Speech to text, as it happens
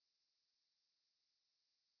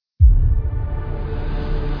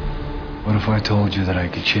if I told you that I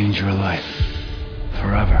could change your life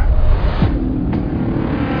forever?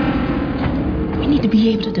 We need to be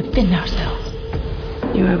able to defend ourselves.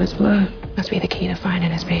 You have his blood. Must be the key to finding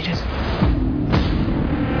his pages.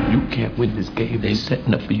 You can't win this game they're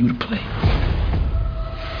setting up for you to play.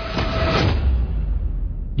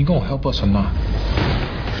 You gonna help us or not?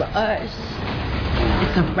 For us,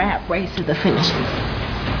 it's a rat race to the finish.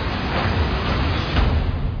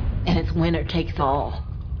 And it's winner takes all.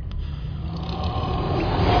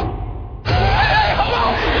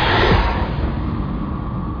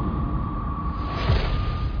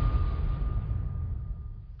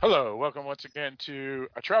 Hello, welcome once again to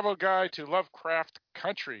A Travel Guide to Lovecraft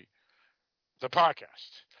Country, the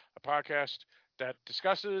podcast. A podcast that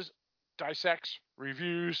discusses, dissects,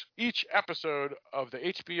 reviews each episode of the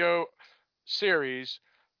HBO series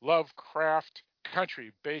Lovecraft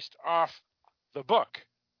Country, based off the book,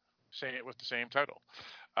 saying it with the same title.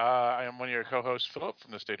 I am one of your co-hosts, Philip,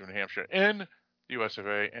 from the state of New Hampshire in the US of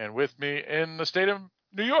A, and with me in the state of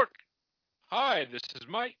New York. Hi, this is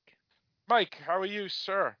Mike. Mike, how are you,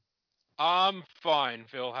 sir? I'm fine,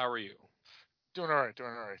 Phil. How are you? Doing all right.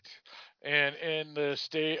 And in the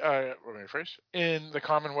state, in the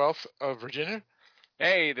Commonwealth of Virginia?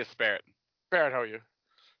 Hey, this is Barrett. Barrett, how are you?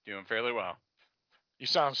 Doing fairly well. You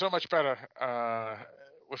sound so much better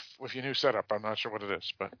with your new setup. I'm not sure what it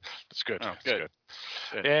is, but it's good. Oh, it's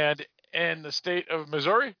good. And in the state of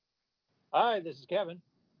Missouri? Hi, this is Kevin.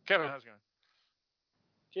 Kevin, how's it going?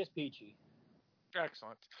 Just peachy.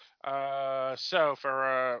 Excellent. So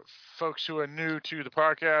for folks who are new to the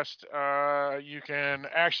podcast, you can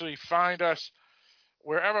actually find us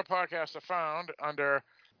wherever podcasts are found under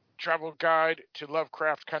Travel Guide to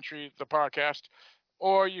Lovecraft Country, the podcast,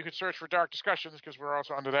 or you could search for Dark Discussions because we're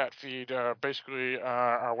also under that feed. Basically,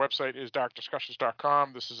 our website is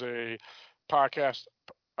darkdiscussions.com. This is a podcast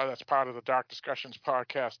that's part of the Dark Discussions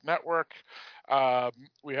Podcast Network.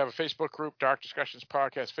 We have a Facebook group, Dark Discussions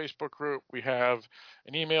Podcast Facebook group. We have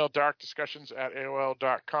an email,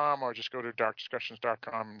 darkdiscussions@aol.com, or just go to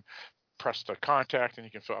darkdiscussions.com and press the contact, and you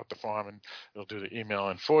can fill out the form, and it'll do the email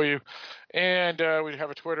in for you. And we have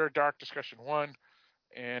a Twitter, Dark Discussion 1,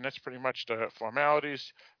 and that's pretty much the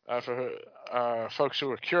formalities. For folks who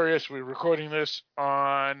are curious, we're recording this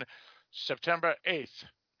on September 8th.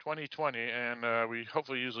 2020, and we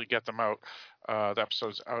hopefully usually get them out. The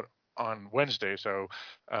episode's out on Wednesday, so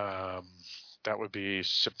that would be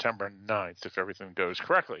September 9th if everything goes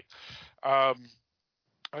correctly.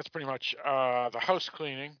 That's pretty much the house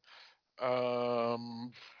cleaning.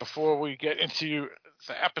 Before we get into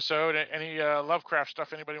the episode, any Lovecraft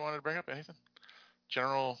stuff anybody wanted to bring up? Anything?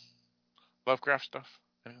 General Lovecraft stuff?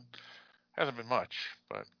 Hasn't been much,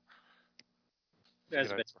 but...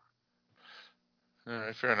 All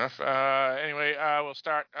right, fair enough. Anyway, we'll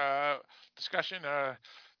start discussion.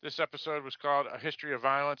 This episode was called A History of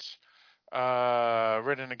Violence,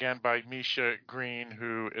 written again by Misha Green,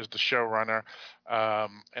 who is the showrunner,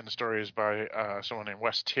 and the story is by someone named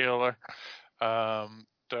Wes Taylor.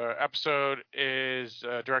 The episode is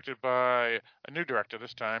directed by a new director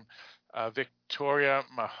this time, Victoria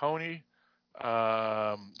Mahoney.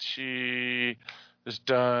 She has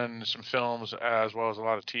done some films as well as a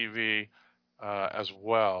lot of TV. As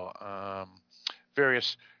well.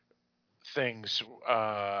 Various things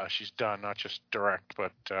she's done, not just direct,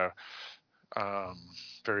 but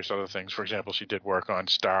various other things. For example, she did work on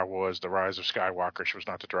Star Wars, The Rise of Skywalker. She was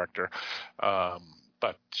not the director,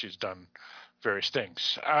 but she's done various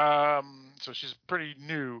things. So she's pretty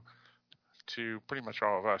new to pretty much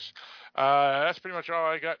all of us. That's pretty much all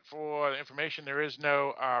I got for the information. There is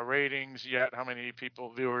no ratings yet, how many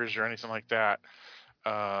people, viewers, or anything like that.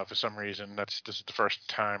 For some reason, this is the first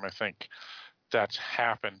time I think that's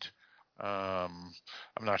happened. I'm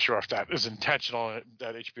not sure if that is intentional,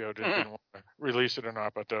 that HBO didn't want to release it or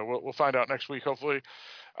not, but we'll find out next week, hopefully.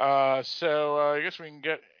 So I guess we can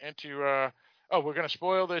get into... we're going to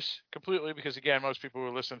spoil this completely because, again, most people who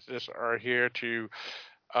listen to this are here to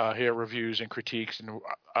hear reviews and critiques and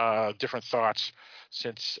different thoughts,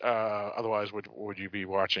 since otherwise would you be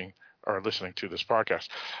watching or listening to this podcast.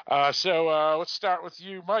 So let's start with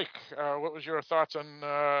you, Mike. What was your thoughts on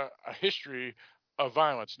A History of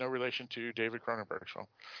Violence? No relation to David Cronenberg's film.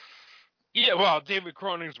 Yeah, well, David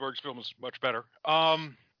Cronenberg's film is much better.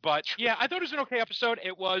 But yeah, I thought it was an okay episode.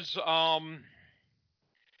 It was, I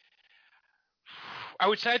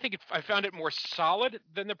would say, I found it more solid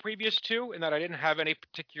than the previous two, in that I didn't have any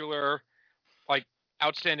particular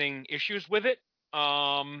outstanding issues with it.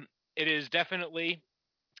 It is definitely,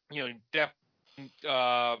 has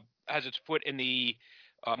its foot in the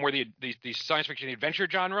more the science fiction, the adventure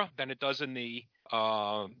genre than it does in the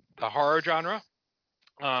the horror genre.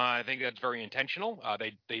 I think that's very intentional.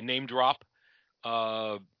 They name drop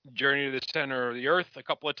Journey to the Center of the Earth a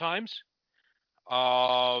couple of times.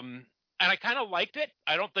 And I kind of liked it.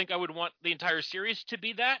 I don't think I would want the entire series to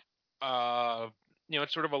be that.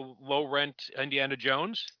 It's sort of a low rent Indiana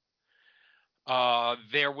Jones.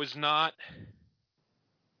 There was not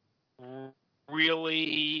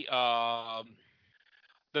really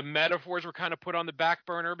the metaphors were kind of put on the back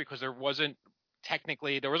burner because there wasn't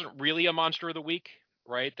really a monster of the week,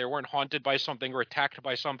 right? They weren't haunted by something or attacked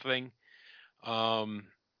by something.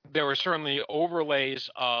 There were certainly overlays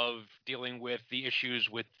of dealing with the issues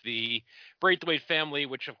with the Braithwaite family,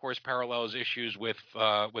 which of course parallels issues with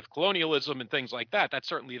colonialism and things like that. That's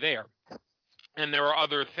certainly there. And there are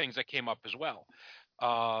other things that came up as well.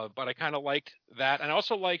 But I kind of liked that. And I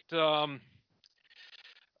also liked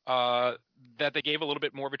that they gave a little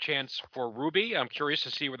bit more of a chance for Ruby. I'm curious to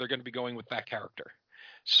see where they're going to be going with that character.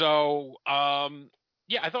 So,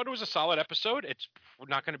 I thought it was a solid episode. It's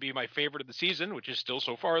not going to be my favorite of the season, which is still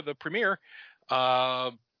so far the premiere.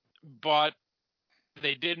 But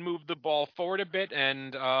they did move the ball forward a bit,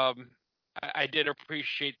 and I did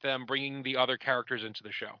appreciate them bringing the other characters into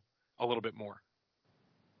the show a little bit more.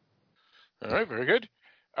 All right, very good.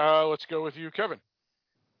 Let's go with you, Kevin.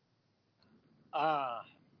 I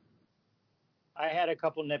had a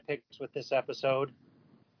couple nitpicks with this episode.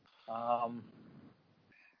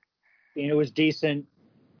 It was decent,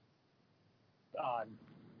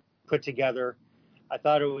 put together. I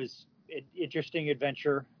thought it was an interesting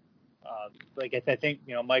adventure. I think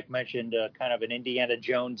Mike mentioned kind of an Indiana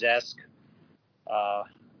Jones-esque.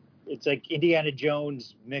 It's like Indiana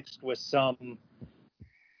Jones mixed with some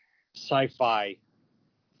sci-fi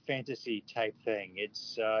fantasy type thing.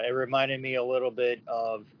 It reminded me a little bit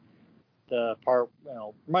of the part,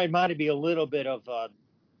 reminded me a little bit of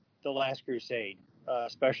The Last Crusade,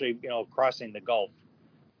 especially, crossing the Gulf.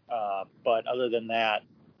 But other than that,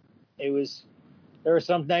 there were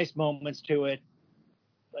some nice moments to it.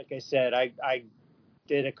 Like I said, I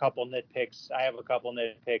did a couple nitpicks. I have a couple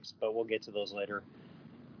nitpicks, but we'll get to those later.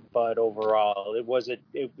 But overall, it was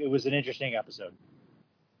an interesting episode.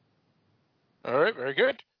 All right, very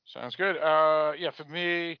good. Sounds good. For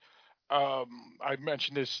me, I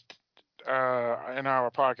mentioned this in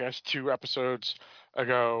our podcast 2 episodes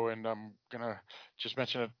ago, and I'm gonna just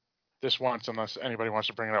mention it this once, unless anybody wants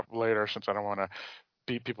to bring it up later, since I don't want to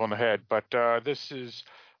beat people in the head. But this is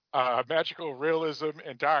magical realism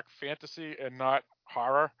and dark fantasy, and not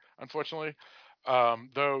horror, unfortunately.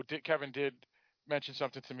 Though Kevin did mention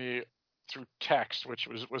something to me through text, which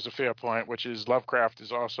was a fair point, which is Lovecraft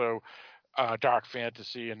is also dark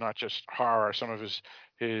fantasy and not just horror. Some of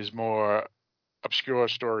his more obscure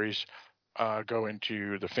stories go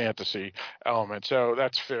into the fantasy element, so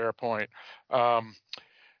that's a fair point.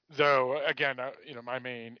 Though again, my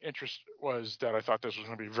main interest was that I thought this was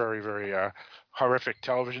going to be very, very horrific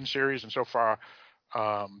television series, and so far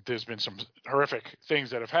there's been some horrific things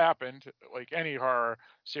that have happened, like any horror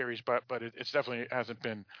series, but it's definitely hasn't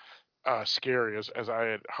been scary as I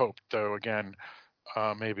had hoped. Though again,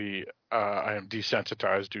 maybe I am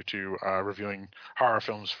desensitized due to reviewing horror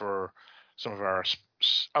films for some of our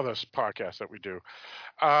other podcasts that we do.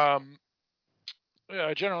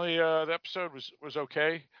 Generally, the episode was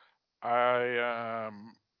okay. I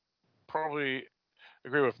probably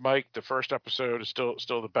agree with Mike. The first episode is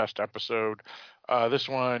still the best episode. This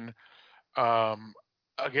one,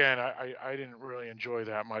 again, I didn't really enjoy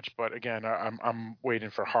that much. But again, I'm waiting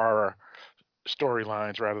for horror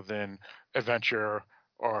storylines rather than adventure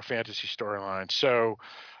or fantasy storylines. So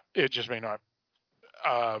it just may not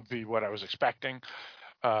be what I was expecting,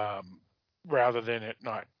 rather than it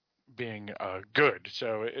not being good.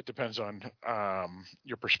 So it depends on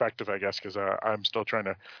your perspective, I guess, because I'm still trying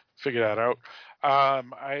to figure that out.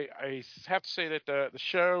 I have to say that the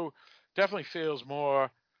show definitely feels more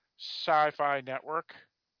sci-fi network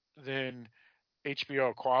than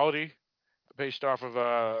HBO quality, based off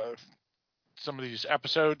of some of these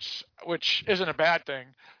episodes, which isn't a bad thing.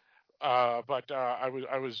 But I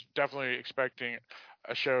was definitely expecting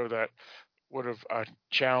a show that would have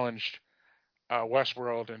challenged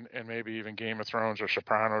Westworld and maybe even Game of Thrones or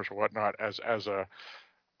Sopranos or whatnot as a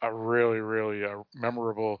really, really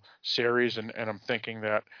memorable series. And I'm thinking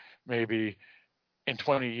that maybe in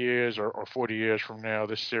 20 years or 40 years from now,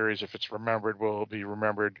 this series, if it's remembered, will be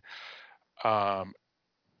remembered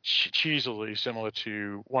cheesily, similar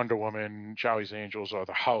to Wonder Woman, Charlie's Angels, or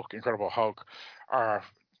the Hulk, Incredible Hulk, are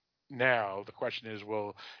now. The question is,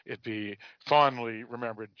 will it be fondly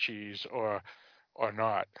remembered cheese or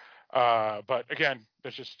not? But again,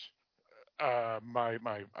 that's just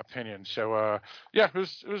my opinion. So yeah,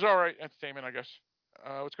 it was all right entertainment, I guess.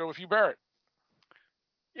 Let's go with you, Barrett.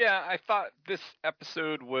 Yeah, I thought this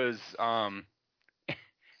episode was,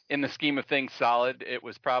 in the scheme of things, solid. It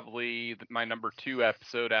was probably my number 2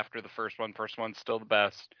 episode after the first one. First one's still the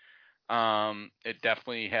best. It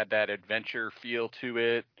definitely had that adventure feel to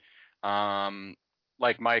it.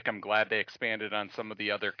 Like Mike, I'm glad they expanded on some of the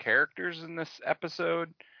other characters in this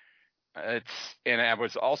episode. And I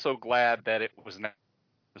was also glad that it was not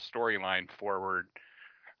the storyline forward.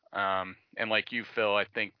 And like you, Phil, I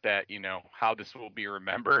think that, how this will be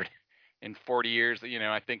remembered in 40 years,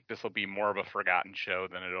 I think this will be more of a forgotten show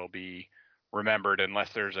than it'll be remembered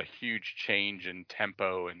unless there's a huge change in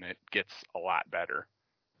tempo and it gets a lot better.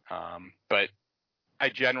 But I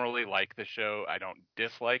generally like the show. I don't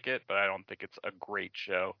dislike it, but I don't think it's a great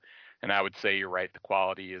show. And I would say you're right. The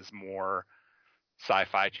quality is more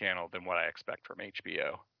Sci-Fi Channel than what I expect from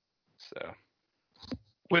HBO. So,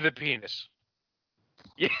 with a penis.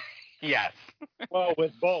 Yeah. Yes. Well,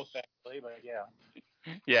 with both actually, but yeah.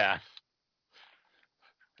 Yeah.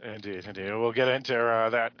 Indeed. We'll get into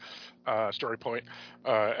that story point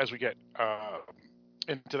as we get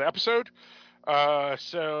into the episode.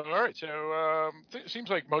 So all right. So it seems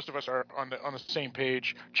like most of us are on the same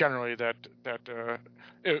page generally that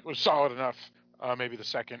it was solid enough. Maybe the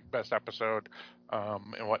second best episode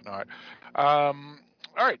and whatnot. All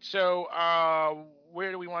right. So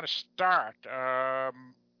where do we want to start?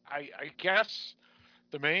 I guess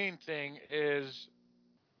the main thing is,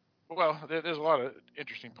 well, there's a lot of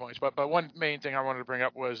interesting points, but one main thing I wanted to bring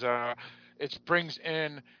up was it brings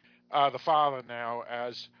in the father now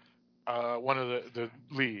as one of the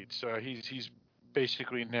leads. He's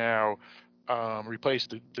basically now replaced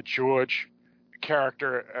the George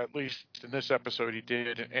character, at least in this episode he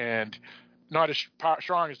did, and not as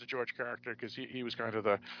strong as the George character because he was kind of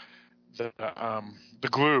the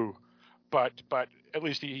glue, but at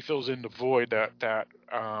least he fills in the void that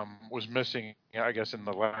was missing, I guess, in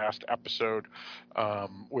the last episode,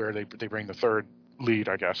 where they bring the third lead,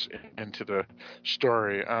 I guess, into the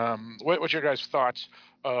story. What's your guys' thoughts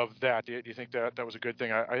of that? Do you think that was a good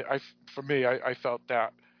thing? For me, I felt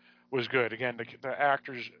that was good. Again, the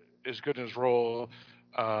actor is good in his role,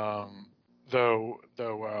 though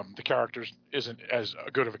the character isn't as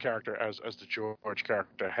good of a character as the George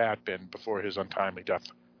character had been before his untimely death.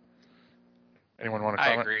 Anyone want to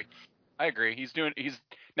comment? I agree. He's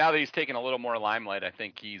now that he's taken a little more limelight, I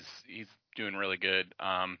think he's doing really good.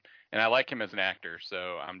 And I like him as an actor,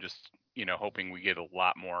 so I'm just hoping we get a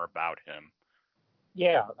lot more about him.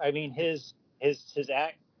 Yeah, I mean his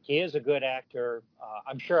act. He is a good actor.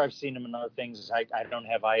 I'm sure I've seen him in other things. I don't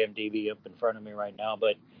have IMDb up in front of me right now,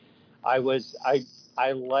 but I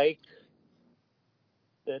like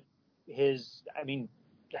that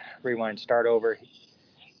rewind, start over.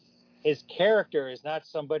 His character is not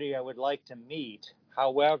somebody I would like to meet.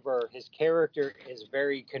 However, his character is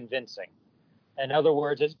very convincing. In other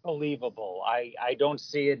words, it's believable. I don't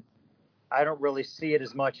see it. I don't really see it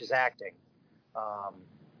as much as acting.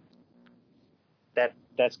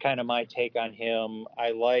 That's kind of my take on him. I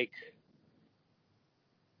like.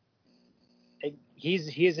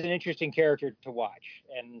 He's an interesting character to watch,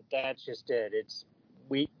 and that's just it.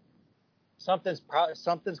 Something's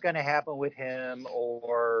going to happen with him,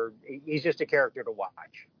 or he's just a character to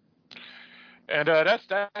watch. And that's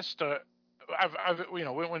the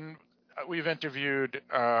when we've interviewed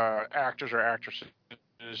actors or actresses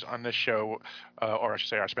on this show, or I should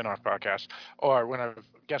say our spin-off podcast, or when I've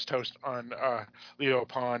guest host on Leo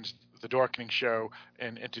Pond's The Dorkening Show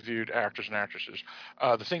and interviewed actors and actresses.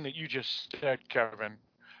 The thing that you just said, Kevin,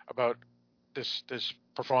 about this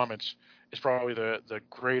performance is probably the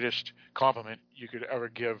greatest compliment you could ever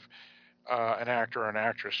give an actor or an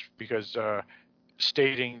actress, because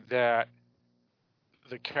stating that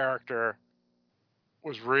the character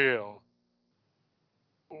was real,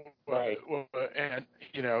 right? And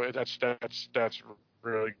that's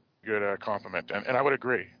really good compliment, and I would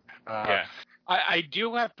agree. Yeah. I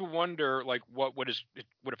do have to wonder, like, what would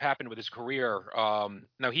have happened with his career.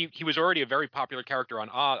 Now he was already a very popular character on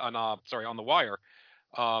The Wire,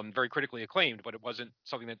 very critically acclaimed, but it wasn't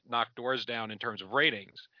something that knocked doors down in terms of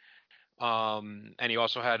ratings. And he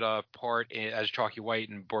also had a part as Chalky White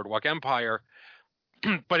in Boardwalk Empire.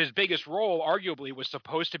 But his biggest role, arguably, was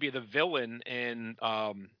supposed to be the villain in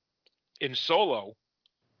Solo,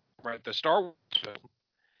 right, the Star Wars film.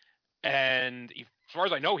 And as far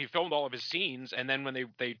as I know, he filmed all of his scenes, and then when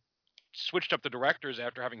they switched up the directors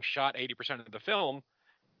after having shot 80% of the film,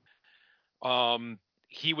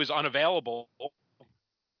 he was unavailable,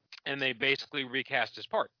 and they basically recast his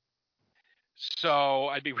part. So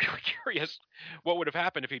I'd be really curious what would have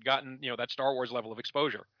happened if he'd gotten, that Star Wars level of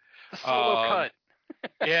exposure. The solo cut.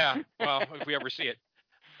 Yeah, well, if we ever see it.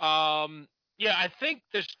 Yeah, I think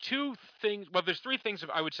there's two things. Well, there's three things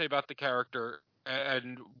I would say about the character,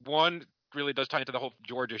 and one really does tie into the whole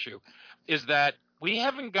George issue, is that we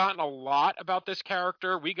haven't gotten a lot about this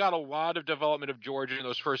character. We got a lot of development of George in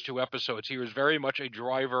those first two episodes. He was very much a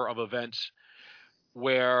driver of events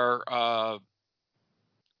where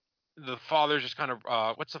the father's just kind of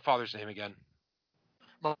what's the father's name again?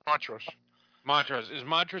 Montrose. Montrose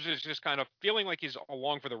is just kind of feeling like he's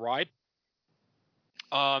along for the ride.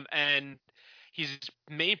 And his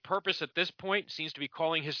main purpose at this point seems to be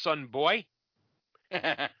calling his son boy.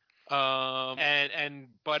 And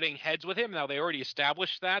butting heads with him. Now, they already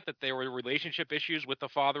established that there were relationship issues with the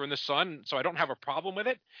father and the son, so I don't have a problem with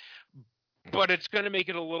it. But it's going to make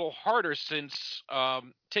it a little harder since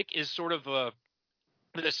Tick is sort of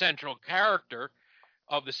the central character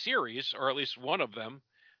of the series, or at least one of them.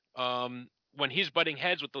 When he's butting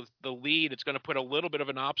heads with the lead, it's going to put a little bit of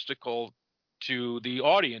an obstacle to the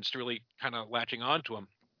audience to really kind of latching onto him.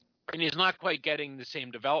 And he's not quite getting the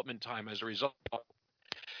same development time as a result.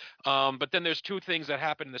 But then there's two things that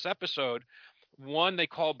happen in this episode. One, they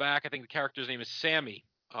call back, I think the character's name is Sammy,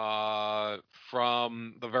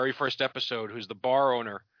 from the very first episode, who's the bar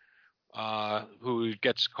owner, who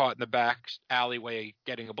gets caught in the back alleyway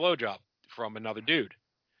getting a blowjob from another dude.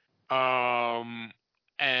 And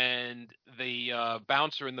the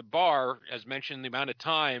bouncer in the bar has mentioned the amount of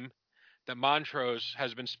time that Montrose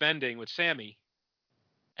has been spending with Sammy,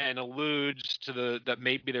 and alludes to that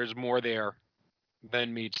maybe there's more there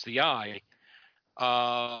than meets the eye.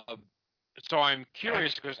 So I'm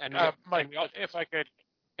curious because Mike, if I could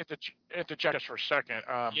interject just for a second.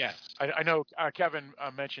 Yes. I know Kevin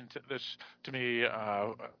mentioned this to me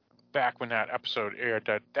back when that episode aired,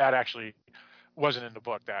 that actually wasn't in the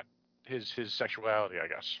book, that his sexuality, I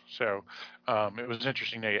guess. So it was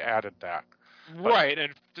interesting they added that. Right,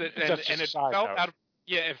 and it felt out of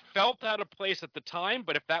it felt out of place at the time.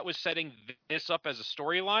 But if that was setting this up as a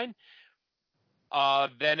storyline,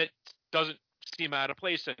 then it doesn't seem out of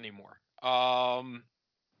place anymore. And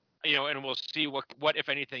we'll see what if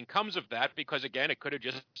anything comes of that, because again, it could have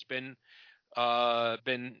just been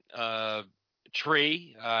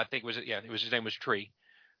Tree. I think his name was Tree,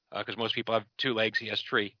 because most people have two legs. He has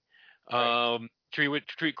Tree.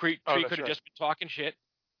 Tree could have just been talking shit,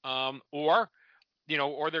 or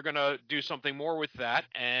they're going to do something more with that,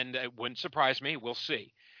 and it wouldn't surprise me. We'll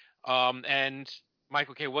see. And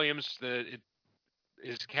Michael K. Williams,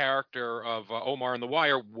 his character of Omar in The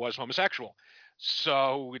Wire, was homosexual.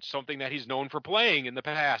 So it's something that he's known for playing in the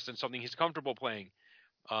past, and something he's comfortable playing.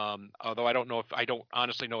 Although I don't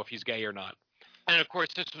honestly know if he's gay or not. And of course,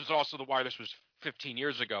 this was also The Wire. This was 15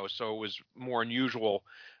 years ago, so it was more unusual,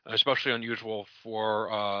 especially unusual for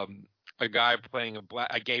a guy playing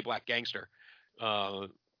a gay black gangster.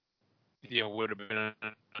 Would have been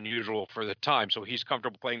unusual for the time. So he's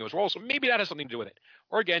comfortable playing those roles. So maybe that has something to do with it.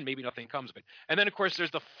 Or again, maybe nothing comes of it. And then, of course, there's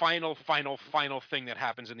the final thing that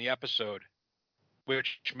happens in the episode,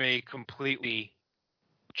 which may completely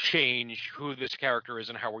change who this character is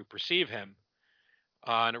and how we perceive him.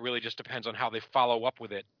 And it really just depends on how they follow up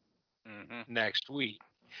with it next week.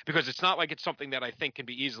 Because it's not like it's something that I think can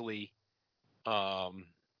be easily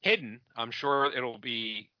hidden. I'm sure it'll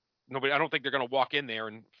be... I don't think they're going to walk in there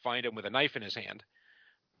and find him with a knife in his hand,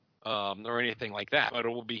 or anything like that. But it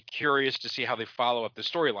will be curious to see how they follow up the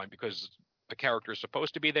storyline, because the character is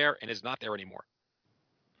supposed to be there and is not there anymore.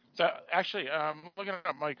 So actually, I'm looking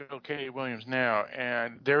at Michael K. Williams now,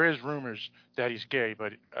 and there is rumors that he's gay,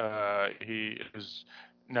 but he has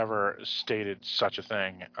never stated such a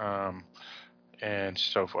thing, and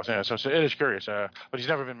so forth. Yeah, so it is curious, but he's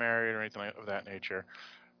never been married or anything of that nature.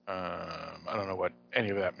 I don't know what any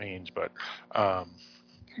of that means, but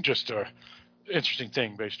just an interesting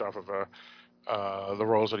thing based off of the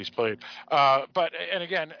roles that he's played. But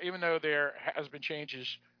again, even though there has been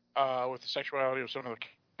changes with the sexuality of some of the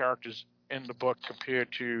characters in the book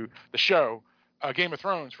compared to the show, Game of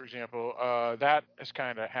Thrones, for example, that has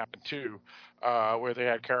kind of happened too, where they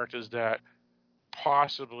had characters that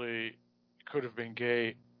possibly could have been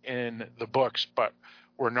gay in the books, but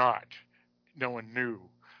were not. No one knew.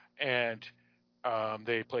 And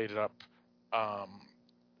they played it up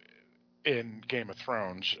in Game of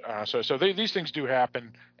Thrones. So these things do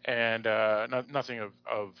happen, and nothing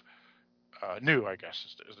of new, I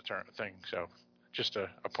guess, is the thing. So just a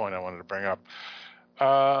point I wanted to bring up.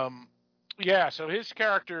 So his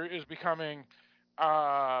character is becoming,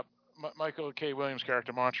 Michael K. Williams'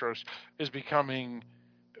 character, Montrose, is becoming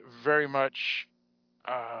very much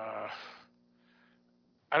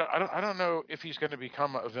I don't know if he's going to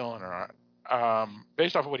become a villain or not.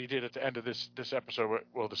 Based off of what he did at the end of this episode,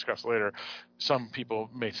 we'll discuss later. Some people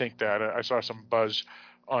may think that. I saw some buzz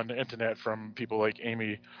on the internet from people like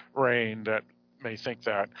Amy Rain that may think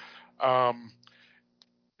that.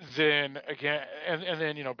 Then again, and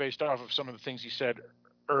then based off of some of the things he said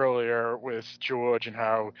earlier with George and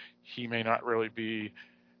how he may not really be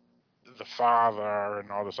the father and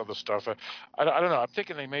all this other stuff. I don't know. I'm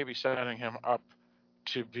thinking they may be setting him up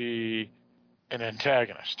to be an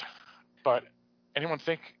antagonist. But anyone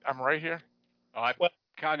think I'm right here? Oh, I've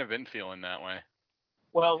kind of been feeling that way.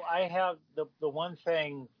 Well, I have the one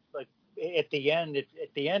thing, like at the end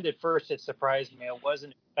at first it surprised me. I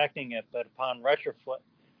wasn't expecting it, but upon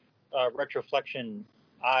retroflection,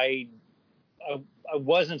 I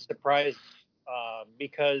wasn't surprised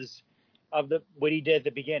because of what he did at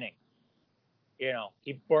the beginning.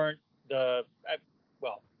 He burnt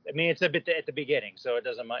it's a bit at the beginning, so it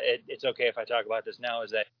doesn't. It's okay if I talk about this now.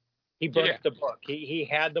 Is that he burnt the book? He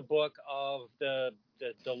had the book of the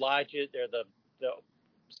lodges or the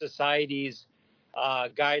society's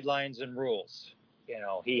guidelines and rules.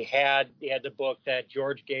 He had the book that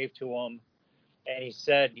George gave to him, and he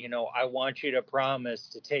said, I want you to promise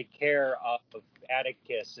to take care of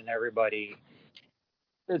Atticus and everybody.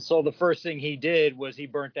 And so the first thing he did was he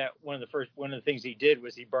burnt that. One of the things he did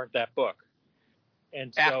was he burnt that book.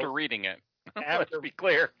 And so, after reading it, let's be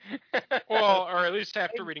clear. Well, or at least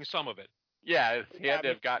after reading some of it. Yeah, he had to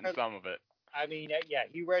have gotten some of it. I mean,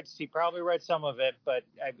 he probably read some of it, but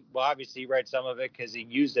obviously he read some of it because he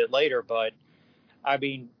used it later. But I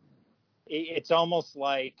mean, it's almost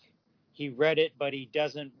like he read it, but he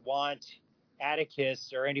doesn't want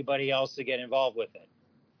Atticus or anybody else to get involved with it.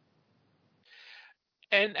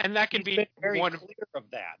 And that can be very one clear of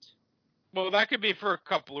that. Well, that could be for a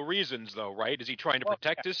couple of reasons, though, right? Is he trying to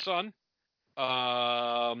protect his son?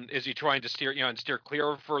 Is he trying to steer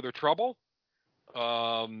clear of further trouble?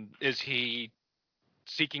 Is he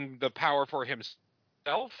seeking the power for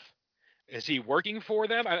himself? Is he working for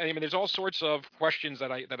them? I mean, there's all sorts of questions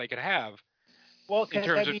that I could have. Well,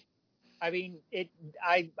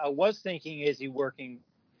 I was thinking, is he working?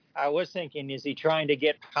 I was thinking, is he trying to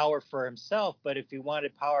get power for himself? But if he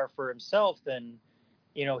wanted power for himself, then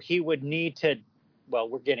he would need to. Well,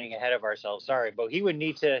 we're getting ahead of ourselves. Sorry, but he would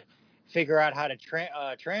need to figure out how to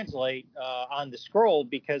translate on the scroll,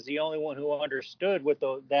 because the only one who understood what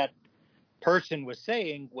that person was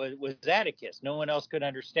saying was Atticus. No one else could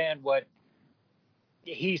understand what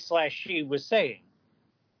he/she was saying.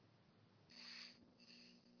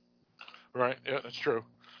 Right. Yeah, that's true.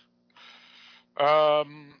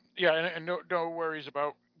 And no worries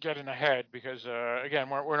about getting ahead, because again,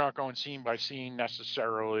 we're not going scene by scene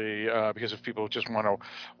necessarily, because if people just want to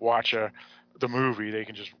watch the movie, they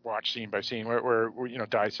can just watch scene by scene. We're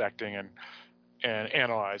dissecting and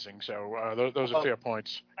analyzing. So those are fair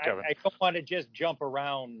points, Kevin. I don't want to just jump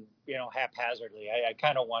around, haphazardly. I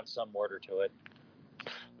kind of want some order to it.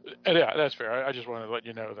 Yeah, that's fair. I just wanted to let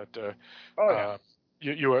you know that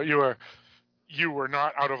you were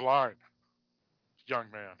not out of line, young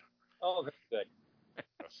man. Oh, very good.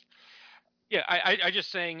 Yeah, I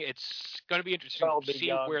just saying it's going to be interesting to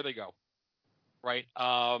see where they go. Right.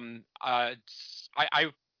 I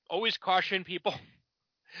always caution people.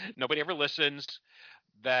 Nobody ever listens.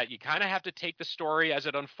 That you kind of have to take the story as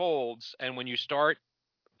it unfolds, and when you start,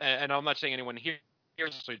 and I'm not saying anyone here is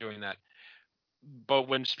necessarily doing that, but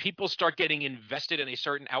when people start getting invested in a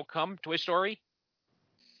certain outcome to a story,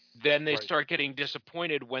 then they start getting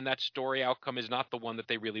disappointed when that story outcome is not the one that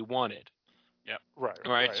they really wanted. Yeah,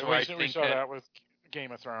 right. So we saw that with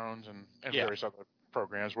Game of Thrones and various other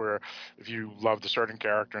programs where if you loved a certain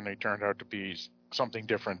character and they turned out to be something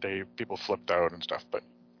different, people flipped out and stuff. But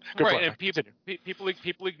good point. And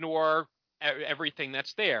people ignore everything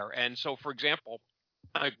that's there. And so, for example,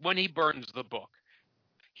 like when he burns the book,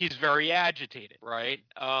 he's very agitated, right?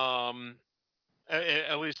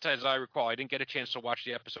 At least as I recall, I didn't get a chance to watch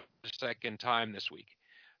the episode the second time this week,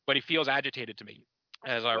 but he feels agitated to me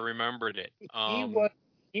as I remembered it.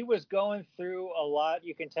 He was going through a lot.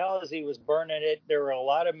 You can tell as he was burning it, there were a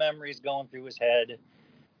lot of memories going through his head.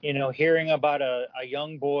 Hearing about a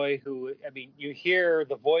young boy who, you hear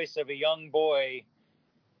the voice of a young boy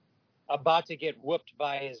about to get whooped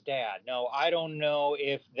by his dad. Now, I don't know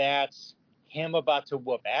if that's him about to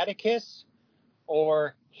whoop Atticus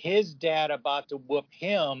or his dad about to whoop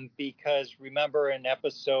him, because remember in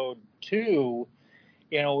episode 2,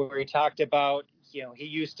 where he talked about, he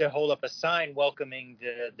used to hold up a sign welcoming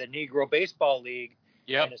the Negro Baseball League.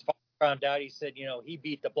 Yep. And his father found out, he said, he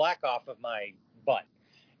beat the black off of my butt,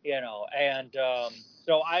 and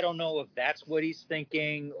So I don't know if that's what he's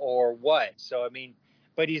thinking or what. So I mean,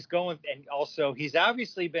 but he's going, and also he's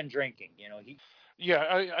obviously been drinking.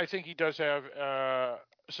 Yeah, I think he does have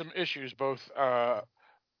some issues, both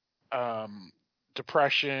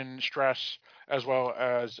depression, stress, as well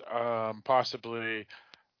as possibly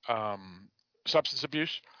substance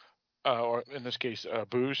abuse, or in this case,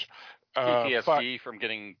 booze. PTSD from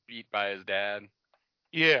getting beat by his dad.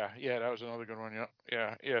 Yeah, that was another good one.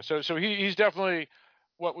 Yeah. So he's definitely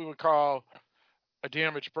what we would call a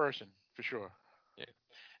damaged person for sure. Yeah.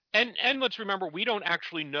 And let's remember, we don't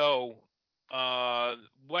actually know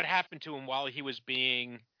what happened to him while he was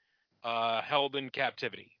being held in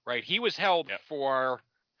captivity, right? He was held for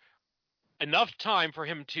enough time for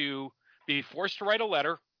him to be forced to write a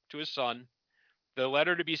letter to his son, the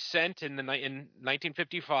letter to be sent in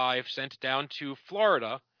 1955, sent down to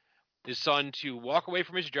Florida, his son to walk away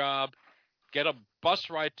from his job, get a bus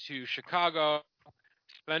ride to Chicago,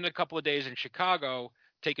 spend a couple of days in Chicago,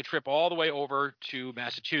 take a trip all the way over to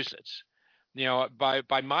Massachusetts. You know, by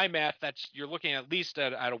my math, you're looking at least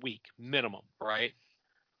at a week minimum, right?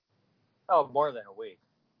 Oh, more than a week.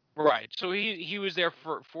 Right. So he was there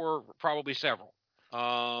for probably several.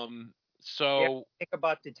 So think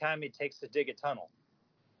about the time it takes to dig a tunnel.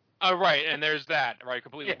 Right, and there's that. Right,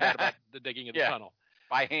 completely forgot about the digging of the tunnel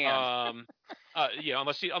by hand.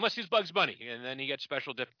 Unless he's Bugs Bunny, and then he gets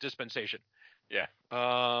special dispensation. Yeah.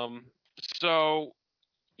 So,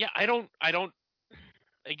 yeah, I don't.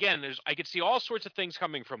 Again, I could see all sorts of things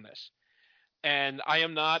coming from this, and I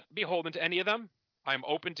am not beholden to any of them. I'm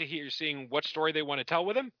open to seeing what story they want to tell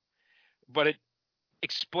with him, but it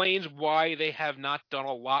explains why they have not done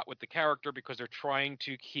a lot with the character, because they're trying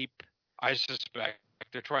to keep, I suspect,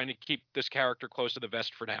 they're trying to keep this character close to the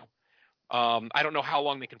vest for now. I don't know how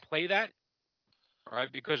long they can play that,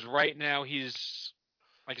 right? Because right now he's,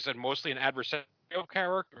 like I said, mostly an adversarial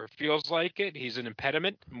character, or feels like it. He's an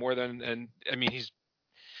impediment more than, and I mean, he's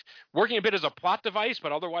working a bit as a plot device,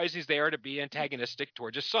 but otherwise he's there to be antagonistic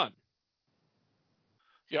towards his son.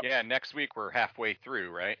 Yep. Yeah, next week we're halfway through,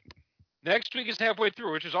 right? Next week is halfway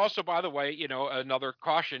through, which is also, by the way, another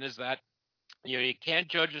caution is that, you can't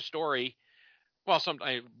judge a story, well,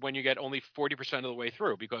 when you get only 40% of the way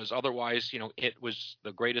through, because otherwise, it was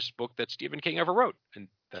the greatest book that Stephen King ever wrote, and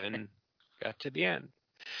then got to the end.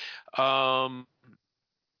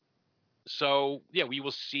 So, yeah, we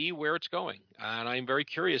will see where it's going, and I'm very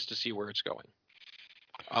curious to see where it's going.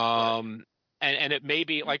 And it may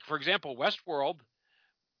be, like, for example, Westworld,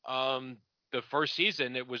 the first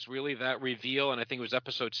season, it was really that reveal, and I think it was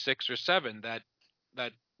episode 6 or 7 that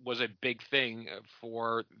was a big thing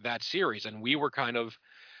for that series, and we were kind of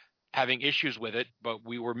having issues with it, but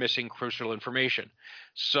we were missing crucial information.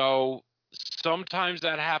 So sometimes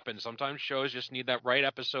that happens. Sometimes shows just need that right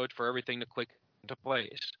episode for everything to click into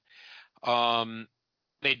place.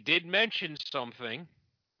 They did mention something.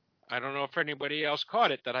 I don't know if anybody else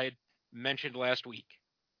caught it that I had mentioned last week.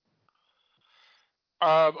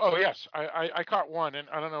 Oh, yes. I caught one, and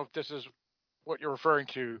I don't know if this is what you're referring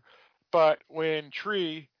to, but when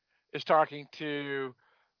Tree is talking to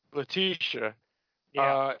Letitia,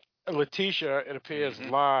 Letitia, it appears,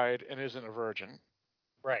 lied and isn't a virgin.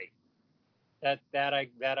 Right. That I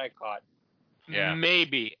caught. Yeah.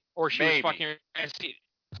 Maybe. Or she was fucking.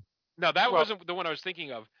 No, that wasn't the one I was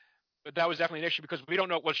thinking of. But that was definitely an issue, because we don't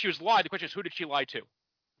know. Well, she was lied. The question is, who did she lie to?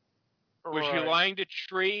 Was she lying to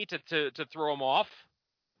Tree to throw him off?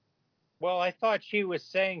 Well, I thought she was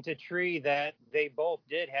saying to Tree that they both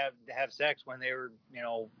did have sex when they were,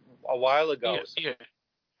 a while ago.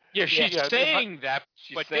 Yeah, she's saying that.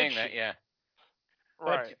 She's saying that, yeah.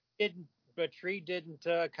 Right. But Tree didn't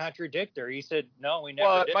contradict her. He said, no, we never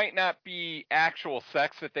Well, did. it might not be actual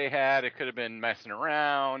sex that they had. It could have been messing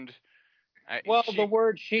around. The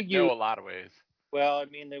word she used. Know a lot of ways. Well, I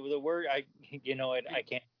mean, the word, I can't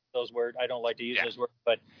use those words. I don't like to use those words.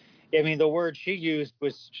 But, I mean, the word she used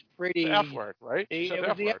was pretty. The F word, right? She said the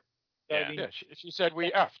F word. Yeah. I mean, she said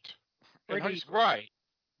we effed. Right.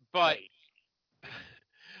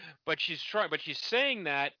 But she's trying. But she's saying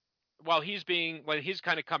that while he's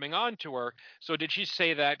kind of coming on to her. So did she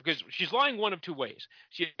say that because she's lying one of two ways?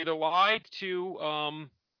 She either lied to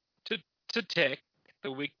Tick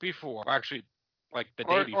the week before, actually, like the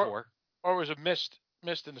day before, or was it missed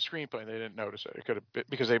in the screenplay? They didn't notice it. It could have been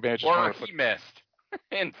because they managed. Or he missed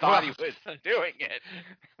and thought he was doing it.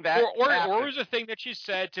 Or was a thing that she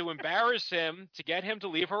said to embarrass him, to get him to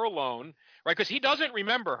leave her alone, right? Because he doesn't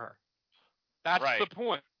remember her. That's the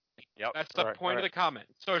point. Yep. That's the point of the comment.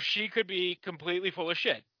 So she could be completely full of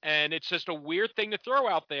shit, and it's just a weird thing to throw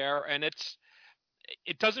out there, and it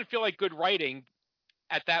doesn't feel like good writing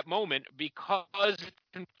at that moment because it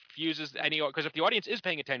confuses anyone. Because if the audience is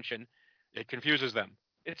paying attention, it confuses them.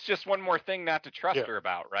 It's just one more thing not to trust her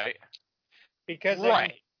about, right? Because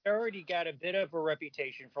right. they already got a bit of a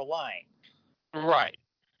reputation for lying. Right.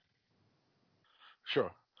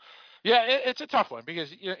 Sure. Yeah, it's a tough one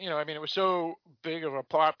because I mean, it was so big of a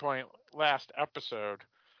plot point last episode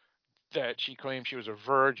that she claimed she was a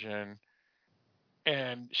virgin,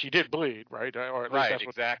 and she did bleed, right? Or at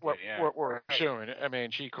least that's what we're assuming. I mean,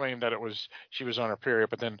 she claimed that she was on her period,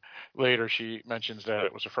 but then later she mentions that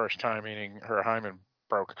it was the first time, meaning her hymen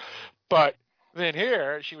broke. But then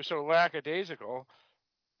here she was so lackadaisical,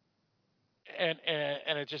 and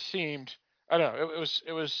it just seemed, I don't know,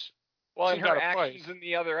 it was. Well, and her actions in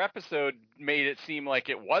the other episode made it seem like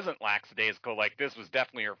it wasn't lackadaisical. Like this was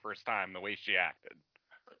definitely her first time, the way she acted.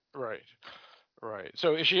 Right.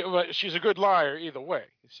 So she's a good liar either way,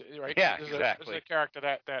 right? Yeah, exactly. There's a character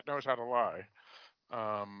that knows how to lie,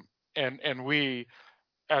 and we,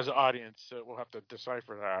 as an audience, will have to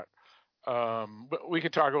decipher that. But we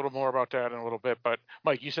could talk a little more about that in a little bit. But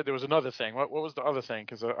Mike, you said there was another thing. What was the other thing?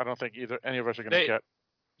 Because I don't think any of us are going to get.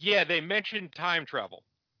 Yeah, they mentioned time travel.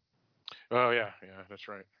 Oh yeah, that's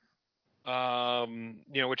right.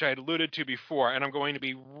 Which I had alluded to before, and I'm going to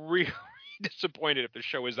be really disappointed if the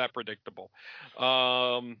show is that predictable. If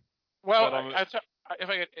I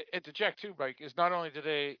could interject too, Mike, is not only do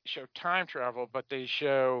they show time travel, but they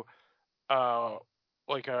show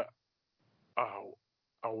like a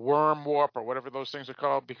worm warp or whatever those things are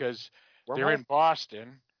called, because they're in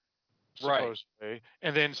Boston, supposedly, right,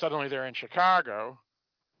 and then suddenly they're in Chicago,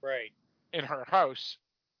 right, in her house.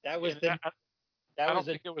 That was I don't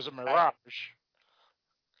think it was a mirage.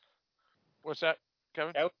 What's that,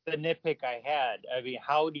 Kevin? That was the nitpick I had. I mean,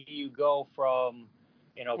 how do you go from,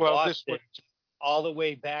 Boston all the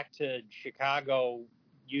way back to Chicago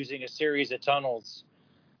using a series of tunnels?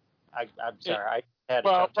 I'm sorry, I had.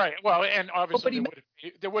 Right. Well, and obviously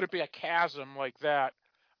there wouldn't be a chasm like that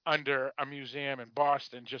under a museum in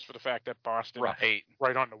Boston just for the fact that Boston is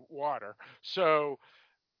right on the water. So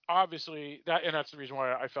obviously that's the reason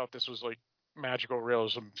why I felt this was like magical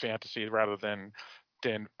realism fantasy rather than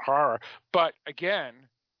horror. But again,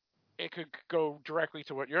 it could go directly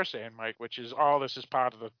to what you're saying, Mike, which is all this is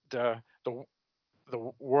part of the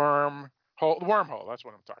wormhole. The wormhole, that's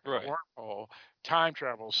what I'm talking about. Wormhole, time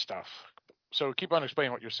travel stuff. So keep on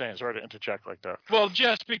explaining what you're saying. Sorry to interject like that. Well,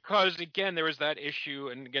 just because again there was that issue,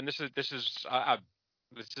 and again this is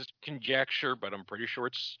conjecture, but I'm pretty sure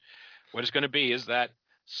it's what it's going to be is that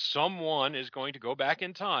someone is going to go back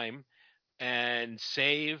in time and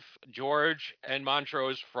save George and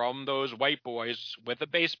Montrose from those white boys with a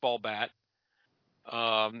baseball bat,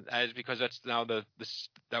 because that's now that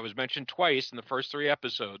was mentioned twice in the first 3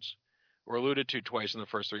 episodes, or alluded to twice in the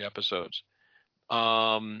first 3 episodes,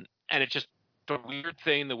 and it's just a weird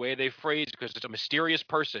thing the way they phrase it, because it's a mysterious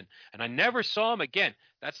person, and I never saw him again.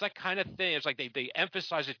 That's that kind of thing. It's like they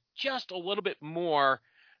emphasize it just a little bit more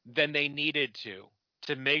than they needed to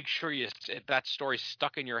make sure that story's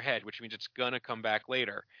stuck in your head, which means it's going to come back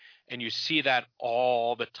later. And you see that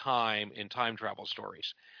all the time in time travel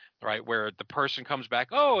stories, right? Where the person comes back,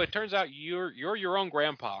 oh, it turns out you're your own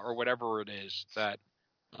grandpa, or whatever it is that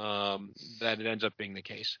it ends up being the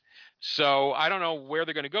case. So I don't know where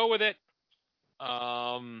they're going to go with it.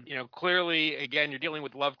 Clearly, again, you're dealing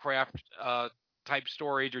with Lovecraft type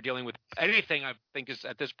stories. You're dealing with anything I think is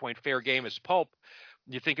at this point fair game is pulp.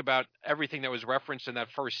 You think about everything that was referenced in that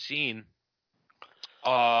first scene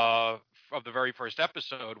of the very first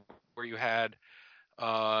episode, where you had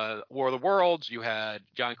War of the Worlds, you had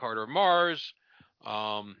John Carter of Mars,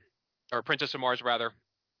 or Princess of Mars, rather.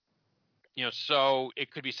 So it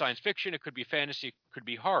could be science fiction, it could be fantasy, it could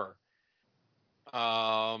be horror.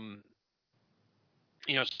 And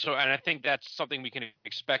I think that's something we can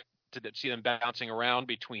expect to see them bouncing around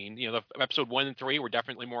between. The episode 1 and 3 were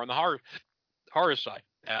definitely more on the horror side.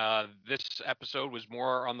 This episode was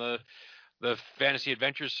more on the fantasy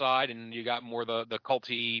adventure side, and you got more the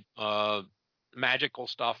culty magical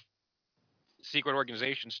stuff, secret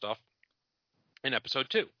organization stuff in episode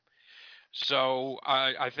 2. So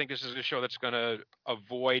I think this is a show that's going to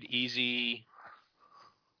avoid easy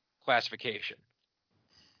classification.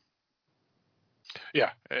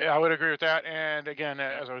 Yeah, I would agree with that. And again,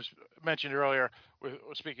 as I was mentioned earlier,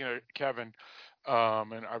 speaking of Kevin,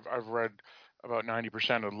 and I've read about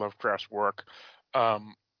 90% of Lovecraft's work.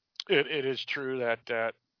 It is true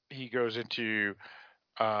that he goes into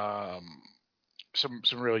some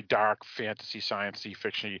really dark fantasy, science-y,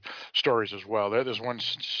 fiction stories as well. There's one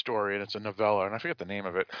story, and it's a novella, and I forget the name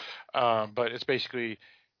of it, but it's basically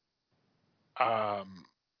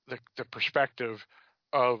the perspective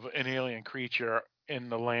of an alien creature in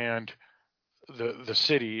the land, the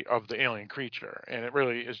city of the alien creature, and it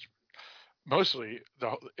really is mostly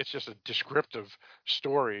it's just a descriptive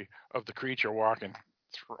story of the creature walking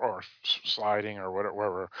through, or sliding or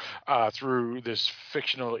whatever through this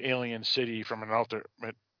fictional alien city from an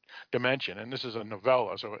alternate dimension. And this is a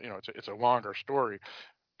novella, so it's a longer story.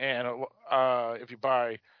 And if you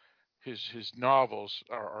buy his novels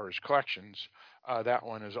or his collections, that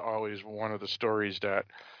one is always one of the stories that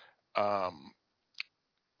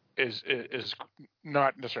is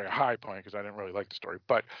not necessarily a high point, because I didn't really like the story,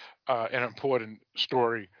 but an important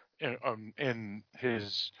story in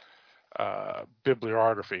his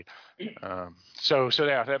bibliography. So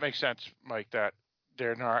yeah, that makes sense, Mike, that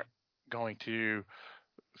they're not going to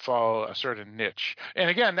follow a certain niche. And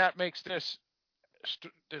again, that makes this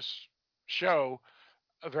show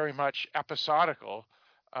very much episodical.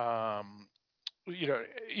 Even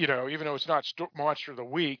though it's not Monster of the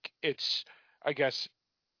Week, it's, I guess,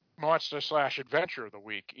 Monster/Adventure of the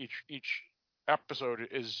Week. Each episode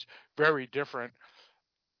is very different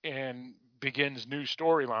and begins new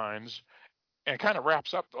storylines and kind of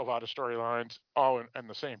wraps up a lot of storylines all in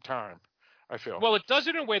the same time, I feel. Well, it does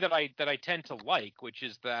it in a way that I tend to like, which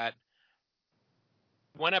is that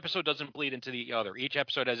one episode doesn't bleed into the other. Each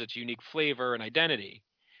episode has its unique flavor and identity.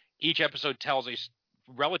 Each episode tells a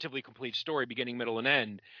relatively complete story, beginning, middle, and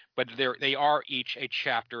end, but they are each a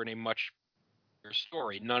chapter in a much bigger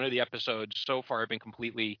story. None of the episodes so far have been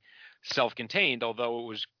completely self-contained, although it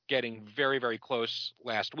was getting very, very close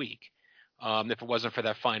last week. If it wasn't for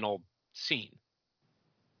that final scene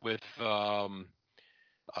with was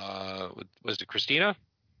it Christina?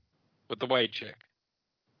 With the white chick.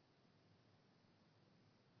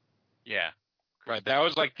 Yeah. Right. That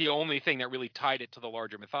was like the only thing that really tied it to the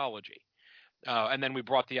larger mythology. And then we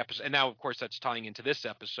brought the episode, and now, of course, that's tying into this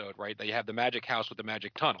episode, right? That you have the magic house with the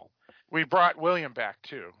magic tunnel. We brought William back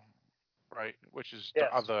too, right? Which is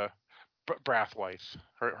Yes. the Brathwaite,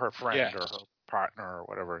 her friend, Yes. or her partner or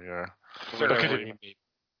whatever. Yeah.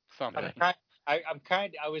 Something. I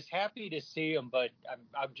was happy to see him, but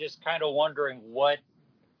I'm just kind of wondering what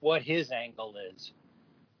his angle is,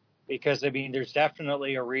 because I mean, there's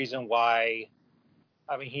definitely a reason why.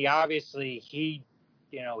 I mean, he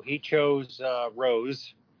chose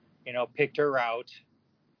Rose, picked her out,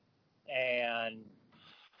 and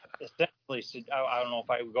essentially, I don't know if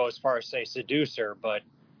I would go as far as say seduce her, but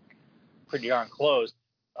pretty darn close.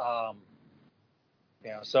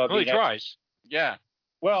 So Well, he tries. Yeah.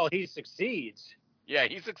 Well, he succeeds. Yeah,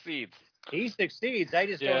 he succeeds. He succeeds. I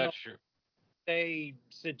just don't know that's true. if they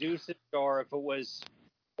seduce it or if it was.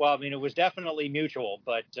 Well, I mean, it was definitely mutual,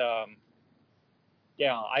 but I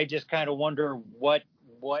just kind of wonder what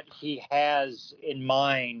he has in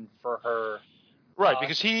mind for her. Right,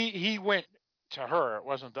 because he went to her. It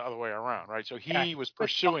wasn't the other way around, right? So he was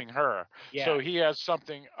pursuing her. Yeah. So he has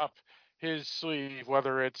something up his sleeve,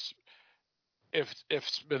 whether it's if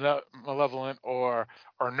it's malevolent or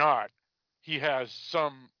not. He has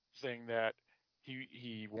something that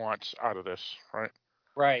he wants out of this, right?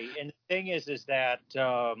 Right, and the thing is that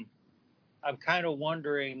I'm kind of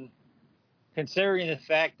wondering, considering the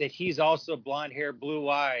fact that he's also blonde-haired,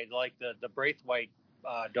 blue-eyed, like the Braithwaite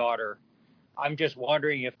daughter. I'm just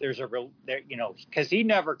wondering if there's because he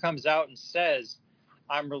never comes out and says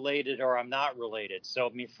I'm related or I'm not related. So I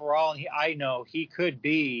mean, for all I know, he could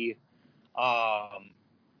be a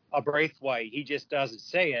Braithwaite. He just doesn't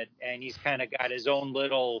say it, and he's kind of got his own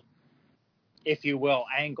little, if you will,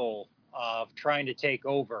 angle of trying to take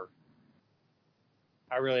over.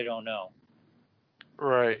 I really don't know.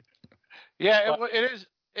 Right. Yeah, it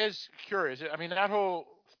is curious. I mean, that whole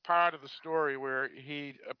part of the story where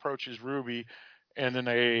he approaches Ruby and then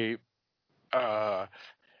they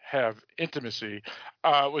have intimacy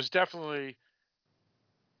was definitely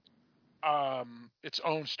its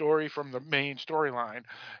own story from the main storyline,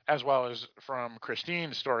 as well as from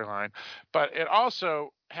Christine's storyline. But it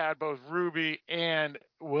also had both Ruby and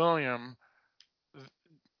William,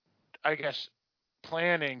 I guess,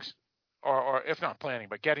 planning, or if not planning,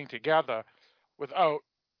 but getting together without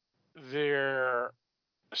their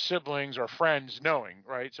siblings or friends knowing,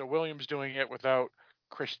 right? So William's doing it without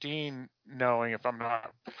Christine knowing, if I'm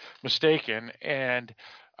not mistaken, and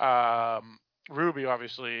Ruby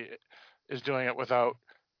obviously is doing it without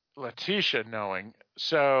Letitia knowing.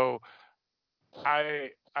 So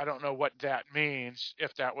I don't know what that means,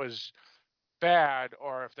 if that was bad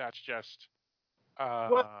or if that's just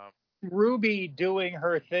Ruby doing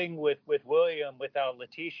her thing with William without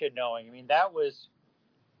Letitia knowing. That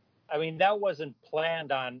wasn't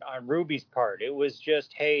planned on Ruby's part. It was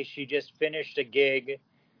just, hey, she just finished a gig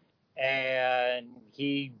and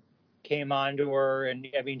he came on to her, and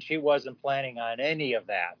I mean, she wasn't planning on any of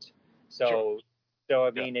that. So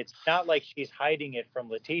I mean, it's not like she's hiding it from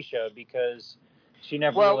Letitia, because she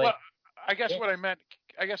never really. Well, I guess what I meant,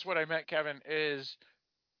 Kevin, is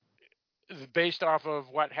based off of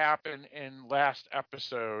what happened in last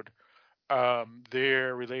episode.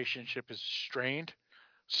 Their relationship is strained.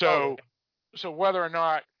 So whether or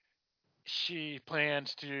not she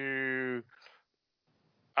plans to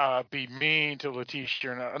be mean to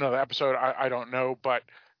Letitia in another episode, I don't know. But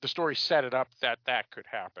the story set it up that could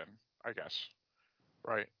happen, I guess.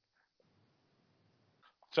 Right.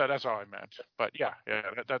 So that's all I meant. But yeah,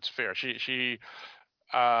 that's fair. She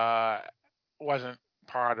wasn't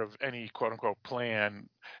part of any quote unquote plan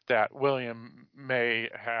that William may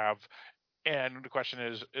have. And the question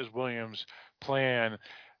is William's plan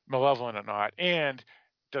malevolent or not? And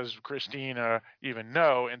does Christina even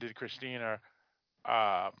know? And did Christina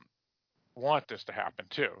want this to happen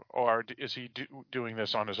too? Or is he doing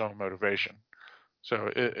this on his own motivation?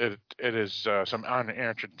 So it is some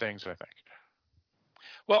unanswered things, I think.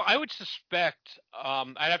 Well, I would suspect,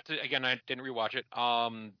 I'd have to, again, I didn't rewatch it,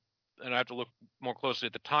 and I have to look more closely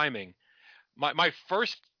at the timing. My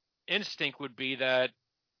first instinct would be that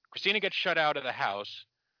Christina gets shut out of the house,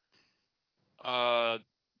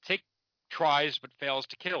 Tick tries but fails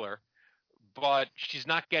to kill her, but she's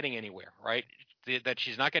not getting anywhere, right? That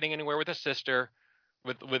she's not getting anywhere with a sister,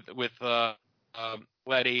 with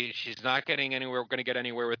Leti. She's not getting anywhere, going to get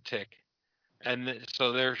anywhere with Tick. And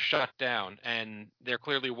so they're shut down, and they're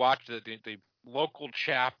clearly watching. The local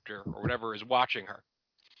chapter or whatever is watching her.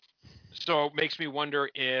 So it makes me wonder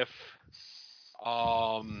if,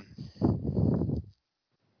 while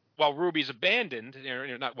Ruby's abandoned,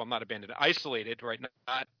 not abandoned, isolated, right,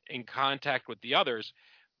 not in contact with the others,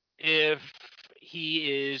 if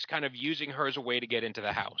he is kind of using her as a way to get into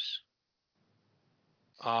the house.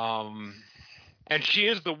 And she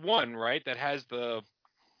is the one, right, that has the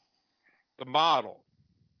model.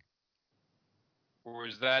 Or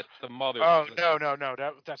is that the mother? Oh, no.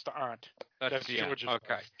 That's the aunt. That's the George's. aunt.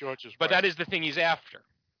 Okay. George's. But wife. that is the thing he's after,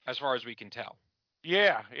 as far as we can tell.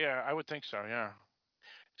 Yeah, I would think so, yeah.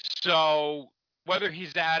 So whether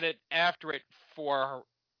he's at it after it for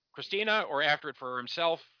Christina or after it for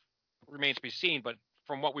himself remains to be seen. But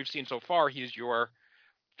from what we've seen so far, he's your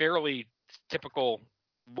fairly typical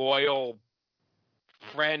loyal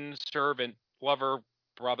friend, servant, lover,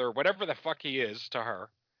 brother, whatever the fuck he is to her.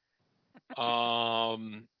 So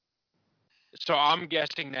I'm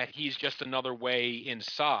guessing that he's just another way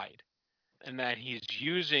inside, and that he's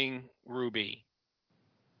using Ruby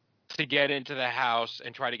to get into the house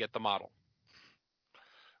and try to get the model.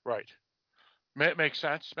 Right. Makes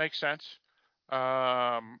sense. He's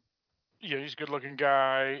a good-looking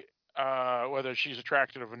guy. Whether she's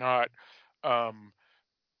attractive or not,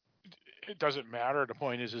 it doesn't matter. The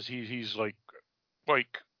point is he's like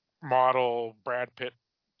model Brad Pitt,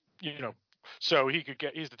 so he's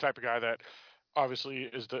the type of guy that obviously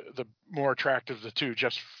is the more attractive of the two,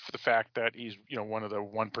 just for the fact that he's one of the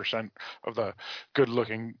 1% of the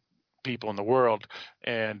good-looking people in the world,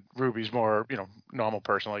 and Ruby's more normal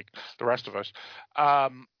person like the rest of us.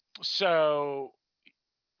 So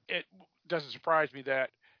it doesn't surprise me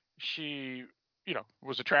that she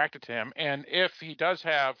was attracted to him, and if he does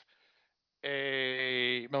have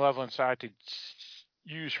a malevolent side, to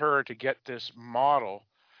use her to get this model,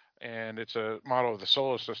 and it's a model of the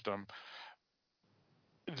solar system,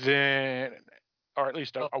 then, or at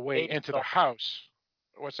least a way into the house.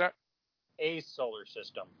 What's that? A solar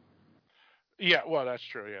system. Yeah, well, that's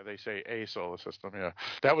true. Yeah, they say a solar system. Yeah,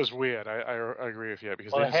 that was weird. I agree with you,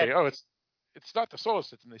 because they didn't say, oh, it's not the solar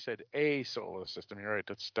system. They said a solar system. You're right.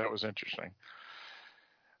 That was interesting.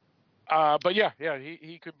 But yeah,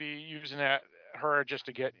 he could be using her just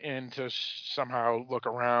to get in, to somehow look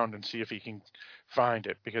around and see if he can find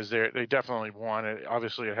it, because they definitely want it.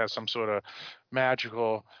 Obviously, it has some sort of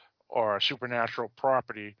magical or supernatural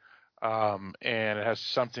property, and it has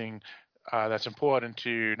something that's important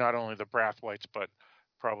to not only the Brathwaites but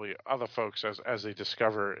probably other folks as they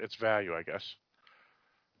discover its value, I guess.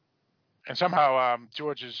 And somehow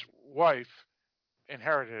George's wife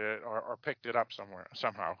inherited it or picked it up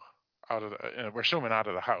somehow we're assuming out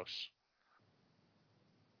of the house.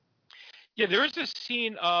 Yeah, there is this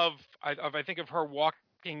scene of I think of her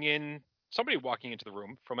somebody walking into the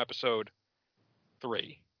room from episode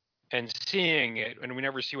 3 and seeing it, and we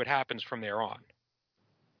never see what happens from there on.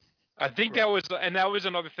 I think that was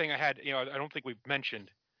another thing I had, I don't think we've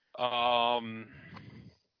mentioned from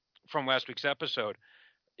last week's episode,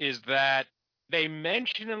 is that they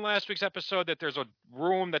mentioned in last week's episode that there's a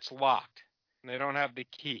room that's locked and they don't have the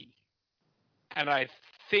key. And I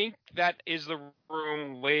think that is the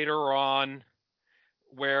room later on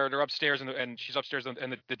where they're upstairs and she's upstairs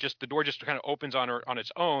and the door just kind of opens on her on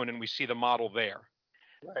its own and we see the model there.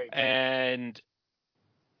 Right. And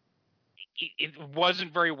it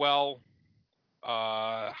wasn't very well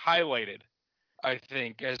highlighted, I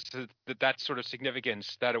think, as to that sort of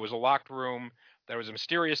significance, that it was a locked room, that it was a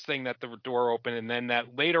mysterious thing that the door opened, and then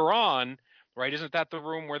that later on, right, isn't that the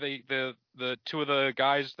room where the two of the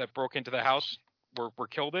guys that broke into the house were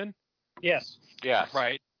killed in? Yes. Yes.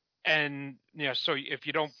 Right. And, so if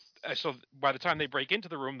you don't, so by the time they break into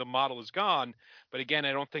the room, the model is gone. But again,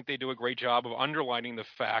 I don't think they do a great job of underlining the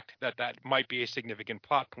fact that might be a significant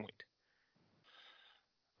plot point.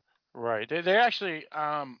 Right. They actually,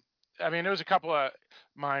 there was a couple of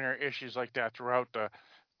minor issues like that throughout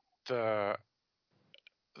the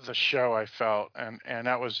show, I felt, and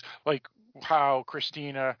that was like how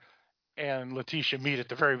Christina and Letitia meet at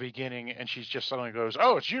the very beginning, and she just suddenly goes,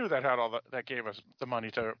 "Oh, it's you that had that gave us the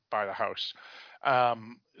money to buy the house."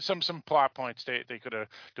 Some plot points they could have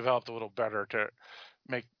developed a little better to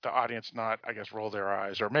make the audience not, I guess, roll their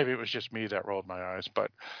eyes, or maybe it was just me that rolled my eyes,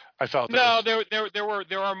 but I felt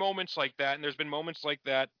there are moments like that, and there's been moments like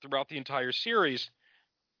that throughout the entire series,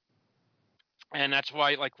 and that's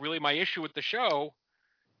why, like, really my issue with the show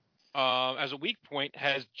as a weak point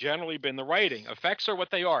has generally been the writing. Effects are what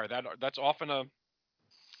they are. That's often a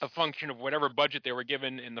function of whatever budget they were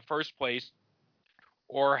given in the first place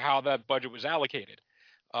or how that budget was allocated.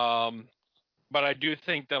 But I do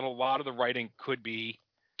think that a lot of the writing could be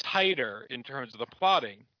tighter in terms of the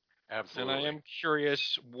plotting. Absolutely. And I am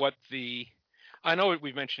curious I know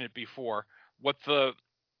we've mentioned it before, I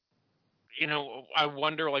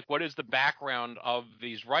wonder, like, what is the background of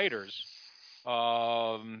these writers?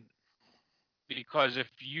 Because if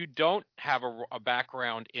you don't have a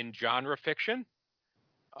background in genre fiction,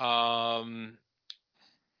 that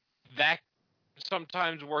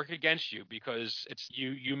sometimes work against you, because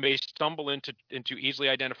you may stumble into easily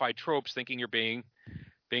identified tropes thinking you're being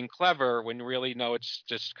clever when really, no, it's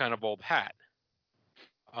just kind of old hat.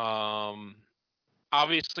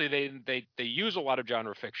 Obviously they use a lot of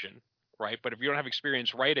genre fiction, right? But if you don't have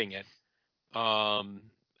experience writing it, and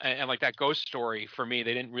like that ghost story, for me,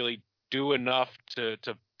 they didn't really do enough to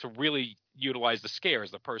really utilize the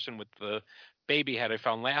scares. The person with the baby head I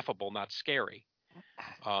found laughable, not scary.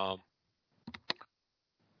 I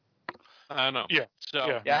don't know. Yeah.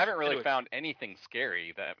 So yeah, I haven't really found anything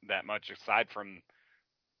scary that much aside from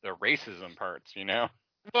the racism parts,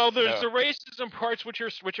 Well, there's the racism parts which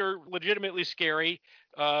are legitimately scary.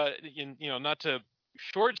 Not to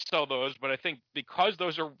short sell those, but I think because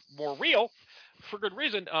those are more real, for good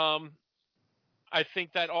reason. I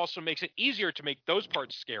think that also makes it easier to make those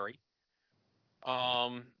parts scary.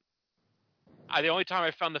 The only time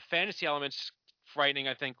I found the fantasy elements frightening,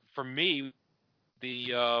 I think, for me,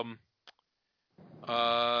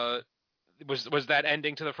 was that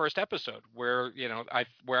ending to the first episode where I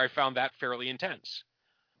found that fairly intense.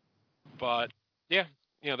 But yeah,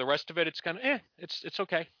 the rest of it, it's kind of it's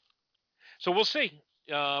okay. So we'll see.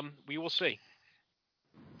 We will see.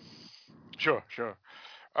 Sure.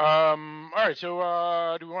 All right.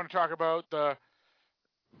 So, do we want to talk about the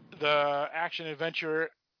action adventure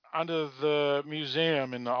under the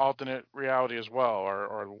museum in the alternate reality as well,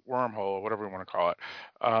 or wormhole, or whatever we want to call it?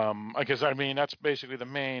 I guess that's basically the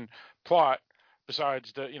main plot.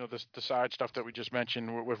 Besides the side stuff that we just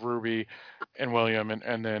mentioned with Ruby and William,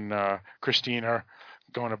 and then Christina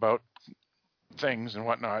going about things and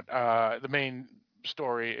whatnot. The main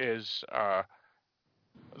story is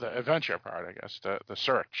the adventure part, I guess, the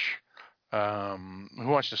search. Who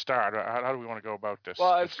wants to start? How do we want to go about this?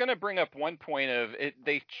 Well, I was going to bring up one point of it.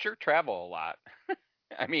 They sure travel a lot.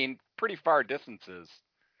 Pretty far distances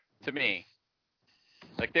to me.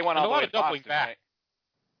 Like they went all the way to Boston, back. Right?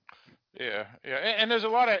 Yeah, and there's a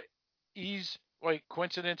lot of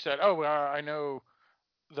coincidence that I know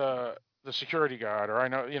the security guard, or I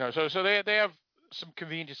know so they have some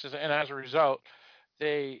conveniences, and as a result,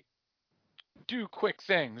 they do quick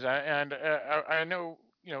things. And I know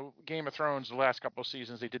Game of Thrones, the last couple of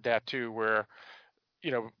seasons they did that too, where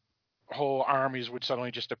whole armies would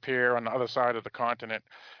suddenly just appear on the other side of the continent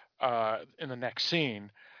in the next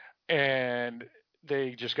scene, and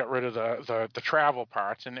they just got rid of the travel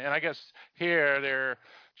parts, and I guess here they're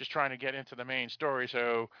just trying to get into the main story.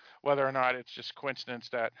 So whether or not it's just coincidence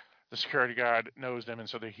that the security guard knows them and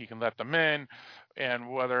so that he can let them in,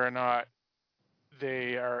 and whether or not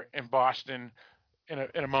they are in Boston in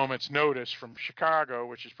a moment's notice from Chicago,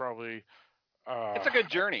 which is probably it's a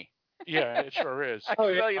good journey. Yeah, it sure is. I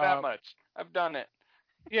can tell you that much. I've done it.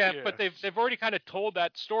 Yeah, but they've already kind of told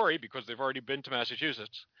that story because they've already been to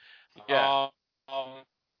Massachusetts. Yeah.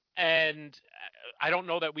 And I don't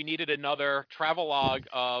know that we needed another travelogue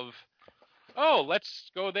of, oh,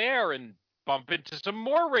 let's go there and bump into some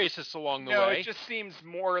more racists along the way. No, it just seems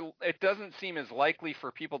more. It doesn't seem as likely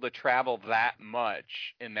for people to travel that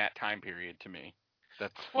much in that time period to me.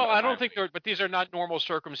 Well, I don't think but these are not normal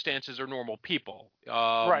circumstances or normal people.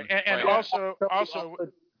 Right, and also,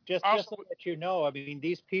 just to let you know, I mean,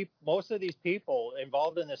 most of these people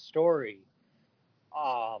involved in this story,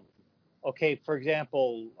 okay, for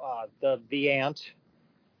example, the aunt,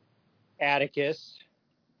 Atticus,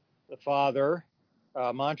 the father,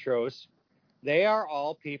 Montrose, they are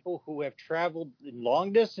all people who have traveled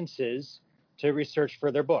long distances to research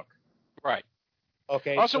for their book. Right.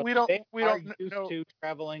 Okay. Also, so we don't used to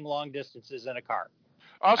traveling long distances in a car.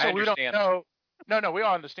 Also, we don't know. No, we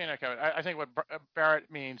all understand that, Kevin. I think what Barrett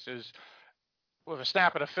means is, with a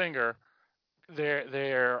snap of the finger,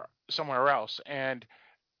 they're somewhere else. And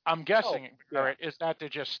I'm guessing, Barrett, is that they're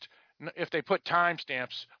just, if they put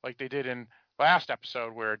timestamps like they did in last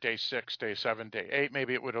episode, where day 6, day 7, day 8,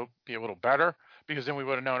 maybe it would be a little better, because then we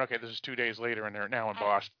would have known, okay, this is 2 days later, and they're now in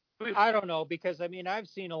Boston. I don't know, because I mean, I've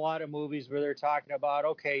seen a lot of movies where they're talking about,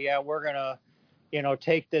 okay, yeah, we're gonna,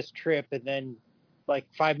 take this trip, and then like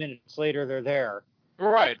 5 minutes later they're there.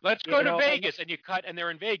 Right. Let's go to Vegas, and you cut, and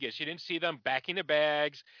they're in Vegas. You didn't see them backing the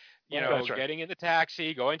bags, getting in the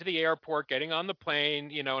taxi, going to the airport, getting on the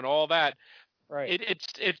plane, and all that. Right. And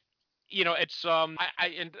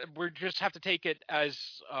we just have to take it as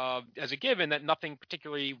a given that nothing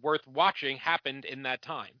particularly worth watching happened in that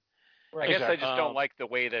time. Right. I guess I just don't like the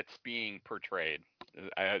way that's being portrayed.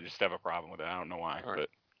 I just have a problem with it. I don't know why. Right. But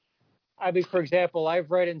I mean, for example,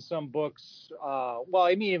 I've read in some books,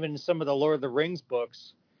 even some of the Lord of the Rings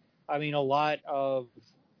books, I mean, a lot of,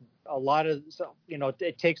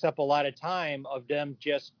 it takes up a lot of time of them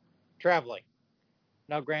just traveling.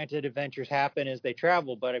 Now, granted, adventures happen as they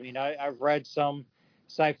travel, but I mean, I've read some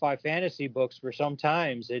sci-fi fantasy books where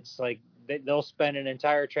sometimes it's like they'll spend an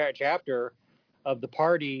entire chapter of the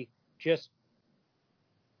party just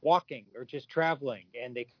walking or just traveling,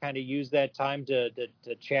 and they kind of use that time to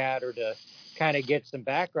chat or to kind of get some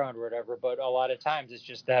background or whatever. But a lot of times it's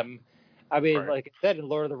just them. I mean, like I said, in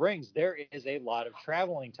Lord of the Rings, there is a lot of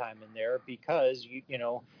traveling time in there because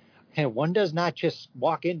one does not just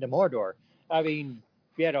walk into Mordor. I mean,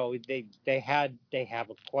 they have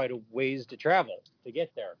quite a ways to travel to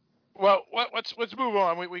get there. Well, let's move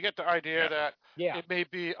on. We get the idea that it may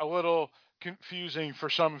be a little confusing for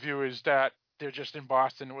some viewers that they're just in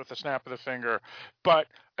Boston with a snap of the finger. But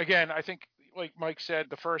again, I think, like Mike said,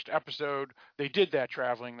 the first episode, they did that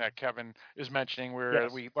traveling that Kevin is mentioning, where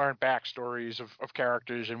we learn backstories of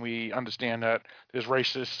characters, and we understand that there's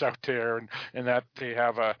racists out there, and that they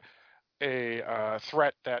have a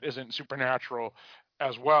threat that isn't supernatural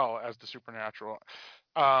as well as the supernatural.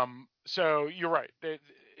 So you're right.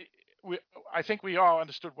 I think we all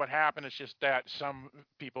understood what happened. It's just that some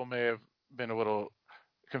people may have been a little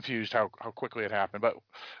confused how quickly it happened, but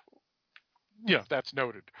that's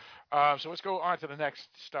noted. So let's go on to the next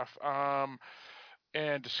stuff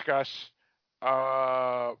and discuss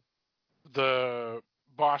the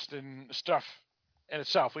Boston stuff in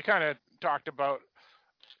itself. We kind of talked about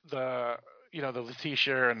the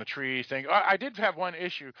Letitia and the tree thing. I did have one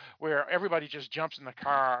issue where everybody just jumps in the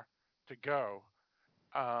car to go.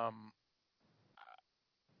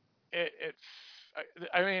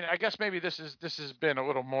 I mean, I guess maybe this has been a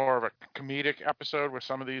little more of a comedic episode with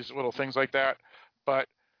some of these little things like that, but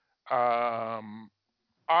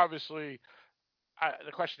obviously,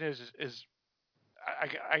 the question is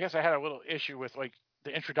I guess I had a little issue with like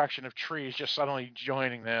the introduction of trees just suddenly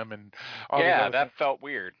joining them, and that felt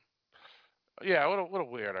weird. Yeah, a little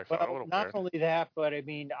weird. I felt a little not weird. Only that, but I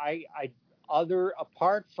mean,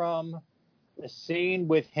 apart from the scene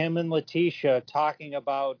with him and Letitia talking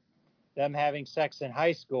about them having sex in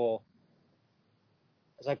high school,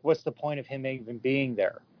 it's like, what's the point of him even being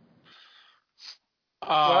there?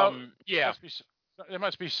 There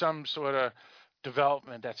must be some sort of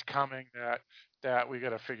development that's coming that we got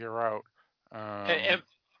to figure out.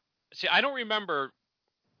 See, I don't remember.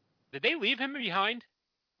 Did they leave him behind?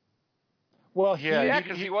 Well,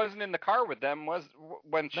 because he wasn't in the car with them.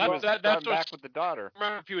 When she was back with the daughter. I don't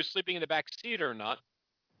remember if he was sleeping in the back seat or not.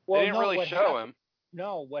 Well, they didn't really show him.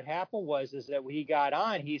 No, what happened was that when he got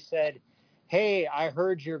on, he said, "Hey, I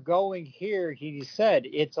heard you're going here." He said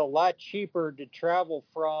it's a lot cheaper to travel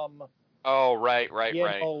from. Oh, right.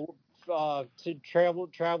 To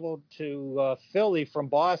travel to Philly from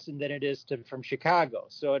Boston than it is from Chicago.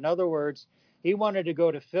 So in other words, he wanted to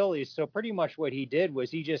go to Philly. So pretty much what he did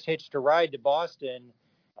was he just hitched a ride to Boston.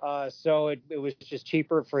 So it was just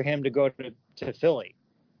cheaper for him to go to Philly.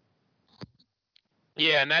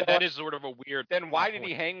 Yeah, and that is sort of a weird. Then why did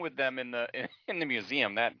he hang with them in the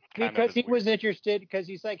museum? That kind because of he weird. was interested. Because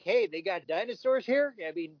he's like, hey, they got dinosaurs here.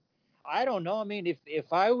 I mean, I don't know. I mean,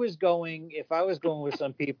 if I was going with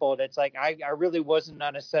some people, that's like I really wasn't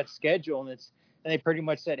on a set schedule, and they pretty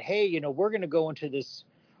much said, hey, we're going to go into this,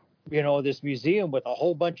 this museum with a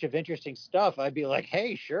whole bunch of interesting stuff. I'd be like,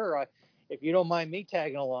 hey, sure, if you don't mind me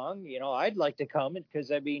tagging along, I'd like to come,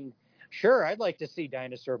 because I mean. Sure, I'd like to see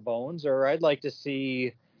dinosaur bones, or I'd like to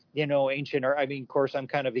see, ancient art. I mean, of course, I'm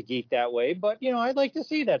kind of a geek that way, but I'd like to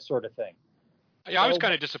see that sort of thing. Yeah, I was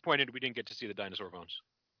kind of disappointed we didn't get to see the dinosaur bones.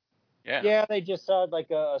 Yeah, they just saw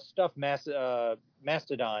like a stuffed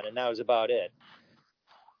mastodon, and that was about it.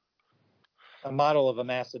 A model of a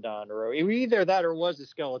mastodon, or either that or was a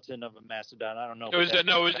skeleton of a mastodon. I don't know. I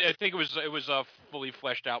think it was a fully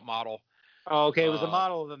fleshed out model. Oh, okay, it was a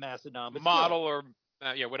model of a mastodon. But model still. Or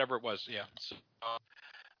yeah, whatever it was. Yeah. So,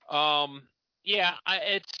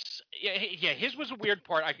 his was a weird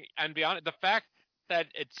part. And be honest, the fact that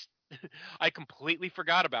I completely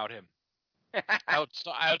forgot about him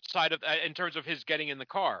outside of in terms of his getting in the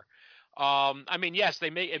car. I mean, yes,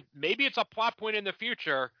 maybe it's a plot point in the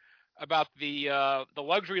future about the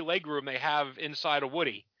luxury legroom they have inside a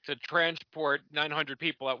Woody to transport 900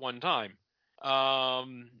 people at one time.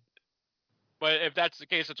 But if that's the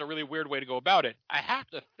case, it's a really weird way to go about it. I have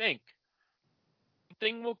to think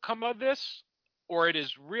something will come of this, or it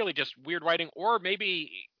is really just weird writing, or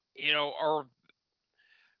maybe, or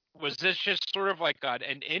was this just sort of like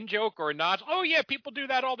an in-joke or not? Oh, yeah, people do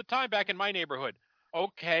that all the time back in my neighborhood.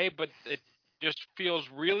 Okay, but it just feels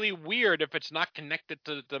really weird if it's not connected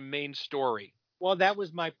to the main story. Well, that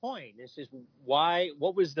was my point. This is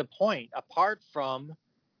what was the point, apart from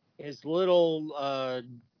his little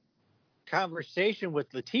conversation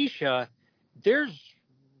with Letitia? There's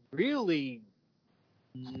really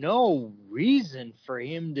no reason for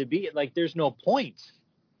him to be like, there's no point.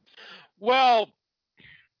 Well,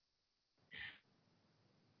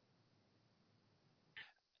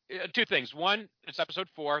 two things. One, it's episode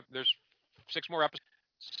 4. There's 6 more episodes.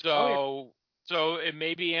 So it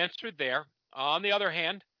may be answered there. On the other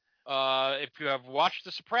hand, if you have watched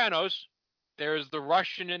The Sopranos, there's the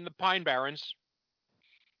Russian in the Pine Barrens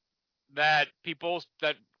that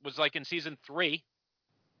was like in season 3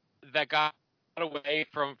 that got away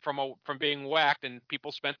from being whacked, and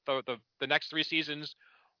people spent the next 3 seasons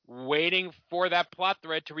waiting for that plot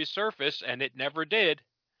thread to resurface, and it never did.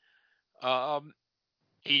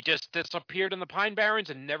 He just disappeared in the Pine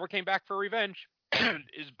Barrens and never came back for revenge.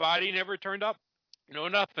 His body never turned up.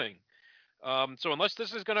 Nothing. So unless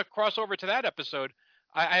this is going to cross over to that episode,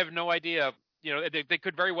 I have no idea. They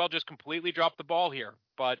could very well just completely drop the ball here.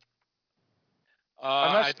 But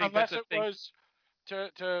unless it was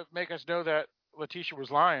to make us know that Letitia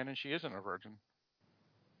was lying and she isn't a virgin.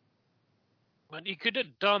 But he could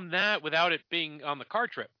have done that without it being on the car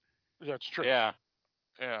trip. That's true. Yeah.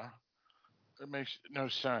 It makes no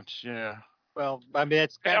sense. Yeah. Well, I mean,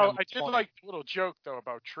 it's kind of. I did like the little joke though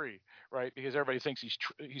about Tree, right? Because everybody thinks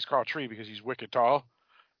he's called Tree because he's wicked tall.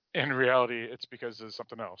 In reality, it's because of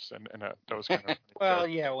something else, and that was kind of. Well,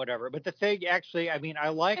 yeah, whatever. But the thing, actually, I mean, I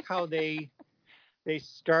like how they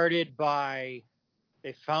started by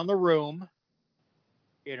they found the room.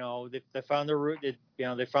 They found the room.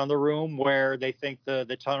 They found the room where they think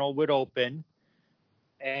the tunnel would open.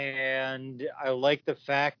 And I like the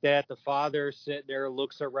fact that the father sits there,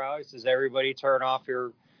 looks around, says, "Everybody, turn off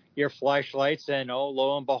your flashlights." And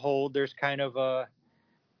lo and behold, there's kind of a,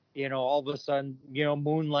 all of a sudden,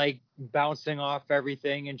 moonlight bouncing off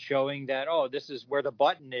everything and showing that, oh, this is where the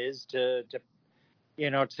button is to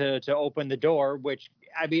open the door. Which,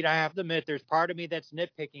 I mean, I have to admit, there's part of me that's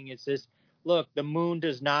nitpicking. It says, look, the moon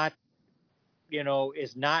does not,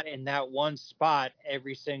 is not in that one spot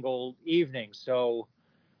every single evening. So.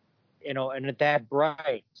 And at that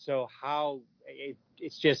bright. So how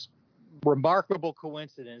it's just remarkable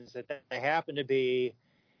coincidence that they happen to be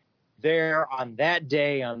there on that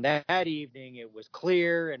day, on that evening. It was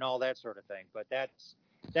clear and all that sort of thing. But that's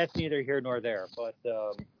neither here nor there. But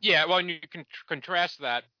yeah, well, and you can contrast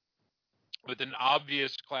that with an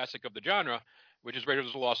obvious classic of the genre, which is Raiders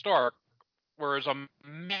of the Lost Ark, where there's a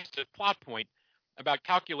massive plot point about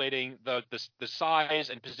calculating the size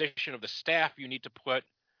and position of the staff you need to put.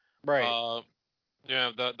 Right.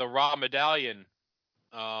 The Ra medallion.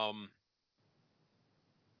 So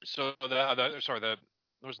the Ra medallion.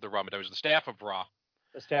 It was the staff of Ra.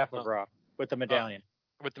 The staff of Ra with the medallion.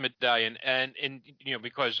 with the medallion, and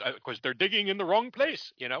because they're digging in the wrong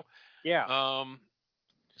place, Yeah.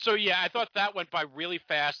 So yeah, I thought that went by really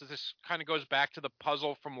fast. This kind of goes back to the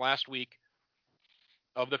puzzle from last week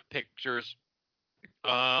of the pictures,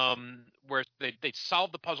 where they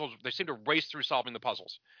solve the puzzles. They seem to race through solving the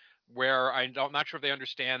puzzles. Where I'm not sure if they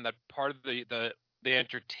understand that part of the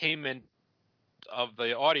entertainment of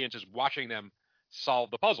the audience is watching them solve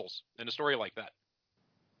the puzzles in a story like that.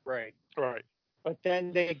 Right. Right. But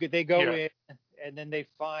then they go in, and then they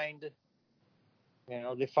find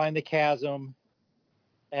the chasm.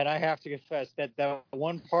 And I have to confess that the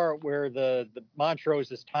one part where the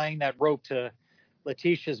Montrose is tying that rope to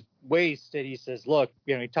Letitia's waist, and he says, "Look,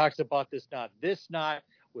 he talks about this knot. This knot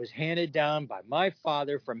was handed down by my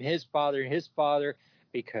father from his father and his father,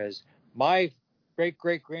 because my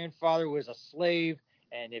great-great-grandfather was a slave,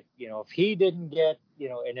 and if he didn't get,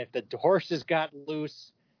 and if the horses got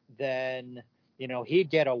loose, then he'd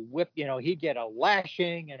get a whip, he'd get a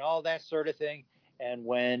lashing and all that sort of thing. And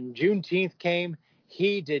when Juneteenth came,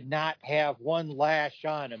 he did not have one lash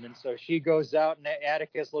on him." And so she goes out, and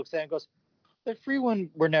Atticus looks at it and goes, "The free one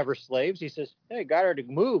were never slaves." He says, "Hey, got her to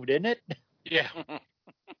move, didn't it?" Yeah.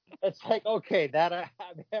 It's like, okay, that I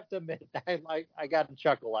have to admit, I got a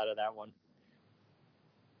chuckle out of that one.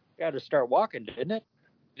 Got to start walking, didn't it?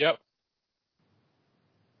 Yep.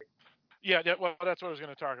 Yeah, well, that's what I was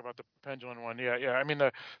going to talk about, the pendulum one. Yeah. I mean,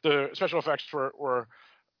 the special effects were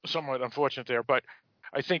somewhat unfortunate there, but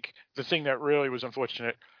I think the thing that really was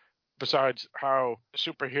unfortunate, besides how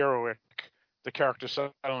superheroic the character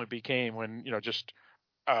suddenly became when, just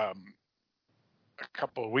a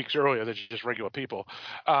couple of weeks earlier, they're just regular people,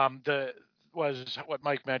 was what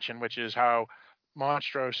Mike mentioned, which is how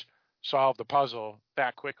Monstrose solved the puzzle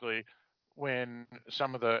that quickly, when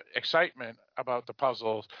some of the excitement about the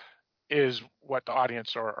puzzles is what the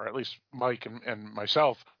audience, or at least Mike and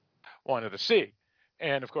myself, wanted to see.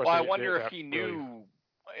 And of course, well, I wonder if he knew.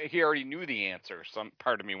 He already knew the answer. Some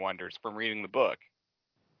part of me wonders from reading the book.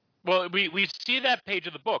 Well, we see that page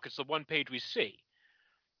of the book. It's the one page we see,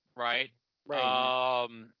 right? Right.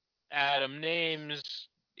 Adam names,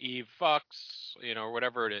 Eve fucks,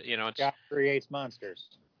 whatever it is. It's God creates monsters.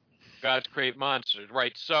 Gods create monsters,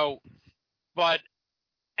 right? So,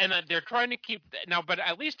 and then they're trying to keep now, but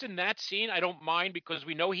at least in that scene, I don't mind, because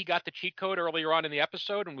we know he got the cheat code earlier on in the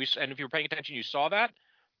episode, and if you were paying attention, you saw that.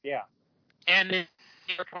 Yeah. And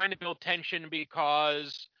they're trying to build tension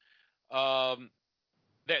because they're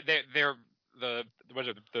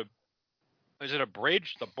is it a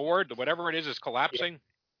bridge? The board, whatever it is collapsing. Yeah.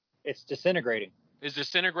 It's disintegrating. Is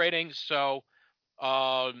disintegrating. So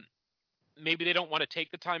maybe they don't want to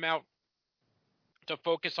take the time out to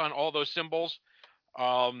focus on all those symbols.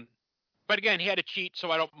 But again, he had a cheat,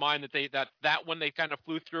 so I don't mind that one they kind of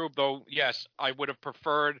flew through. Though, yes, I would have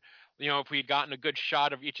preferred, if we had gotten a good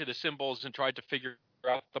shot of each of the symbols and tried to figure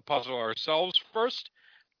out the puzzle ourselves first.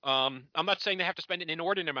 I'm not saying they have to spend an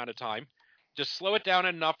inordinate amount of time. Just slow it down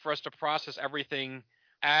enough for us to process everything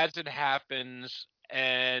as it happens.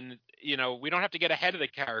 And, we don't have to get ahead of the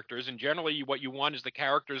characters. And generally, what you want is the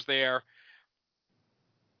characters there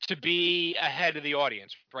to be ahead of the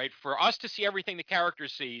audience, right? For us to see everything the character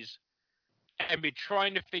sees and be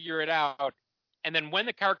trying to figure it out. And then when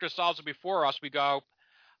the character solves it before us, we go,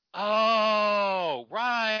 "Oh,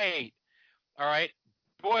 right. All right.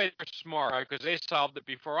 Boy, they're smart, right? Because they solved it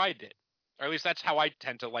before I did." Or at least that's how I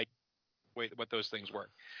tend to like what those things work.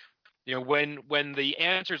 When the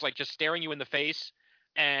answer's like just staring you in the face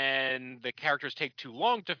and the characters take too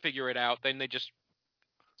long to figure it out, then they just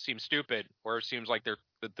seem stupid, or it seems like the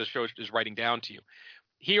show is writing down to you.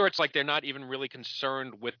 Here, it's like they're not even really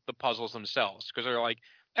concerned with the puzzles themselves, because they're like,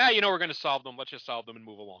 we're going to solve them. Let's just solve them and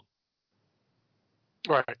move along.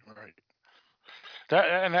 Right.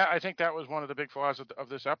 I think that was one of the big flaws of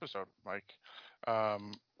this episode, Mike.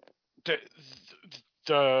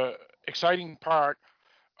 The exciting part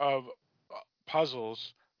of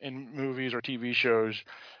puzzles in movies or TV shows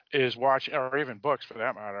is watching, or even books for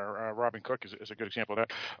that matter. Robin Cook is a good example of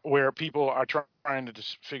that, where people are trying to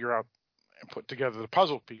just figure out and put together the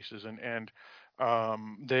puzzle pieces, and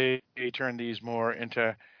they turn these more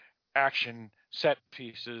into action set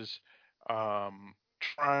pieces,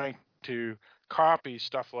 trying to copy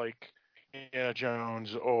stuff like Indiana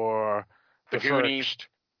Jones or the Goonies.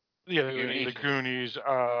 The Goonies.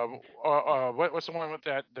 What's the one with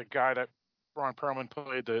the guy that Ron Perlman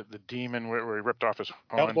played, the demon where he ripped off his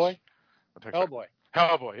horns?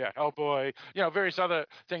 Hellboy, yeah, Hellboy. Various other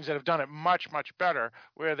things that have done it much, much better,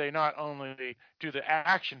 where they not only do the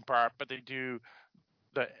action part, but they do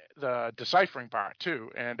the deciphering part too.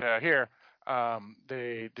 And here,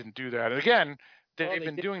 they didn't do that. And again, they've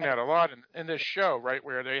been doing that a lot in this show, right,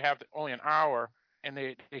 where they have only an hour and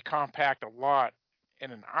they compact a lot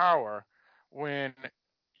in an hour when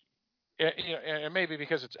and maybe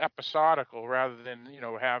because it's episodical rather than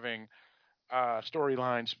having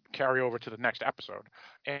storylines carry over to the next episode,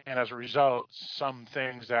 and as a result, some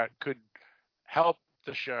things that could help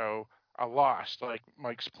the show are lost, like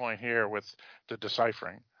Mike's point here with the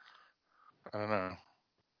deciphering. I don't know.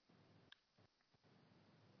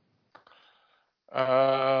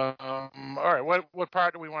 All right, what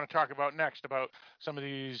part do we want to talk about next about some of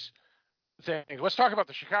these things? Let's talk about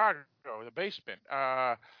the Chicago, the basement,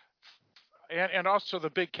 and also the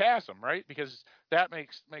big chasm, right? Because that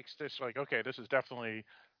makes this like, okay, this is definitely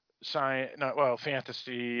science,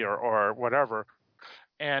 fantasy or whatever,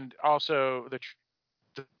 and also the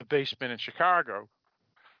basement in Chicago.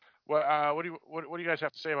 What do you guys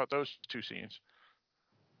have to say about those two scenes?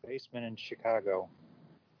 Basement in Chicago.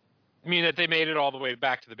 I mean that they made it all the way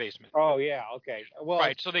back to the basement. Oh yeah, okay. Well,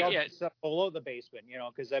 right. So they below the basement,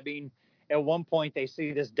 because I mean, at one point they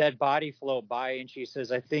see this dead body float by, and she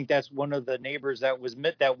says, "I think that's one of the neighbors that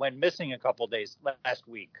went missing a couple days last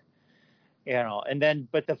week." And then,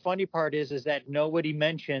 but the funny part is that nobody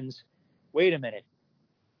mentions. Wait a minute,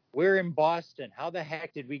 we're in Boston. How the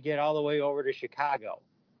heck did we get all the way over to Chicago?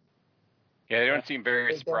 Yeah, they don't seem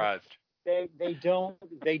very surprised. They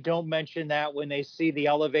don't mention that when they see the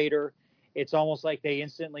elevator. It's almost like they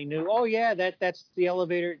instantly knew. Oh yeah, that's the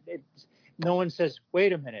elevator. No one says,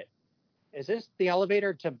 "Wait a minute, is this the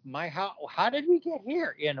elevator to my house? How did we get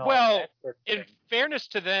here?" Well, in fairness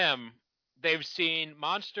to them, they've seen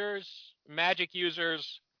monsters, magic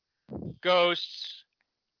users, ghosts,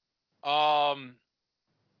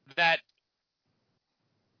 that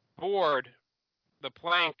board, the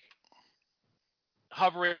plank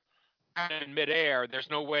hovering in midair. There's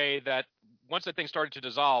no way that once that thing started to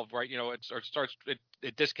dissolve, right?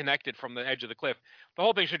 It disconnected from the edge of the cliff. The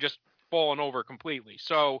whole thing should just fallen over completely.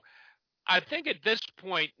 So I think at this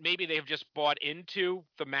point, maybe they've just bought into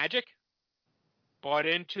the magic, bought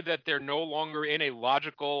into that they're no longer in a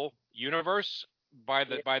logical universe by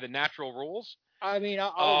the natural rules. I mean,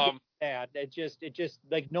 I'll get that. It just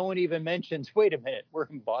like no one even mentions. Wait a minute, we're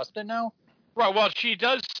in Boston now. Right. Well, she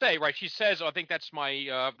does say, right. She says, "I think that's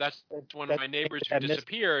my that's one of my neighbors who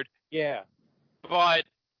disappeared." Yeah. But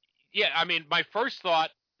yeah, I mean, my first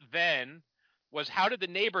thought then was, how did the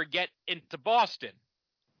neighbor get into Boston?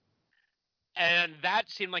 And that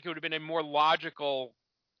seemed like it would have been a more logical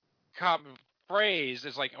phrase.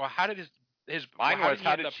 Is like, well, how did his mine was,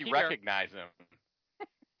 how did she recognize him?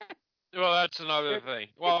 Well, that's another thing.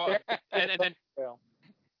 Well,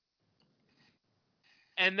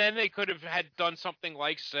 and then they could have had done something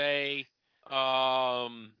like, say,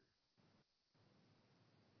 and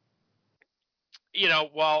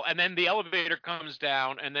then the elevator comes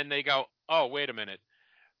down, and then they go, "Oh, wait a minute."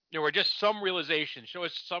 There were just some realization. Show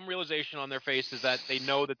us some realization on their faces that they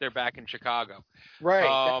know that they're back in Chicago,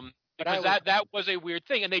 right? Because that was a weird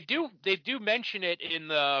thing, and they do mention it in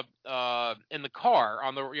the car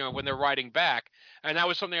on the when they're riding back, and that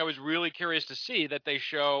was something I was really curious to see, that they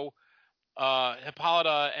show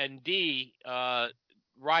Hippolyta and Dee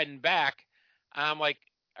riding back. And I'm like,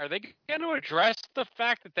 are they going to address the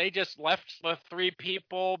fact that they just left the three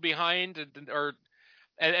people behind, and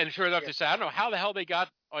sure enough, they said, I don't know how the hell they got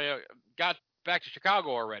back to Chicago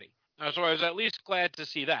already. So I was at least glad to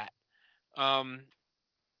see that.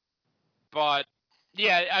 But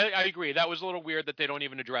yeah, I agree. That was a little weird that they don't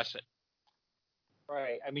even address it.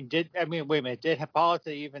 Right. Wait a minute. Did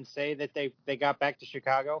Hippolyta even say that they got back to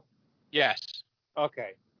Chicago? Yes.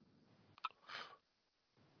 Okay.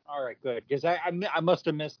 All right, good. Because I must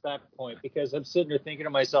have missed that point, because I'm sitting there thinking to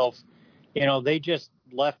myself, they just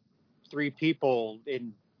left three people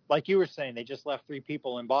in, like you were saying, they just left three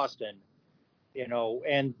people in Boston,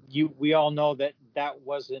 and we all know that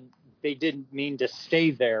wasn't, they didn't mean to stay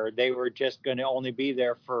there. They were just going to only be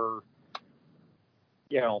there for,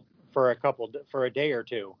 for a day or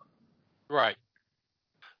two. Right.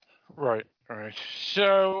 Right.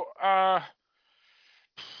 So,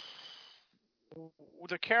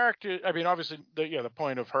 the character, obviously, the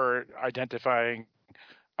point of her identifying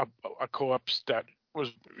a corpse that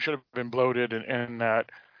should have been bloated and that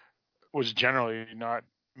was generally not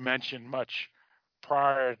mentioned much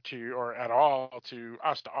prior to or at all to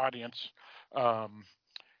us, the audience, was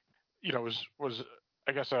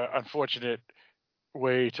I guess an unfortunate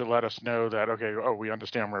way to let us know that, okay, we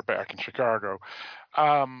understand we're back in Chicago.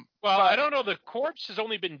 Well, I don't know. The corpse has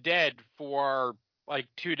only been dead for like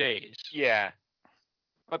 2 days. Yeah.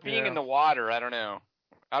 But being in the water, I don't know.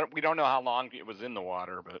 We don't know how long it was in the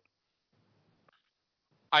water, but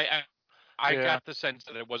I got the sense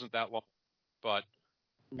that it wasn't that long, but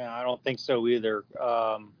no, I don't think so either.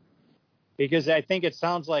 Because I think it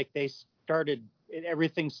sounds like they started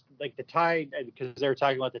everything's like the tide, because they were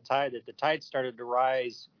talking about the tide, that the tide started to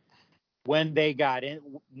rise when they got in,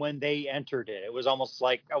 when they entered it. It was almost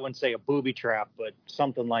like, I wouldn't say a booby trap, but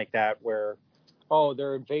something like that, where, oh,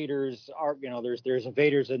 they're invaders, are, there's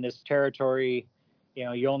invaders in this territory.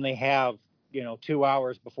 You only have 2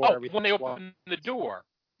 hours before everything. When they open the door.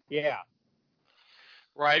 Yeah.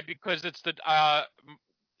 Right, because it's the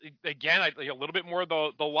again, a little bit more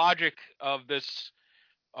the logic of this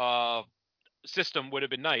system would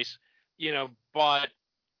have been nice, but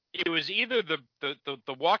it was either the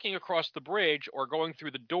walking across the bridge or going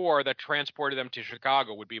through the door that transported them to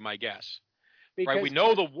Chicago would be my guess. Because, right, we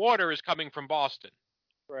know the water is coming from Boston.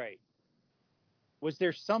 Right. Was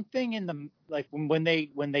there something in the, like, when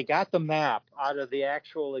they got the map out of the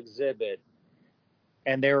actual exhibit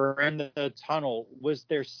and they were in the tunnel, was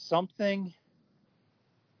there something,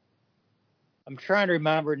 I'm trying to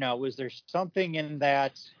remember now, was there something in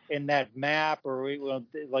that map, or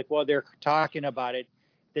like while they're talking about it,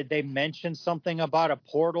 did they mention something about a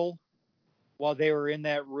portal while they were in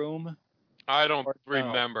that room? I don't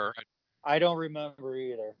remember. I don't remember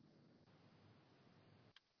either.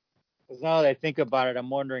 Because now that I think about it, I'm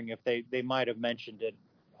wondering if they might have mentioned it.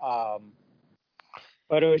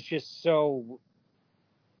 But it was just so,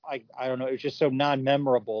 I don't know, it was just so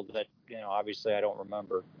non-memorable that, obviously I don't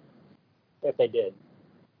remember if they did.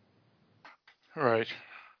 Right.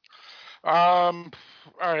 All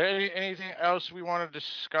right. Anything else we want to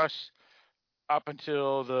discuss up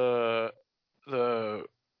until the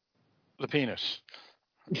penis?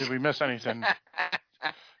 Did we miss anything?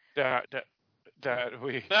 that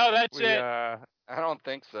we? No, that's it. I don't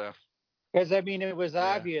think so. Because it was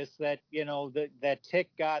obvious that that Tick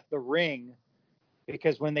got the ring,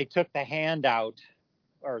 because when they took the hand out,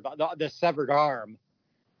 or the severed arm,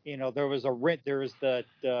 there was a ring. There was the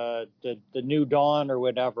new dawn or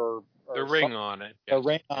whatever. Or the ring on it. The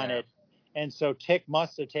ring on it, and so Tick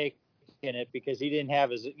must have taken it because he didn't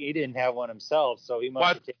have one himself. So he must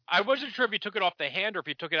have taken. I wasn't sure if he took it off the hand or if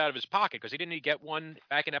he took it out of his pocket, because he didn't get one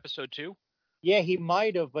back in episode 2. Yeah, he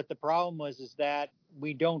might have, but the problem is that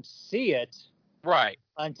we don't see it. Right.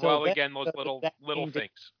 Until again, those little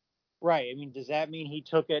things. Right. Does that mean he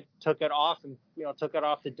took it off and took it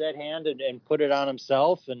off the dead hand and put it on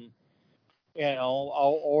himself, and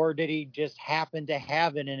or did he just happen to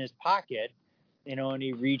have it in his pocket, and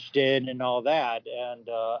he reached in and all that, and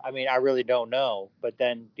I really don't know. But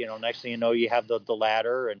then next thing you know, you have the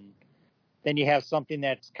ladder, and then you have something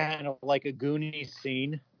that's kind of like a Goonies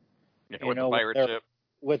scene. With the pirate ship.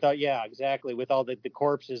 Exactly. With all the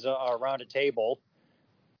corpses around a table.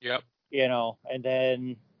 Yep. And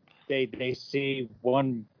then they see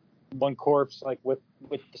one corpse, like with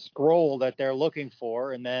the scroll that they're looking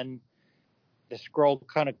for, and then the scroll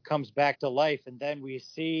kind of comes back to life, and then we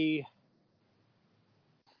see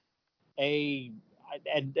a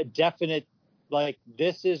definite, like,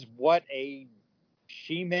 this is what a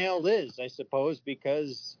she-male is, I suppose,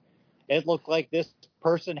 because it looked like this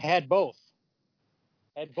person had both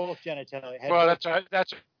genitalia.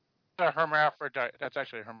 That's a hermaphrodite. That's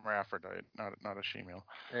actually a hermaphrodite, not a she-male.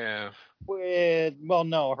 Yeah. Well,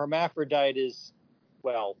 no, hermaphrodite is,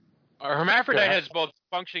 well. A hermaphrodite has both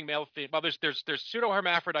functioning male, female. Well, there's pseudo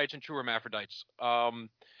hermaphrodites and true hermaphrodites.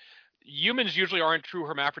 Humans usually aren't true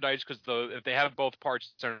hermaphrodites because if they have both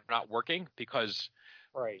parts, they're not working, because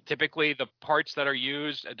typically the parts that are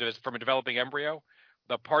used from a developing embryo,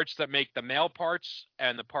 the parts that make the male parts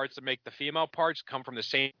and the parts that make the female parts come from the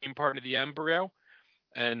same part of the embryo.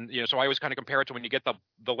 And so I always kind of compare it to when you get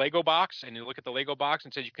the Lego box, and you look at the Lego box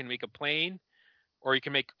and says you can make a plane or you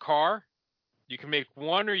can make a car. You can make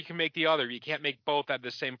one or you can make the other. You can't make both at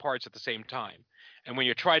the same parts at the same time. And when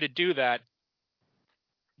you try to do that,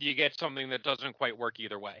 you get something that doesn't quite work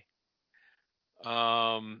either way.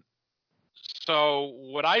 So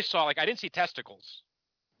what I saw, I didn't see testicles.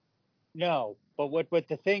 No, but what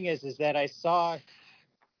the thing is that I saw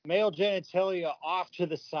male genitalia off to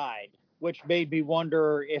the side, which made me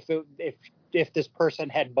wonder if this person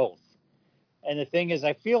had both. And the thing is,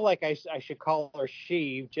 I feel like I should call her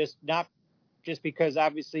she, not just because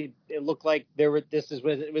obviously it looked like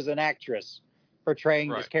it was an actress portraying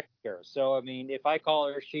this character. So if I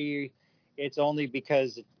call her she, it's only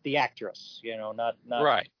because it's the actress, not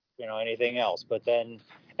right. Anything else. But then,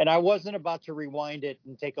 and I wasn't about to rewind it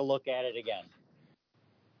and take a look at it again.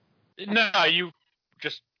 No, you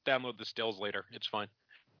just download the stills later. It's fine.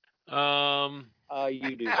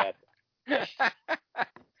 You do that.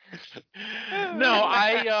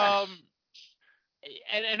 No,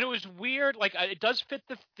 and it was weird. Like it does fit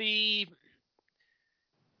the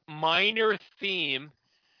minor theme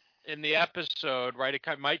in the episode, right?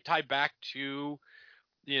 It might tie back to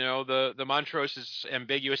the Montrose's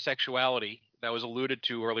ambiguous sexuality that was alluded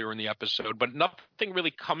to earlier in the episode, but nothing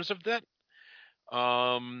really comes of that.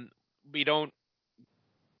 We don't,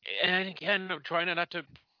 and again, I'm trying not to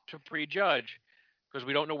prejudge because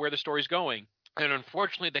we don't know where the story's going, and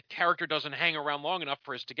unfortunately, the character doesn't hang around long enough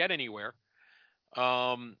for us to get anywhere.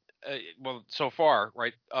 Well, so far,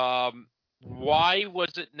 right? Why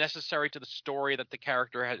was it necessary to the story that the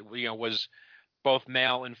character had, was both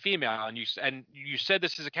male and female? And you said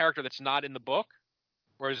this is a character that's not in the book,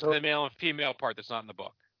 or is it the male and female part that's not in the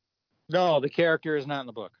book? No, the character is not in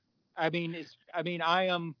the book. I I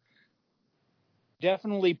am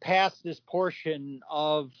definitely past this portion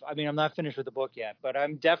of. I'm not finished with the book yet, but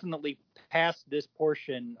I'm definitely past this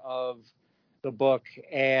portion of the book,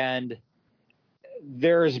 and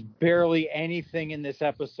there's barely anything in this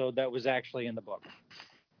episode that was actually in the book.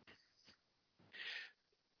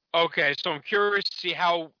 Okay, so I'm curious to see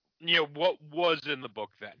how, what was in the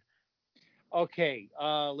book then. Okay,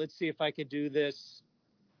 let's see if I could do this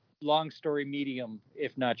long story medium,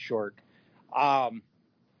 if not short.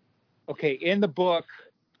 Okay, in the book,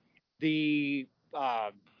 the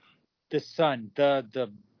son,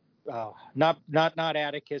 not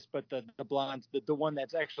Atticus, but the blonde, the one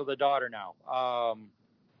that's actually the daughter now.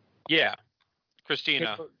 Yeah,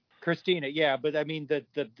 Christina. Christina, yeah, but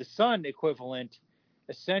the son equivalent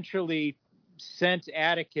essentially sent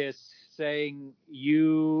Atticus saying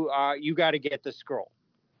you got to get the scroll,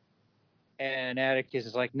 and Atticus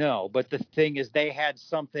is like no, but the thing is they had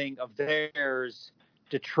something of theirs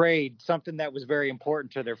to trade, something that was very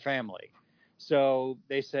important to their family. So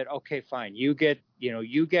they said, okay, fine, you get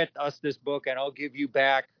us this book, and I'll give you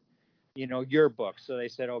back, your book. So they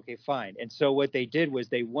said, okay, fine. And so what they did was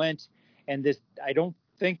they went, and I don't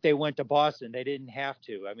think they went to Boston. They didn't have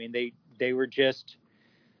to. They were just,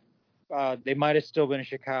 they might have still been in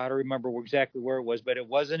Chicago. I don't remember exactly where it was, but it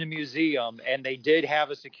wasn't a museum. And they did have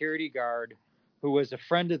a security guard who was a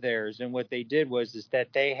friend of theirs. And what they did was that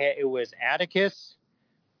it was Atticus,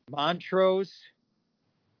 Montrose,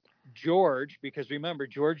 George, because remember,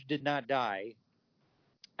 George did not die,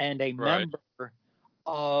 and a member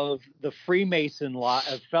of the Freemason Lodge,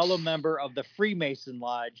 a fellow member of the Freemason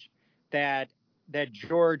Lodge that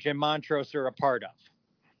George and Montrose are a part of.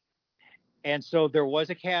 And so there was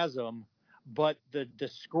a chasm, but the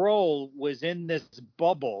scroll was in this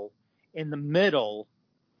bubble in the middle,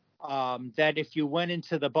 that if you went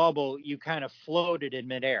into the bubble, you kind of floated in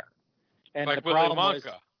midair. And like the problem Willy was,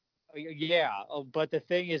 Wonka. yeah, but the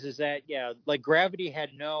thing is that, like gravity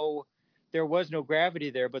there was no gravity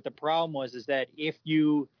there. But the problem was that if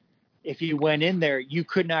you went in there, you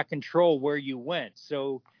could not control where you went.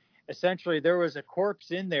 So essentially there was a corpse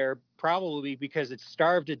in there, probably because it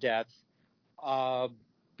starved to death,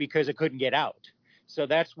 because it couldn't get out. So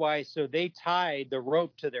that's why, so they tied the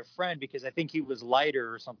rope to their friend, because I think he was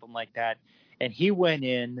lighter or something like that. And he went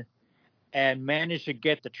in and managed to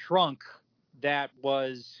get the trunk that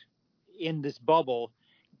was in this bubble.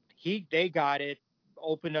 They got it,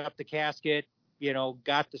 opened up the casket,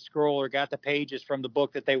 got the scroll or got the pages from the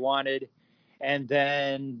book that they wanted, and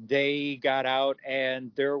then they got out,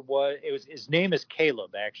 and his name is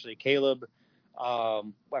Caleb, actually. Caleb, I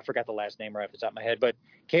forgot the last name right off the top of my head, but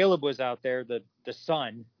Caleb was out there, the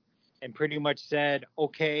son, and pretty much said,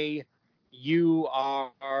 okay, you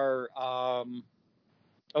are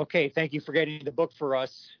okay, thank you for getting the book for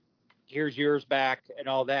us. Here's yours back and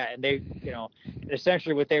all that. And they,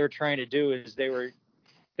 essentially what they were trying to do is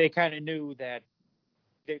they kind of knew that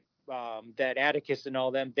that Atticus and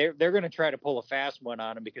all them, they're going to try to pull a fast one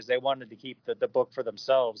on them because they wanted to keep the book for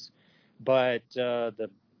themselves. But the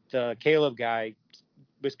Caleb guy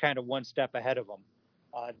was kind of one step ahead of them.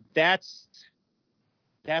 That's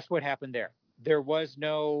what happened there. There was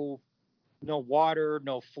no water,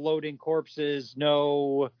 no floating corpses,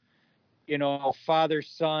 no, father,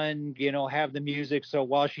 son, have the music. So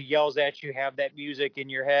while she yells at you, have that music in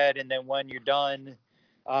your head. And then when you're done,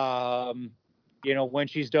 when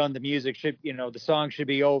she's done, the music should, the song should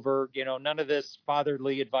be over, none of this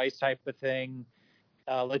fatherly advice type of thing.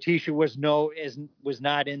 Letitia was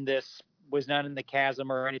not in the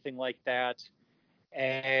chasm or anything like that.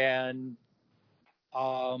 And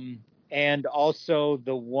also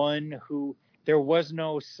the one who, there was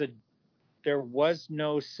no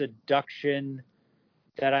seduction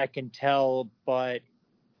that I can tell, but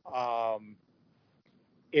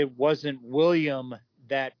it wasn't William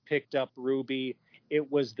that picked up Ruby.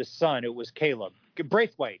 It was the son. It was Caleb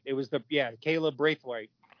Braithwaite. It was Caleb Braithwaite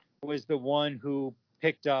was the one who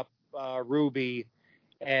picked up Ruby,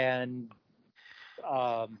 and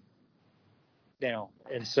and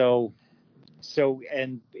so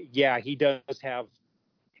yeah, he does have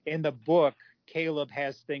in the book. Caleb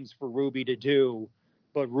has things for Ruby to do,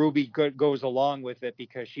 but Ruby goes along with it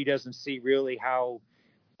because she doesn't see really how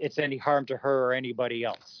it's any harm to her or anybody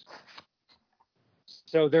else.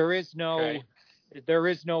 So there is no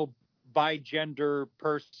bigender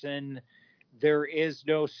person. There is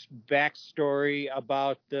no backstory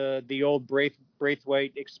about the old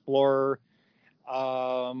Braithwaite explorer,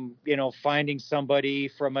 finding somebody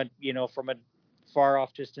from a far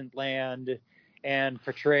off distant land and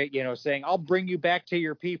portray, saying, I'll bring you back to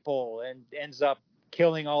your people, and ends up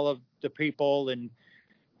killing all of the people and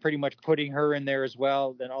pretty much putting her in there as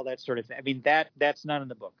well, and all that sort of thing. I mean, that's not in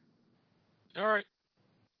the book. All right.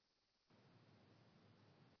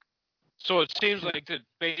 So it seems like that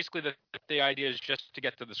basically the idea is just to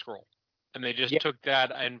get to the scroll, and they just took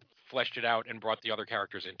that and fleshed it out and brought the other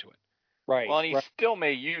characters into it. Right. Well, and he still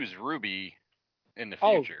may use Ruby in the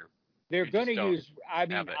future. They're going to use. I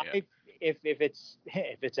mean, if it's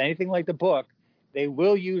anything like the book, they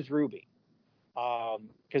will use Ruby,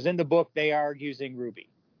 because in the book they are using Ruby.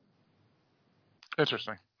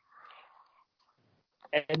 Interesting.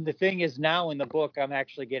 And the thing is, now in the book, I'm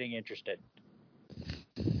actually getting interested.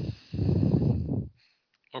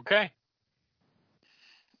 Okay.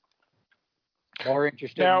 More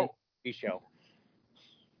interested in the TV show.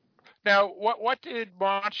 Now, what did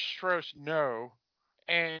Montrose know,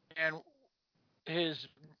 and his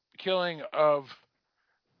killing of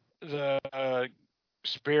the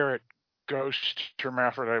spirit, ghost,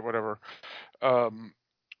 hermaphrodite, whatever, because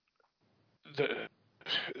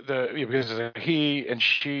it's a he and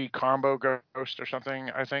she combo ghost or something,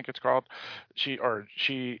 I think it's called. She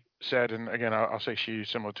said, and again, I'll say she,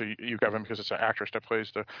 similar to you, Kevin, because it's an actress that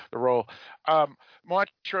plays the role.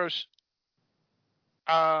 Montrose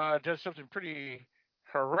does something pretty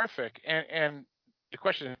horrific, and the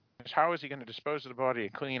question is, how is he going to dispose of the body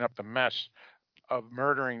and clean up the mess of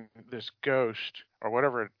murdering this ghost, or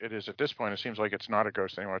whatever it is at this point? It seems like it's not a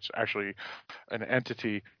ghost anymore. It's actually an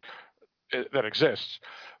entity that exists.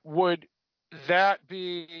 Would that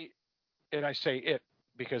be, and I say it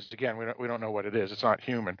because, again, we don't know what it is. It's not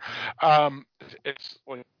human. It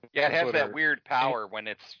has that weird power when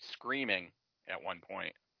it's screaming at one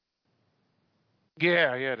point.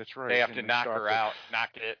 Yeah, that's right. They have to knock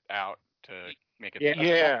it out to make it.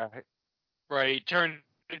 Yeah. Right.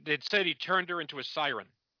 It said he turned her into a siren.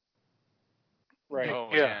 Right. Oh,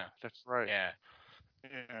 yeah, that's right. Yeah.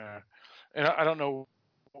 And I don't know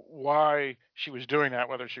why she was doing that,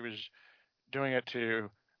 whether she was doing it to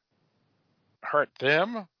hurt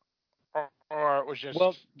them or it was just.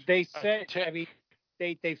 Well, they said, I mean,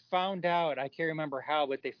 they found out, I can't remember how,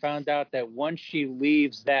 but they found out that once she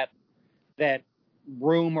leaves that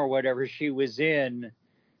room or whatever she was in,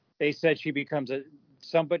 they said she becomes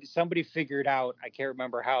somebody figured out, I can't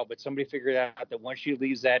remember how, but somebody figured out that once she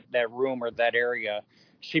leaves that room or that area,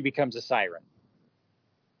 she becomes a siren.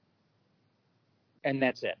 And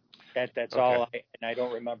that's it. That's all. And I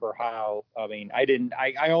don't remember how. I mean,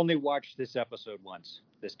 I only watched this episode once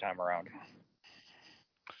this time around.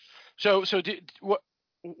 So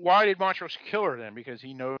why did Montrose kill her then? Because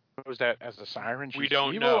he knows that as a siren, she's we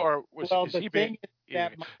don't evil, know. Or is he being? Is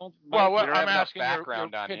that I'm asking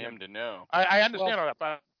background your on opinion. him to know. I understand all that,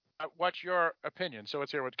 but what's your opinion? So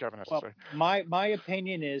let's hear what Kevin has to say. My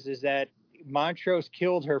opinion is that Montrose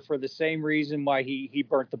killed her for the same reason why he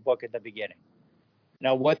burnt the book at the beginning.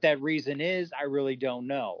 Now, what that reason is, I really don't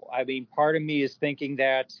know. I mean, part of me is thinking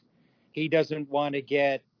that he doesn't want to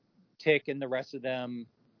get Tick and the rest of them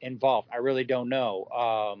involved. I really don't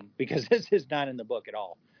know, because this is not in the book at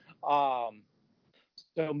all.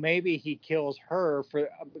 So maybe he kills her for,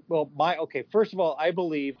 first of all, I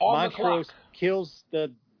believe Montrose kills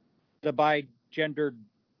the bi-gendered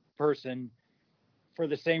person for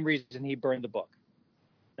the same reason he burned the book.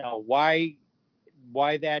 Now, why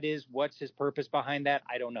that is, what's his purpose behind that,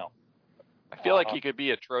 I don't know. I feel like he could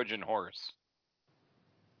be a Trojan horse.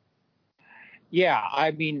 Yeah,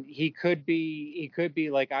 I mean, he could be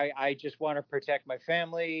like, I just want to protect my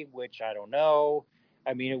family, which I don't know.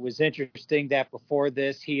 I mean, it was interesting that before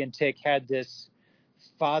this, he and Tick had this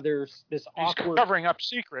awkward, covering up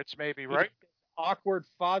secrets, maybe, right? Awkward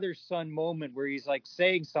father-son moment where he's like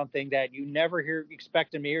saying something that you never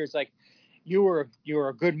expect him to hear. It's like, you were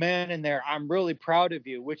a good man in there. I'm really proud of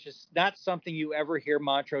you, which is not something you ever hear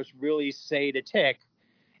Montrose really say to Tick.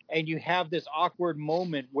 And you have this awkward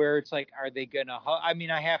moment where it's like, are they going to hug? I mean,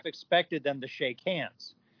 I half expected them to shake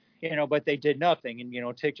hands. but they did nothing.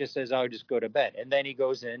 And, Tick just says, I'll just go to bed. And then he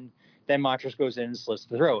goes in, then Montrose goes in and slits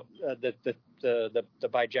the throat, the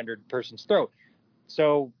bigendered person's throat.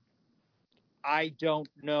 So I don't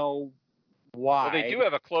know why. Well, they do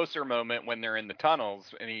have a closer moment when they're in the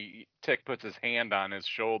tunnels, and Tick puts his hand on his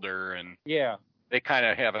shoulder, and they kind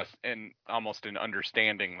of have almost an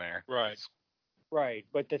understanding there. Right.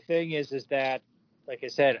 But the thing is that, like I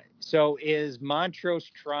said, so is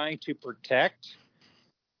Montrose trying to protect,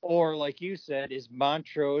 or like you said, is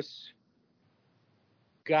Montrose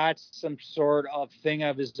got some sort of thing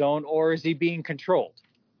of his own, or is he being controlled?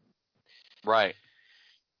 Right.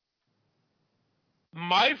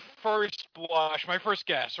 My first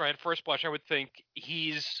guess, I would think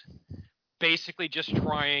he's basically just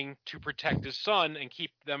trying to protect his son and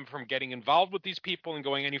keep them from getting involved with these people and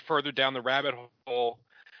going any further down the rabbit hole,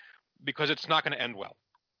 because it's not going to end well.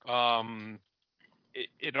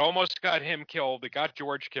 It almost got him killed. It got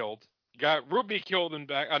George killed. Got Ruby killed and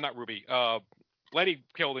back. Not Ruby. Leti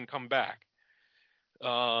killed and come back.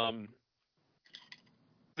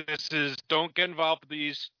 This is, don't get involved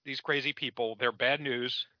with these crazy people. They're bad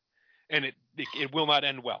news, and it will not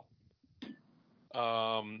end well.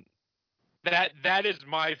 That is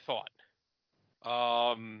my thought.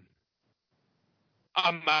 I'm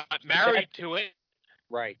not married to it.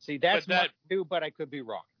 Right. See, that's mine too, but I could be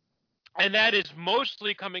wrong. And that is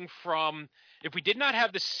mostly coming from, if we did not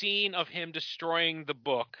have the scene of him destroying the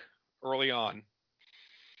book early on,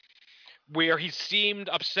 where he seemed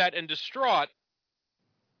upset and distraught,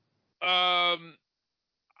 I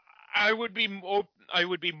would be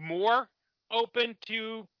more open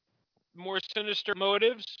to more sinister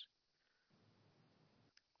motives,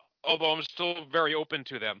 although I'm still very open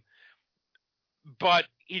to them. But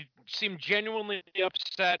he seemed genuinely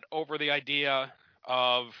upset over the idea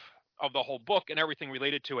of the whole book and everything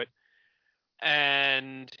related to it,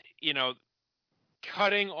 and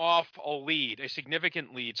cutting off a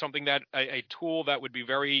significant lead, something that a tool that would be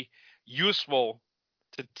very useful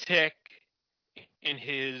to Tick in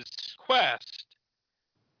his quest.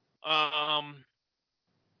 I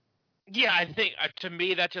think to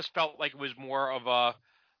me that just felt like it was more of a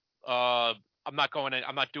I'm not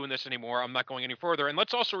doing this anymore. I'm not going any further. And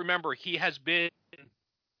let's also remember, he has been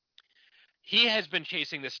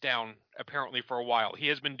chasing this down apparently for a while. He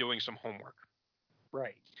has been doing some homework.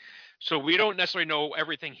 Right. So we don't necessarily know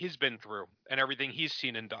everything he's been through and everything he's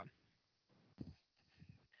seen and done.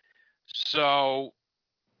 So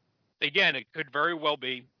again, it could very well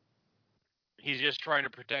be he's just trying to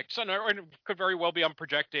protect son, or it could very well be I'm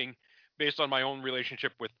projecting based on my own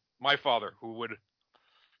relationship with my father, who would,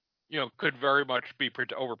 could very much be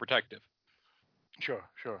overprotective. Sure.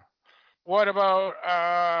 What about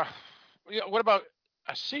a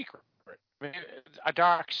secret? I mean, a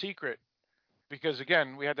dark secret? Because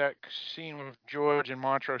again, we had that scene with George and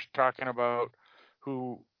Montrose talking about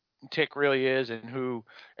who Tick really is and who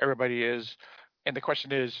everybody is, and the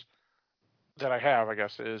question is that I have, I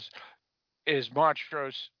guess, is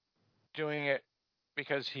Montrose doing it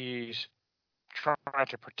because he's trying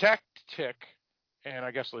to protect Tick and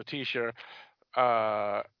I guess Letitia,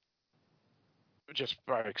 just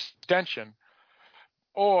by extension,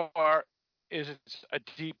 or is it a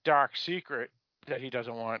deep dark secret that he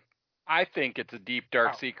doesn't want? I think it's a deep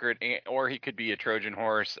dark secret, or he could be a Trojan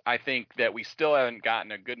horse. I think that we still haven't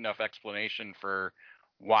gotten a good enough explanation for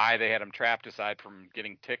why they had him trapped, aside from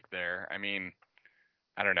getting Tick there. I mean,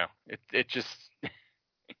 I don't know. It just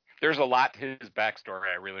there's a lot to his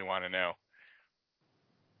backstory I really want to know.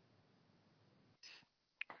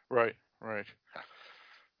 Right. What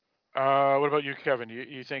about you, Kevin?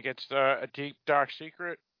 You think it's a deep dark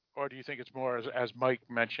secret, or do you think it's more as Mike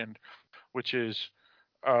mentioned, which is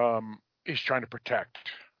he's trying to protect?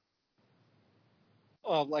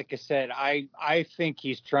 Well, like I said, I think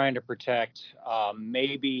he's trying to protect.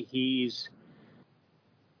 Maybe he's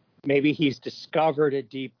discovered a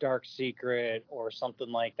deep dark secret or something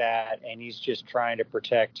like that, and he's just trying to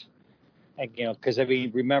protect. And, because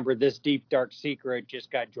remember, this deep dark secret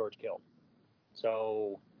just got George killed,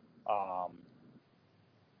 so I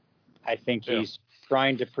think he's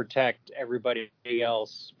trying to protect everybody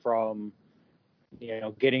else from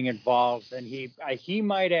getting involved, and he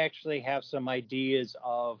might actually have some ideas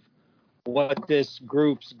of what this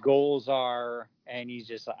group's goals are, and he's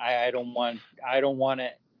just I don't want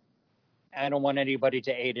anybody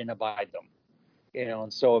to aid and abide them,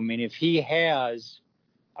 and so if he has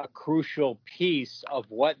a crucial piece of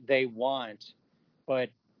what they want, and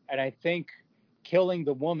I think killing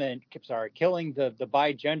the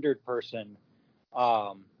bigendered person,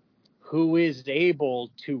 who is able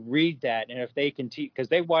to read that, and if they can teach, because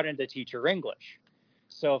they wanted to teach her English,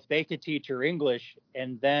 So if they could teach her English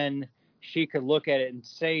and then she could look at it and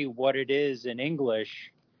say what it is in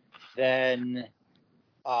English, then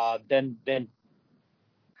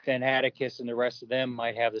Atticus and the rest of them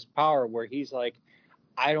might have this power where he's like,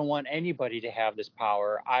 I don't want anybody to have this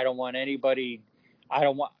power. I want,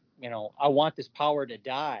 I want this power to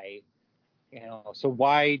die. So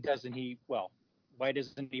why doesn't he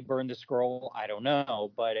burn the scroll? I don't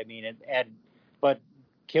know. But I mean, but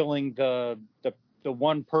killing the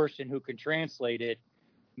one person who can translate it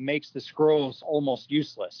makes the scrolls almost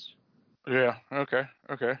useless. Yeah. Okay.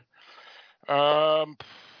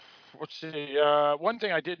 Let's see. One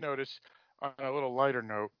thing I did notice on a little lighter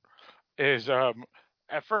note is at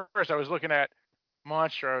first I was looking at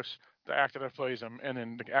Montrose, the actor that plays him, and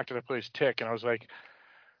then the actor that plays Tick, and I was like,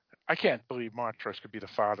 I can't believe Montrose could be the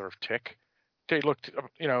father of Tick. They looked,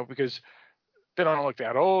 because they don't look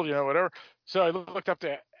that old, whatever. So I looked up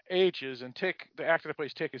the ages, and Tick, the actor that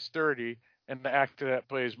plays Tick, is 30, and the actor that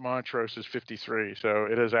plays Montrose is 53. So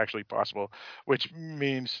it is actually possible, which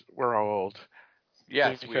means we're all old.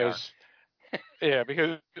 Yes, we are. Yeah,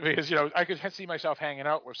 because I could see myself hanging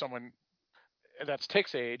out with someone that's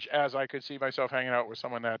Tick's age, as I could see myself hanging out with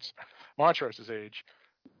someone that's Montrose's age.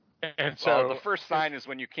 And so the first sign is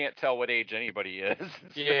when you can't tell what age anybody is.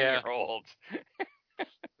 Yeah. You're old.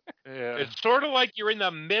 Yeah. It's sort of like you're in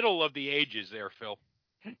the middle of the ages there, Phil.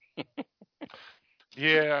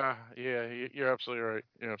 Yeah, you're absolutely right.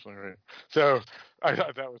 So I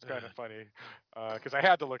thought that was kind of funny because I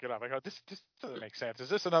had to look it up. I go, this doesn't make sense. Is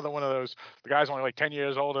this another one of those? The guy's only like 10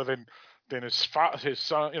 years older than his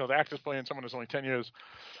son. The actor's playing someone who's only 10 years.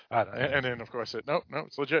 And then of course no,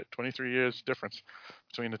 it's legit. 23 years difference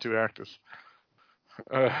between the two actors.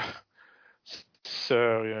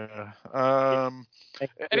 So yeah.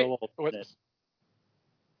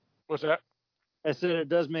 What's that? I said it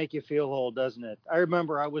does make you feel old, doesn't it? I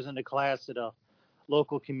remember I was in a class at a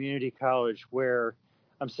local community college where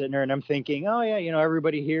I'm sitting there and I'm thinking, oh yeah,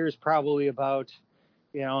 everybody here is probably about,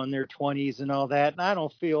 in their 20s and all that, and I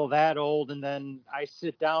don't feel that old. And then I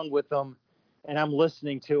sit down with them and I'm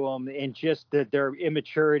listening to them and just their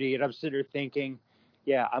immaturity, and I'm sitting there thinking,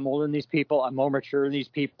 yeah, I'm older than these people. I'm more mature than these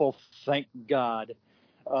people. Thank God.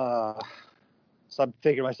 So I'm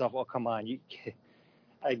thinking to myself, oh, come on,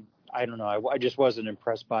 I don't know. I just wasn't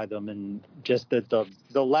impressed by them, and just the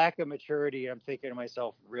lack of maturity. I'm thinking to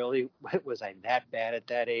myself, really, was I that bad at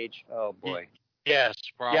that age? Oh boy. Yes,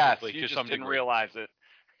 probably. Yes, you to just some didn't degree. realize it.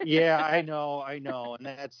 Yeah, I know, and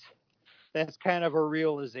that's kind of a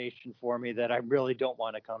realization for me that I really don't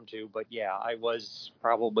want to come to. But yeah, I was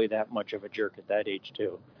probably that much of a jerk at that age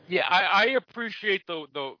too. Yeah, I appreciate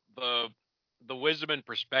the wisdom and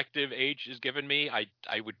perspective age has given me. I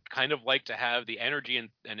would kind of like to have the energy and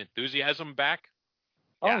enthusiasm back.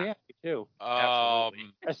 Oh yeah, me too.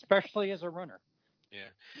 Absolutely. Especially as a runner. Yeah,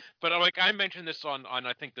 but like I mentioned this on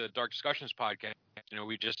I think the Dark Discussions podcast.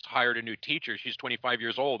 We just hired a new teacher. She's 25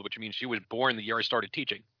 years old, which means she was born the year I started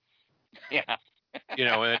teaching. Yeah. And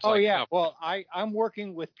it's Well, I'm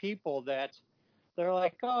working with people that they're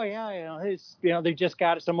like, oh yeah, they just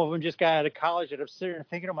got it. Some of them just got out of college, and I'm sitting there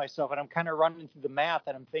thinking to myself, and I'm kind of running through the math,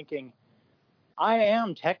 and I'm thinking, I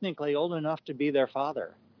am technically old enough to be their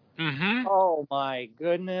father. Mm-hmm. Oh my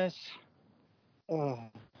goodness. Oh,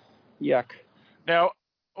 yuck. Now,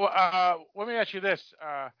 let me ask you this,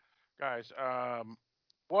 guys.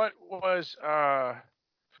 What was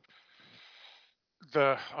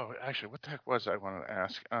actually, what the heck was I wanted to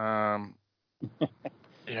ask?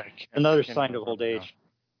 Yeah, another sign of old age.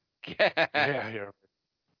 Yeah,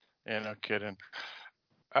 no kidding.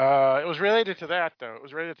 It was related to that, though. It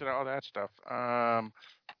was related to all that stuff. Yeah,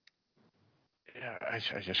 I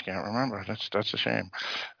just can't remember. That's a shame.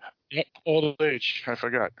 Old age, I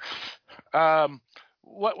forgot.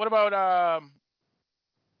 What about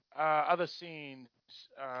other scenes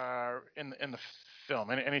in the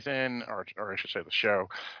film? Anything, or I should say the show?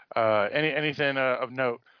 Anything of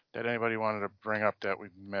note that anybody wanted to bring up that we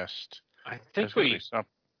missed? I think we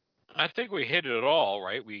hit it all,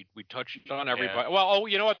 right? We touched on everybody. Yeah. Well,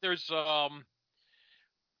 you know what? There's I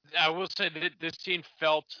will say that this scene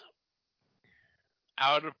felt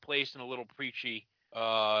out of place and a little preachy,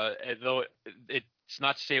 though it's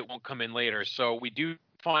not to say it won't come in later. So we do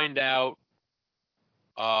find out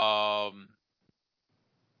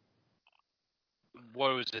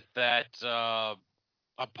what was it that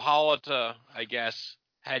Hippolyta, I guess,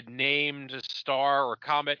 had named a star or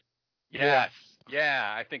comet. Yes.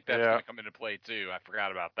 Yeah, I think that's going to come into play too. I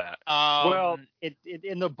forgot about that. Well, it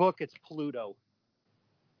in the book it's Pluto.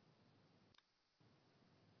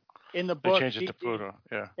 In the book, they changed it to Pluto.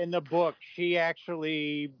 Yeah. In the book, she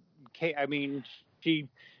actually,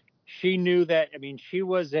 she knew that. I mean, she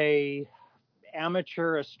was a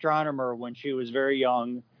amateur astronomer when she was very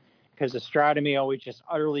young, because astronomy always just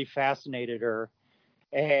utterly fascinated her.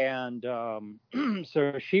 And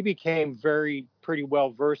so she became pretty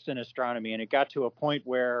well versed in astronomy, and it got to a point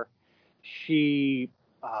where she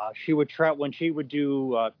would when she would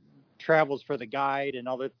do travels for the guide and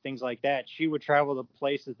other things like that. She would travel to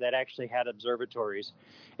places that actually had observatories,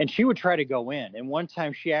 and she would try to go in. And one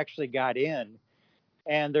time she actually got in,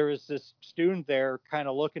 and there was this student there kind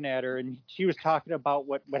of looking at her, and she was talking about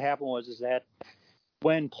what happened is that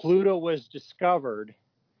when Pluto was discovered,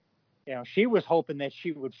 she was hoping that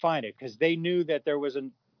she would find it, because they knew that there was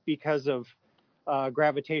because of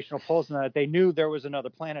gravitational pulls and that, they knew there was another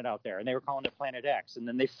planet out there, and they were calling it Planet X. And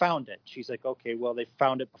then they found it. She's like, okay, well, they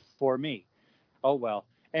found it before me. Oh, well.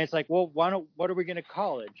 And it's like, well, what are we going to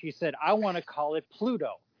call it? She said, I want to call it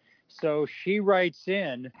Pluto. So she writes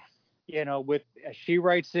in,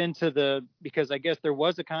 because I guess there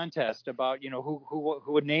was a contest about, who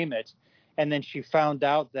would name it. And then she found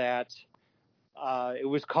out that it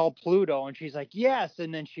was called Pluto, and she's like, yes.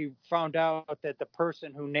 And then she found out that the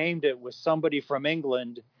person who named it was somebody from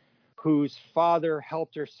England whose father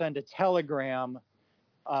helped her send a telegram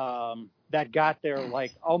that got there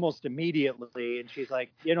like almost immediately. And she's like,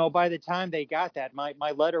 by the time they got that, my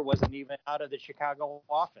letter wasn't even out of the Chicago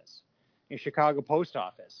office, Chicago post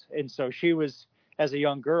office. And so she was, as a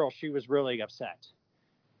young girl, she was really upset.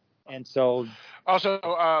 And so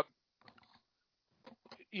also,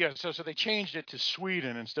 so they changed it to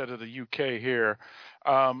Sweden instead of the UK here,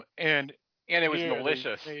 and it was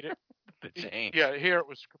malicious. The change. Yeah, here it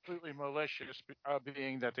was completely malicious,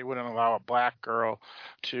 being that they wouldn't allow a black girl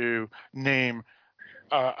to name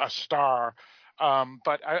a star.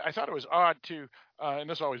 But I thought it was odd too, and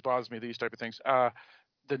this always bothers me, these type of things.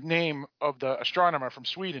 The name of the astronomer from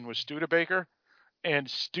Sweden was Studebaker, and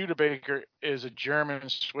Studebaker is a German,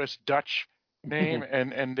 Swiss, Dutch name,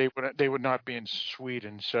 and they would not be in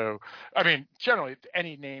Sweden. So, I mean, generally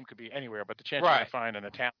any name could be anywhere, but the chance to find an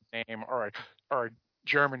Italian name or a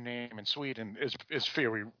German name in Sweden is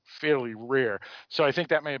fairly rare. So I think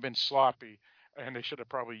that may have been sloppy, and they should have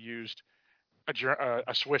probably used a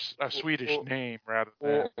Swedish name rather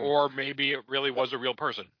than, or maybe it really was a real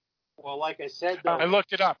person. Well, like I said, though, I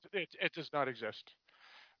looked it up. It does not exist.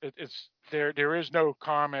 There is no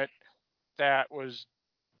comet that was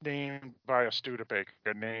named by a Studebaker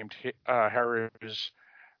named Harry's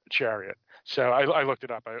Chariot. So I looked it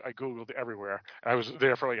up. I Googled it everywhere. I was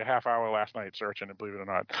there for like a half hour last night searching it, believe it or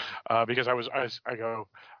not, because I go,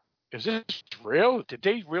 is this real? Did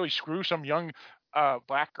they really screw some young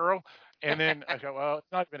black girl? And then I go, well,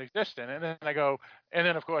 it's not even existent. And then I go, and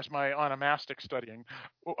then of course my onomastic studying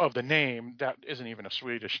of the name, that isn't even a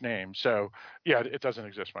Swedish name. So yeah, it doesn't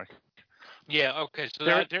exist, Mike. Yeah. Okay. So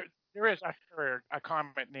there is a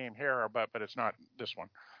comet named Hera, but it's not this one.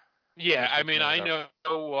 Yeah, I mean, I know,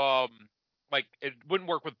 like, it wouldn't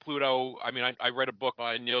work with Pluto. I mean, I read a book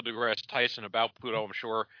by Neil deGrasse Tyson about Pluto. I'm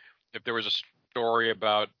sure if there was a story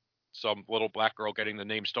about some little black girl getting the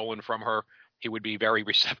name stolen from her, he would be very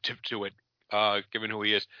receptive to it, given who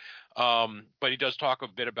he is. But he does talk a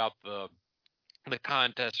bit about the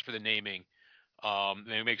contest for the naming. And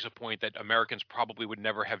he makes a point that Americans probably would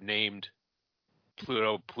never have named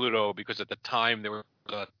Pluto because at the time there was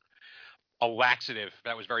a laxative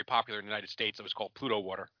that was very popular in the United States that was called Pluto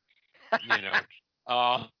water. So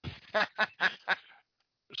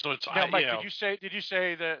it's now, Mike, did you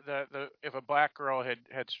say that if a black girl had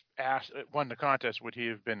won the contest, would he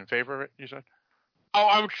have been in favor of it? You said. Oh,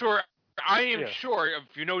 I'm sure. I am sure.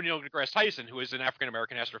 If you know Neil deGrasse Tyson, who is an African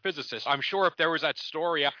American astrophysicist, I'm sure if there was that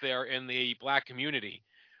story up there in the black community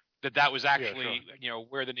that was actually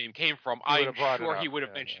where the name came from, I'm sure he would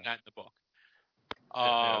have mentioned that in the book.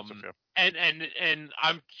 And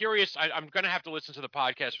I'm curious. I'm going to have to listen to the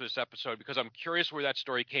podcast for this episode because I'm curious where that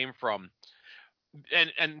story came from,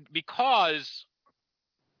 and because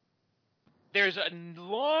there's a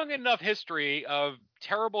long enough history of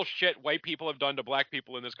terrible shit white people have done to black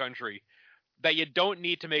people in this country that you don't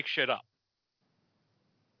need to make shit up,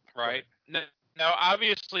 right? Now,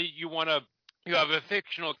 obviously, you have a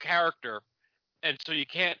fictional character, and so you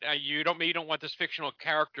can't. You don't want this fictional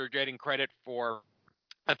character getting credit for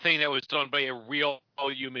a thing that was done by a real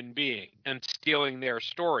human being and stealing their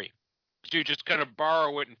story. So you're just going to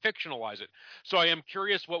borrow it and fictionalize it. So I am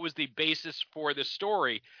curious what was the basis for this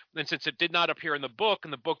story. And since it did not appear in the book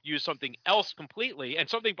and the book used something else completely, and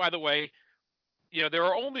something, by the way, there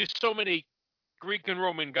are only so many Greek and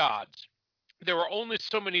Roman gods. There are only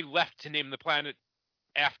so many left to name the planet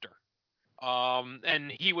after.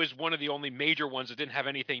 And he was one of the only major ones that didn't have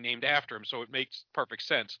anything named after him, so it makes perfect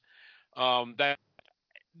sense that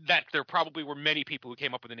there probably were many people who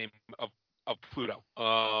came up with the name of Pluto.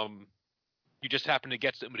 You just happened to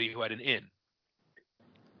get somebody who had an in.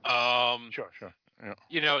 Sure. Yeah.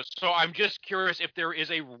 You know, so I'm just curious if there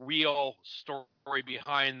is a real story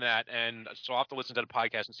behind that, and so I'll have to listen to the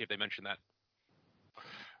podcast and see if they mention that.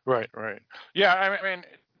 Right. Yeah, I mean,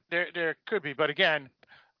 there could be, but again,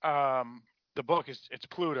 the book it's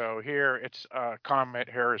Pluto. Here it's comet.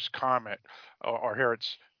 Here is comet, or here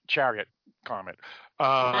it's chariot comet.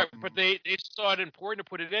 Right, but they saw it important to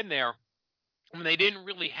put it in there. I mean, they didn't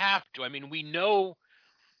really have to. I mean, we know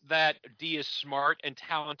that Dee is smart and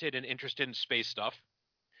talented and interested in space stuff.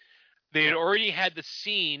 They had already had the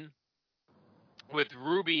scene with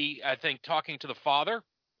Ruby, I think, talking to the father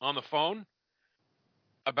on the phone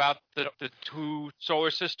about the two solar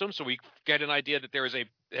systems, so we get an idea that there is a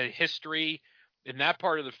history in that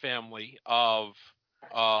part of the family of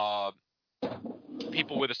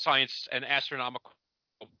people with a science and astronomical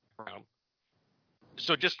background.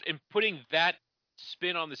 So just in putting that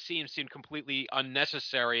spin on the scene seemed completely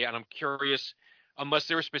unnecessary, and I'm curious, unless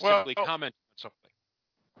they were specifically commenting on something.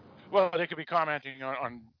 Well, they could be commenting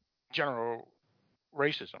on general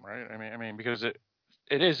racism, right? I mean, because it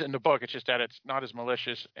is in the book. It's just that it's not as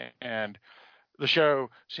malicious, and the show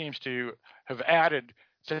seems to have added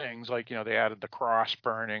things like, you know, they added the cross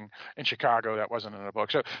burning in Chicago that wasn't in the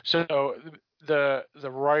book. So the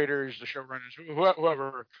writers, the showrunners,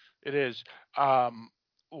 whoever it is,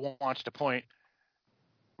 wants to point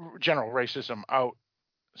general racism out.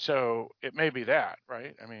 So it may be that,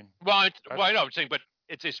 right? I mean, I know I'm saying, but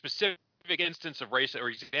it's a specific instance of race or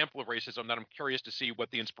example of racism that I'm curious to see what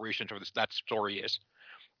the inspiration for that story is.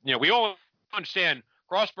 You know, we all understand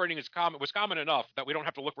cross burning was common enough that we don't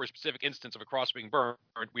have to look for a specific instance of a cross being burned.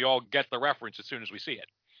 We all get the reference as soon as we see it.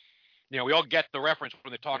 You know, we all get the reference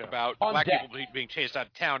when they talk about black people being chased out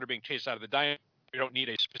of town or being chased out of the diner. We don't need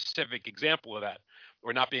a specific example of that,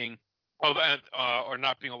 or not being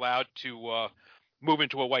allowed to move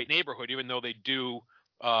into a white neighborhood, even though they do,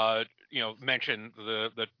 mention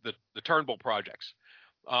the Turnbull projects.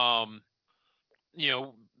 You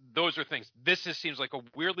know, those are things. This seems like a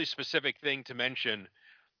weirdly specific thing to mention,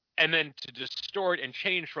 and then to distort and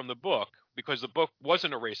change from the book, because the book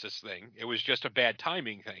wasn't a racist thing. It was just a bad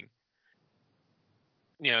timing thing.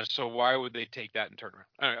 You know, so why would they take that and turn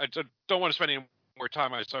around? I don't want to spend any more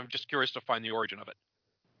time on it, so I'm just curious to find the origin of it.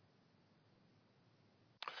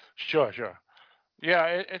 Sure.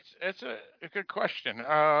 Yeah, it's a good question.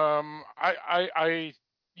 Right.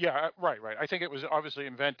 I think it was obviously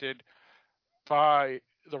invented by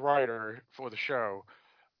the writer for the show.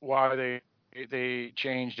 Why they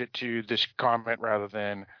changed it to this comet rather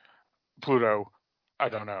than Pluto, I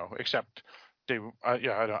don't know. Except I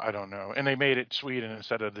don't know. And they made it Sweden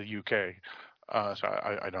instead of the UK. So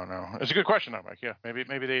I don't know. It's a good question, Mike. Yeah,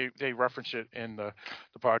 maybe they reference it in the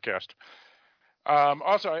podcast.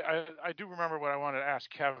 Also, I do remember what I wanted to ask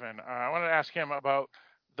Kevin. I wanted to ask him about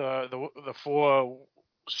the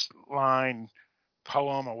 4-line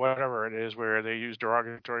poem or whatever it is where they use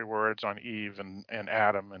derogatory words on Eve and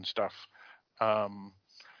Adam and stuff.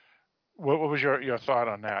 What was your thought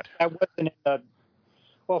on that? That wasn't in the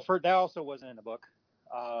that also wasn't in the book.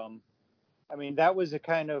 I mean, that was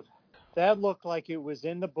that looked like it was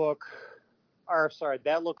in the book,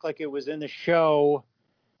 that looked like it was in the show,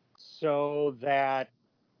 so that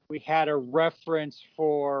we had a reference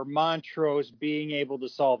for Montrose being able to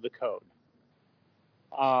solve the code.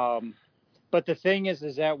 But the thing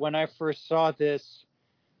is that when I first saw this,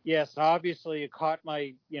 yes, obviously it caught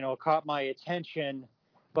my attention,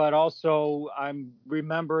 but also I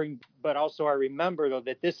remember though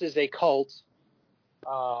that this is a cult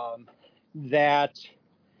that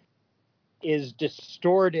is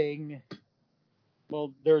distorting.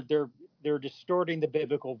 Well, they're distorting the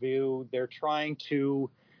biblical view. They're trying to,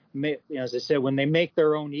 as I said, when they make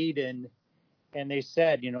their own Eden, and they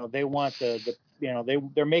said, they want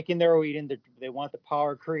they're making their own Eden. They want the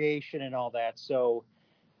power of creation and all that. So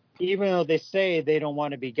even though they say they don't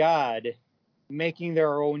want to be God, making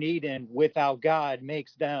their own Eden without God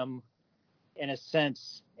makes them, in a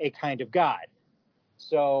sense, a kind of God.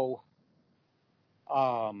 So,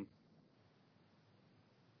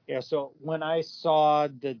 so when I saw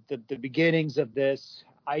the beginnings of this,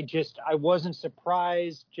 I wasn't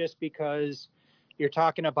surprised, just because you're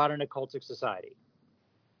talking about an occultic society.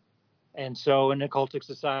 And so an occultic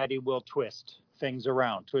society will twist things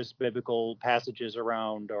around, twist biblical passages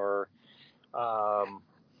around, or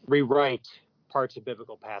rewrite parts of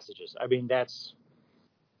biblical passages. I mean,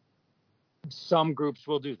 some groups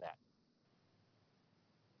will do that.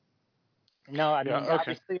 No, I mean, okay.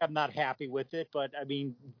 obviously I'm not happy with it, but I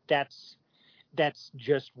mean, that's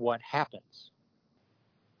just what happens.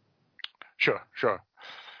 Sure.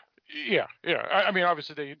 Yeah. I mean,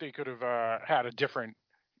 obviously they could have had a different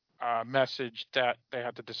message that they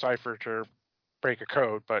had to decipher to break a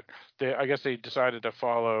code, but I guess they decided to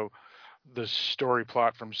follow the story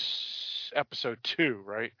plot from episode 2,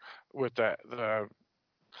 right? With the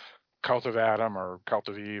Cult of Adam or Cult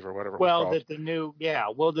of Eve or whatever it was called.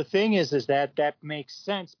 Well, the thing is that makes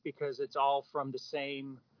sense because it's all from the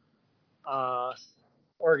same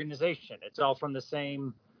organization. It's all from the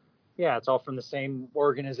same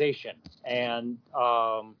organization, and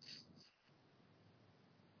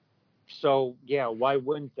so yeah, why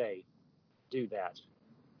wouldn't they do that?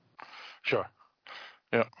 Sure.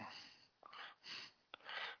 Yeah.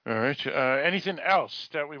 All right. Anything else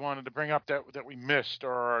that we wanted to bring up that we missed,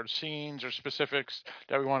 or scenes or specifics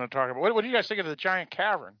that we want to talk about? What do you guys think of the giant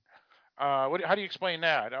cavern? How do you explain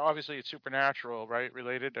that? Obviously, it's supernatural, right?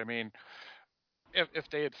 Related. I mean, if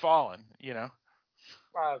they had fallen,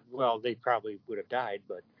 Well, they probably would have died,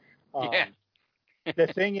 but Yeah. the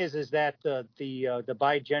thing is that the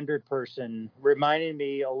bigendered person reminded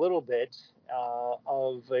me a little bit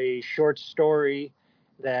of a short story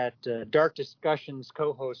that Dark Discussions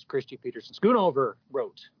co-host Christy Peterson Schoonover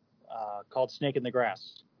wrote called "Snake in the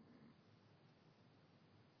Grass."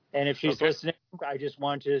 And if she's listening, I just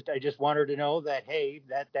want her to know that hey,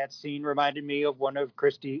 that scene reminded me of one of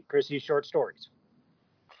Christy's short stories.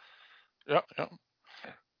 Yep.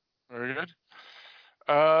 Very good.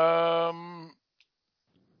 All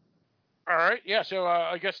right. Yeah. So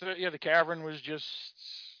I guess the cavern was just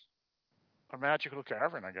a magical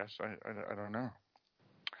cavern. I guess I don't know.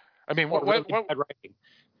 I mean, what? Right.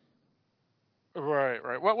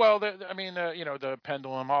 Well, the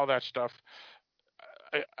pendulum, all that stuff.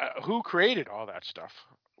 Who created all that stuff?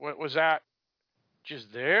 What was that?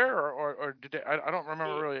 Just there, or did they, I don't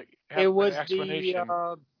remember really. It was an explanation.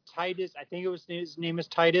 the Titus. I think it was his name is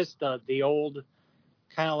Titus. The old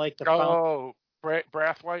kind of like the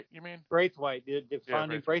Braithwaite. You mean Braithwaite, the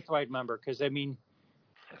founding Braithwaite member? Because I mean,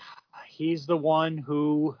 he's the one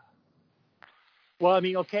who. Well, I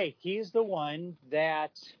mean, okay, he's the one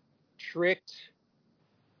that tricked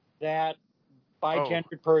that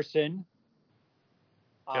bigendered person.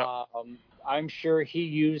 Yep. I'm sure he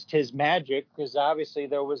used his magic because obviously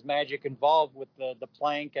there was magic involved with the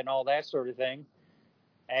plank and all that sort of thing.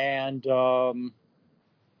 And so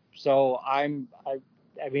I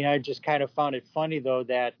mean, I just kind of found it funny though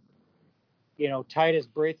that Titus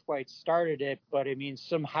Braithwaite started it, but I mean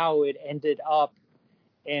somehow it ended up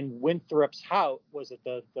in Winthrop's house. Was it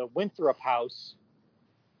the Winthrop house?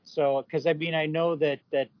 So because I mean I know that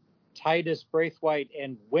Titus Braithwaite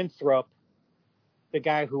and Winthrop, the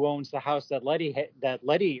guy who owns the house that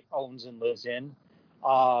Leti owns and lives in,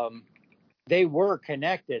 they were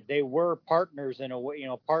connected. They were partners in a way,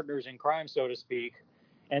 partners in crime, so to speak,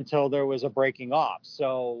 until there was a breaking off.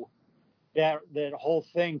 So that whole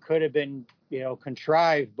thing could have been,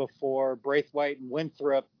 contrived before Braithwaite and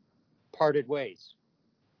Winthrop parted ways.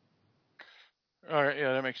 All right.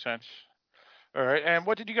 Yeah, that makes sense. All right. And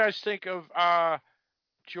what did you guys think of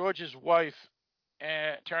George's wife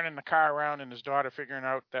turning the car around and his daughter figuring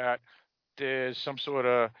out that there's some sort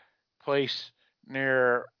of place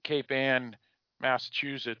near Cape Ann,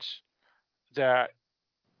 Massachusetts, that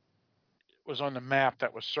was on the map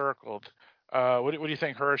that was circled? What do you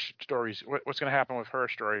think her stories? What's going to happen with her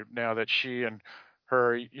story now that she and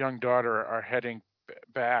her young daughter are heading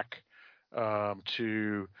back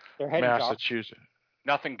to Massachusetts?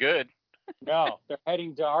 Nothing good. No, they're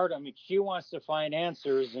heading to Art. I mean, she wants to find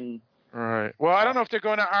answers and. Right. Well, I don't know if they're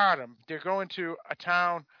going to Arnhem. They're going to a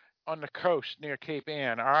town on the coast near Cape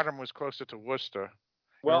Ann. Arnhem was closer to Worcester.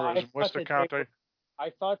 Well, it was Worcester County. I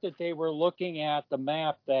thought that they were looking at the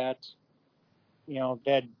map that,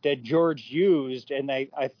 that George used, and I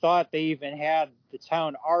thought they even had the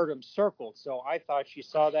town Arnhem circled. So I thought she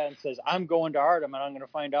saw that and says, "I'm going to Arnhem, and I'm going to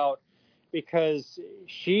find out," because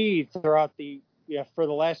she throughout for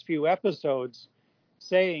the last few episodes,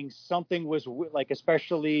 saying something was like,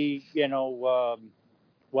 especially,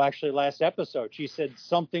 actually last episode, she said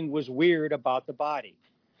something was weird about the body.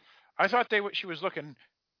 I thought she was looking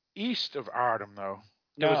east of Arnhem, though.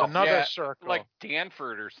 There was another circle. Like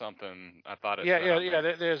Danford or something, I thought it Yeah.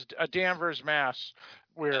 There's a Danvers, Mass,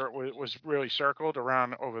 where it was really circled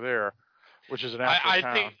around over there, which is an actual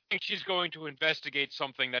town. I think she's going to investigate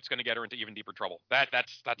something that's going to get her into even deeper trouble. That's right.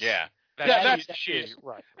 That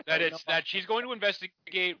she's going to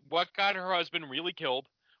investigate what got her husband really killed,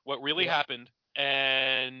 what really happened,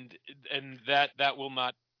 and that will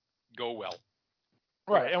not go well.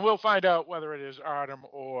 Right, and we'll find out whether it is Arnhem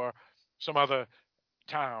or some other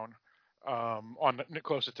town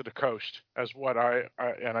closer to the coast, as what I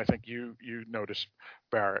think you noticed,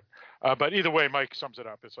 Barrett. But either way, Mike sums it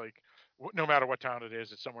up. It's like no matter what town it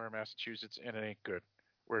is, it's somewhere in Massachusetts, and it ain't good.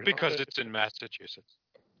 Because it's in Massachusetts.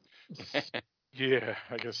 Yeah,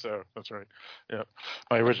 I guess so. That's right. Yeah,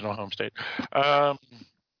 my original home state. All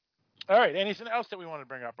right. Anything else that we want to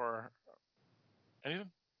bring up, or anything?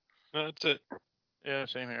 No, that's it. Yeah,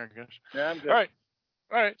 same here, I guess. Yeah, I'm good. All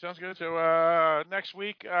right. Sounds good. So next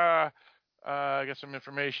week, I got some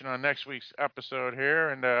information on next week's episode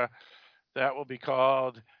here, and that will be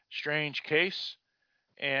called Strange Case.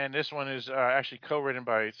 And this one is actually co-written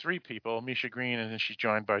by 3 people, Misha Green, and then she's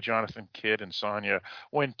joined by Jonathan Kidd and Sonia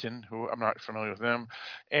Winton, who I'm not familiar with them.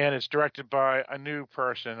 And it's directed by a new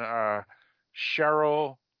person,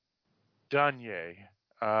 Cheryl Dunye,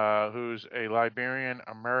 who's a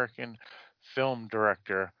Liberian-American film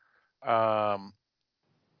director,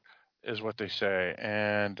 is what they say.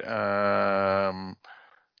 And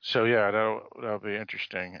so, yeah, that'll be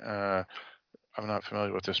interesting. I'm not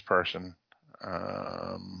familiar with this person.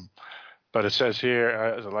 But it says here,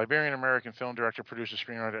 as a Liberian-American film director, producer,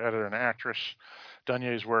 screenwriter, editor, and actress,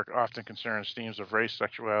 Dunye's work often concerns themes of race,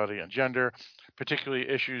 sexuality, and gender, particularly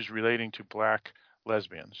issues relating to black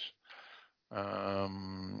lesbians.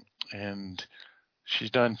 And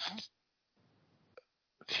she's done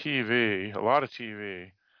TV, a lot of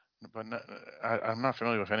TV, but I'm not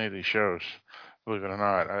familiar with any of these shows, believe it or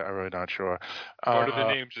not. I'm really not sure. What are the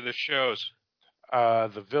names of the shows?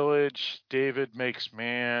 The Village, David Makes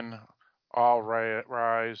Man, All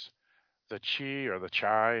Rise, The Chi or The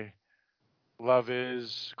Chai, Love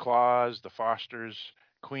Is, Claws, The Fosters,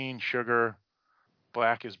 Queen Sugar,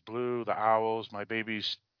 Black is Blue, The Owls, My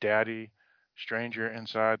Baby's Daddy, Stranger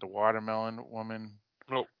Inside, The Watermelon Woman.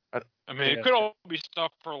 No, I mean, it could all be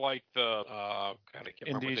stuff for like the, God, I can't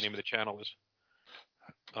remember what the name of the channel is.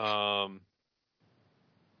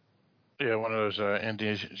 Yeah, one of those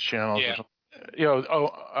indie channels. Yeah. Or something.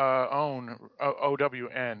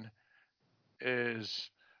 OWN is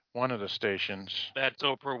one of the stations. That's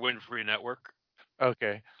Oprah Winfrey Network.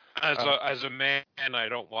 Okay. As a man, I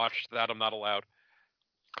don't watch that. I'm not allowed.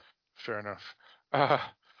 Fair enough.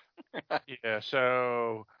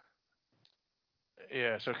 So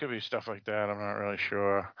it could be stuff like that. I'm not really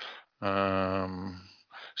sure.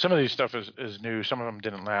 Some of these stuff is new. Some of them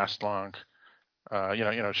didn't last long.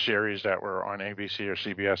 Series that were on ABC or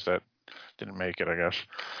CBS that didn't make it, I guess.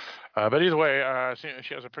 But either way,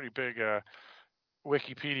 she has a pretty big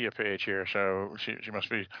Wikipedia page here, so she must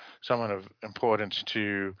be someone of importance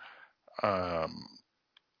to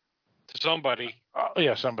somebody.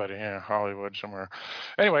 Somebody, Hollywood somewhere.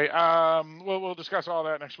 Anyway, we'll discuss all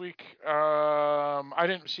that next week. I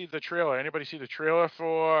didn't see the trailer. Anybody see the trailer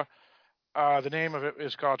for? The name of it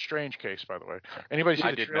is called Strange Case, by the way. Anybody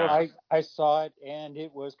see the trailer? I saw it, and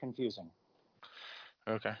it was confusing.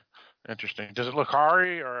 Okay. Interesting. Does it look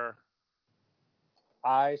horror or?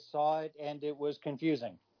 I saw it, and it was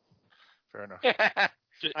confusing. Fair enough.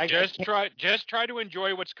 Just try to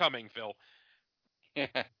enjoy what's coming, Phil.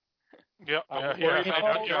 Yep.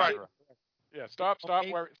 Yeah, stop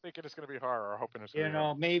thinking it's going to be horror or hoping it's going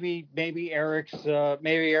to be maybe Eric,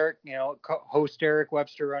 host Eric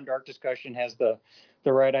Webster on Dark Discussion has the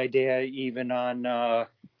right idea even on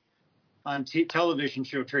television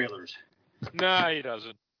show trailers. No, he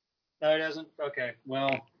doesn't. No, he doesn't? Okay,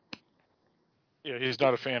 well. Yeah, he's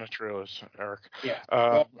not a fan of trailers, Eric. Yeah.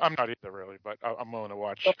 I'm not either, really, but I'm willing to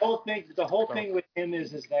watch. The whole thing with him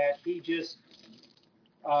is that he just,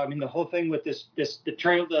 the whole thing with the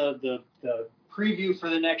preview for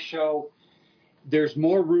the next show, there's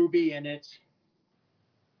more Ruby in it,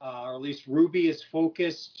 or at least Ruby is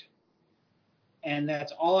focused, and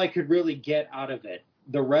that's all I could really get out of it.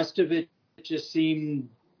 The rest of it just seemed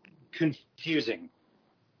confusing.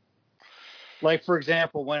 Like, for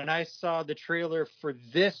example, when I saw the trailer for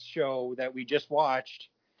this show that we just watched,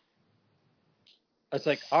 it's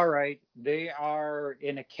like, all right, they are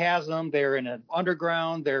in a chasm. They're in an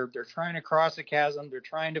underground. They're trying to cross a chasm. They're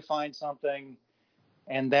trying to find something.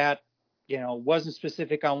 And that, wasn't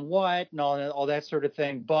specific on what and all that sort of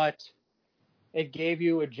thing. But it gave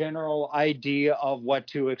you a general idea of what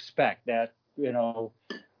to expect. That,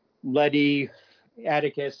 Leti,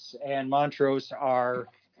 Atticus, and Montrose are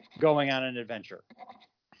going on an adventure.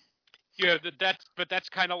 Yeah, that's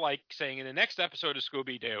kind of like saying in the next episode of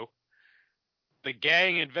Scooby-Doo, the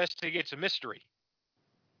gang investigates a mystery.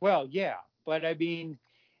 Well, yeah, but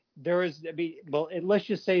let's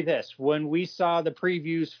just say this. When we saw the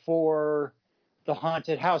previews for the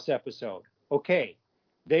Haunted House episode, okay,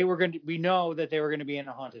 we know that they were going to be in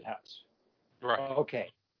a haunted house. Right.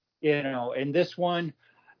 Okay. In this one,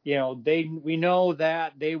 we know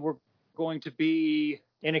that they were going to be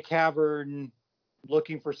in a cavern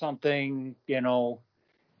looking for something,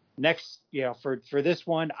 next, for this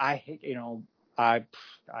one, I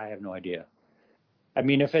have no idea. I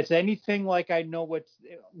mean, if it's anything like I know what's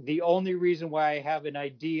the only reason why I have an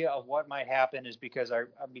idea of what might happen is because of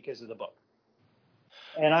the book.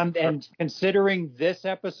 And considering this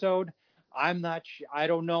episode, I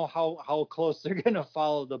don't know how close they're going to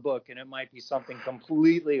follow the book, and it might be something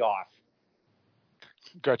completely off.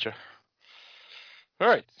 Gotcha. All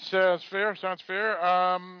right, sounds fair.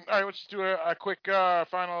 All right, let's do a quick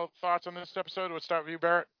final thoughts on this episode. Let's start with you,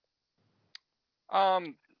 Barrett.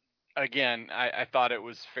 Again, I thought it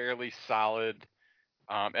was fairly solid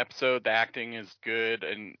episode. The acting is good,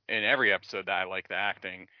 and in every episode that I like the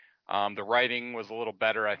acting. The writing was a little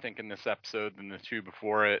better, I think, in this episode than the two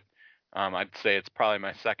before it. I'd say it's probably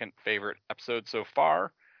my second favorite episode so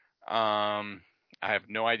far. I have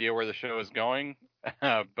no idea where the show is going,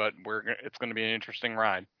 but it's going to be an interesting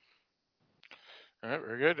ride. All right,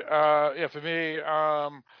 very good. Yeah, for me,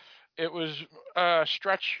 it was a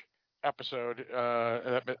stretch episode,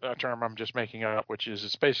 a term I'm just making up, which is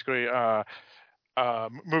it's basically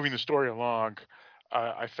moving the story along.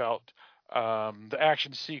 I felt the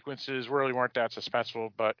action sequences really weren't that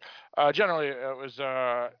suspenseful, but generally it was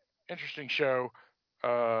an interesting show.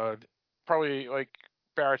 Probably, like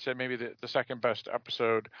Barrett said, maybe the second best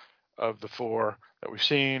episode of the four that we've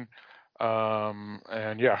seen.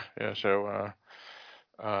 And yeah, so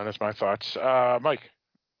that's my thoughts. Mike.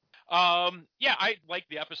 Yeah, I like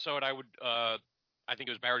the episode. I think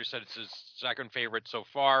it was Barry who said it's his second favorite so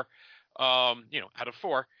far. Out of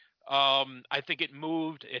four. I think it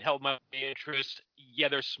moved. It held my interest. Yeah,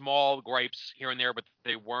 there's small gripes here and there, but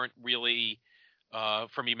they weren't really,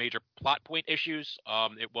 for me, major plot point issues.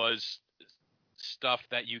 It was stuff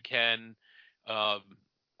that you can,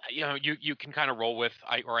 you can kind of roll with,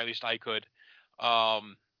 or at least I could.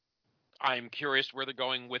 I'm curious where they're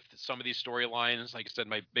going with some of these storylines. Like I said,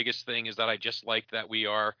 my biggest thing is that I just like that we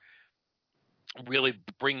are really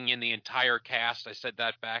bringing in the entire cast. I said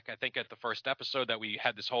that back, I think, at the first episode, that we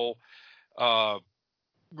had this whole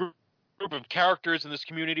group of characters in this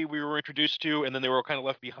community we were introduced to, and then they were kind of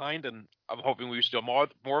left behind, and I'm hoping we still more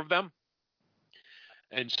of them.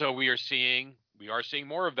 And so we are seeing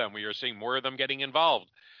more of them. We are seeing more of them getting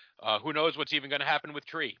involved. Who knows what's even going to happen with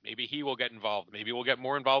Tree? Maybe he will get involved. Maybe we'll get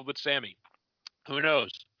more involved with Sammy. Who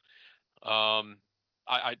knows? So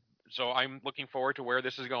I'm looking forward to where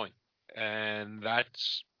this is going, and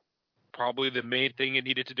that's probably the main thing it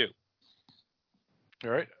needed to do.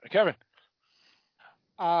 All right, Kevin.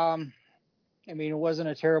 I mean, it wasn't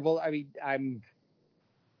a terrible. I mean,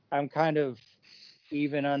 I'm kind of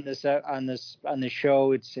even on this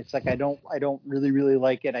show. It's like I don't really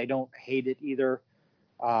like it. I don't hate it either.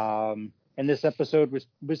 And this episode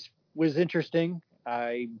was interesting.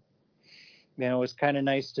 It was kind of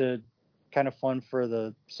nice to, kind of fun for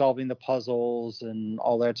the solving the puzzles and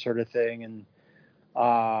all that sort of thing. And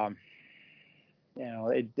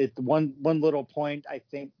one little point, I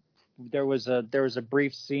think there was a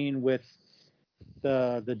brief scene with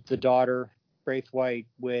the daughter, Braithwaite,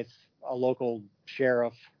 with a local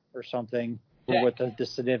sheriff or something, or what the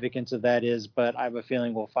significance of that is, but I have a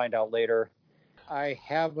feeling we'll find out later. I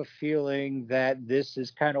have a feeling that this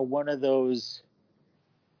is kind of one of those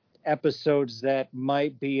episodes that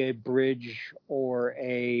might be a bridge or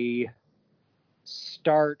a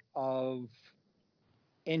start of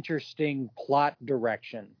interesting plot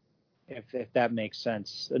direction, if that makes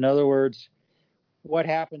sense. In other words, what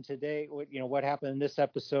happened today, what happened in this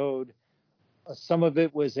episode, some of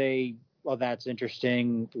it was well, that's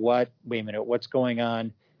interesting. Wait a minute, what's going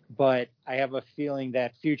on? But I have a feeling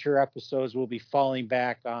that future episodes will be falling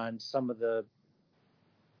back on some of the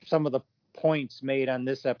points made on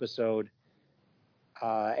this episode,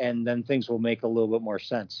 and then things will make a little bit more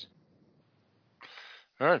sense.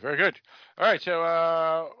 All right, very good. All right,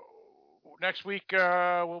 so next week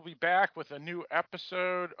we'll be back with a new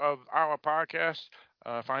episode of our podcast.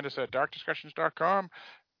 Find us at darkdiscussions.com.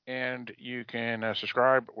 And you can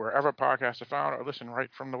subscribe wherever podcasts are found, or listen right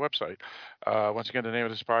from the website. Once again, the name of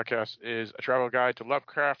this podcast is A Travel Guide to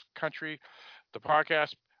Lovecraft Country, the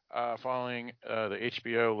podcast following the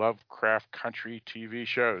HBO Lovecraft Country TV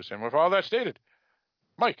shows. And with all that stated,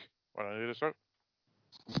 Mike, why don't you do this up?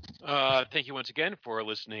 Thank you once again for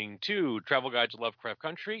listening to Travel Guide to Lovecraft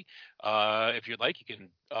Country. If you'd like, you can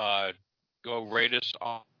go rate us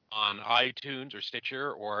on iTunes or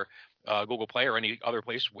Stitcher or Google Play or any other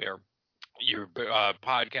place where your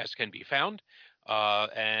podcast can be found.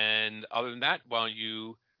 And other than that, why don't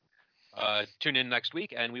you tune in next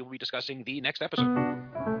week, and we will be discussing the next episode.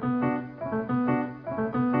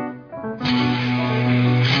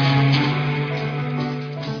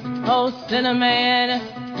 Oh,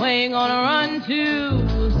 Cinnamon, where you gonna run to?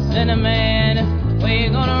 Cinnamon, where you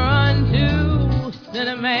gonna run to?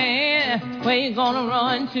 Cinnamon, where you gonna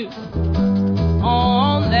run to?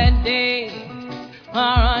 On that day,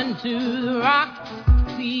 I run to the rock.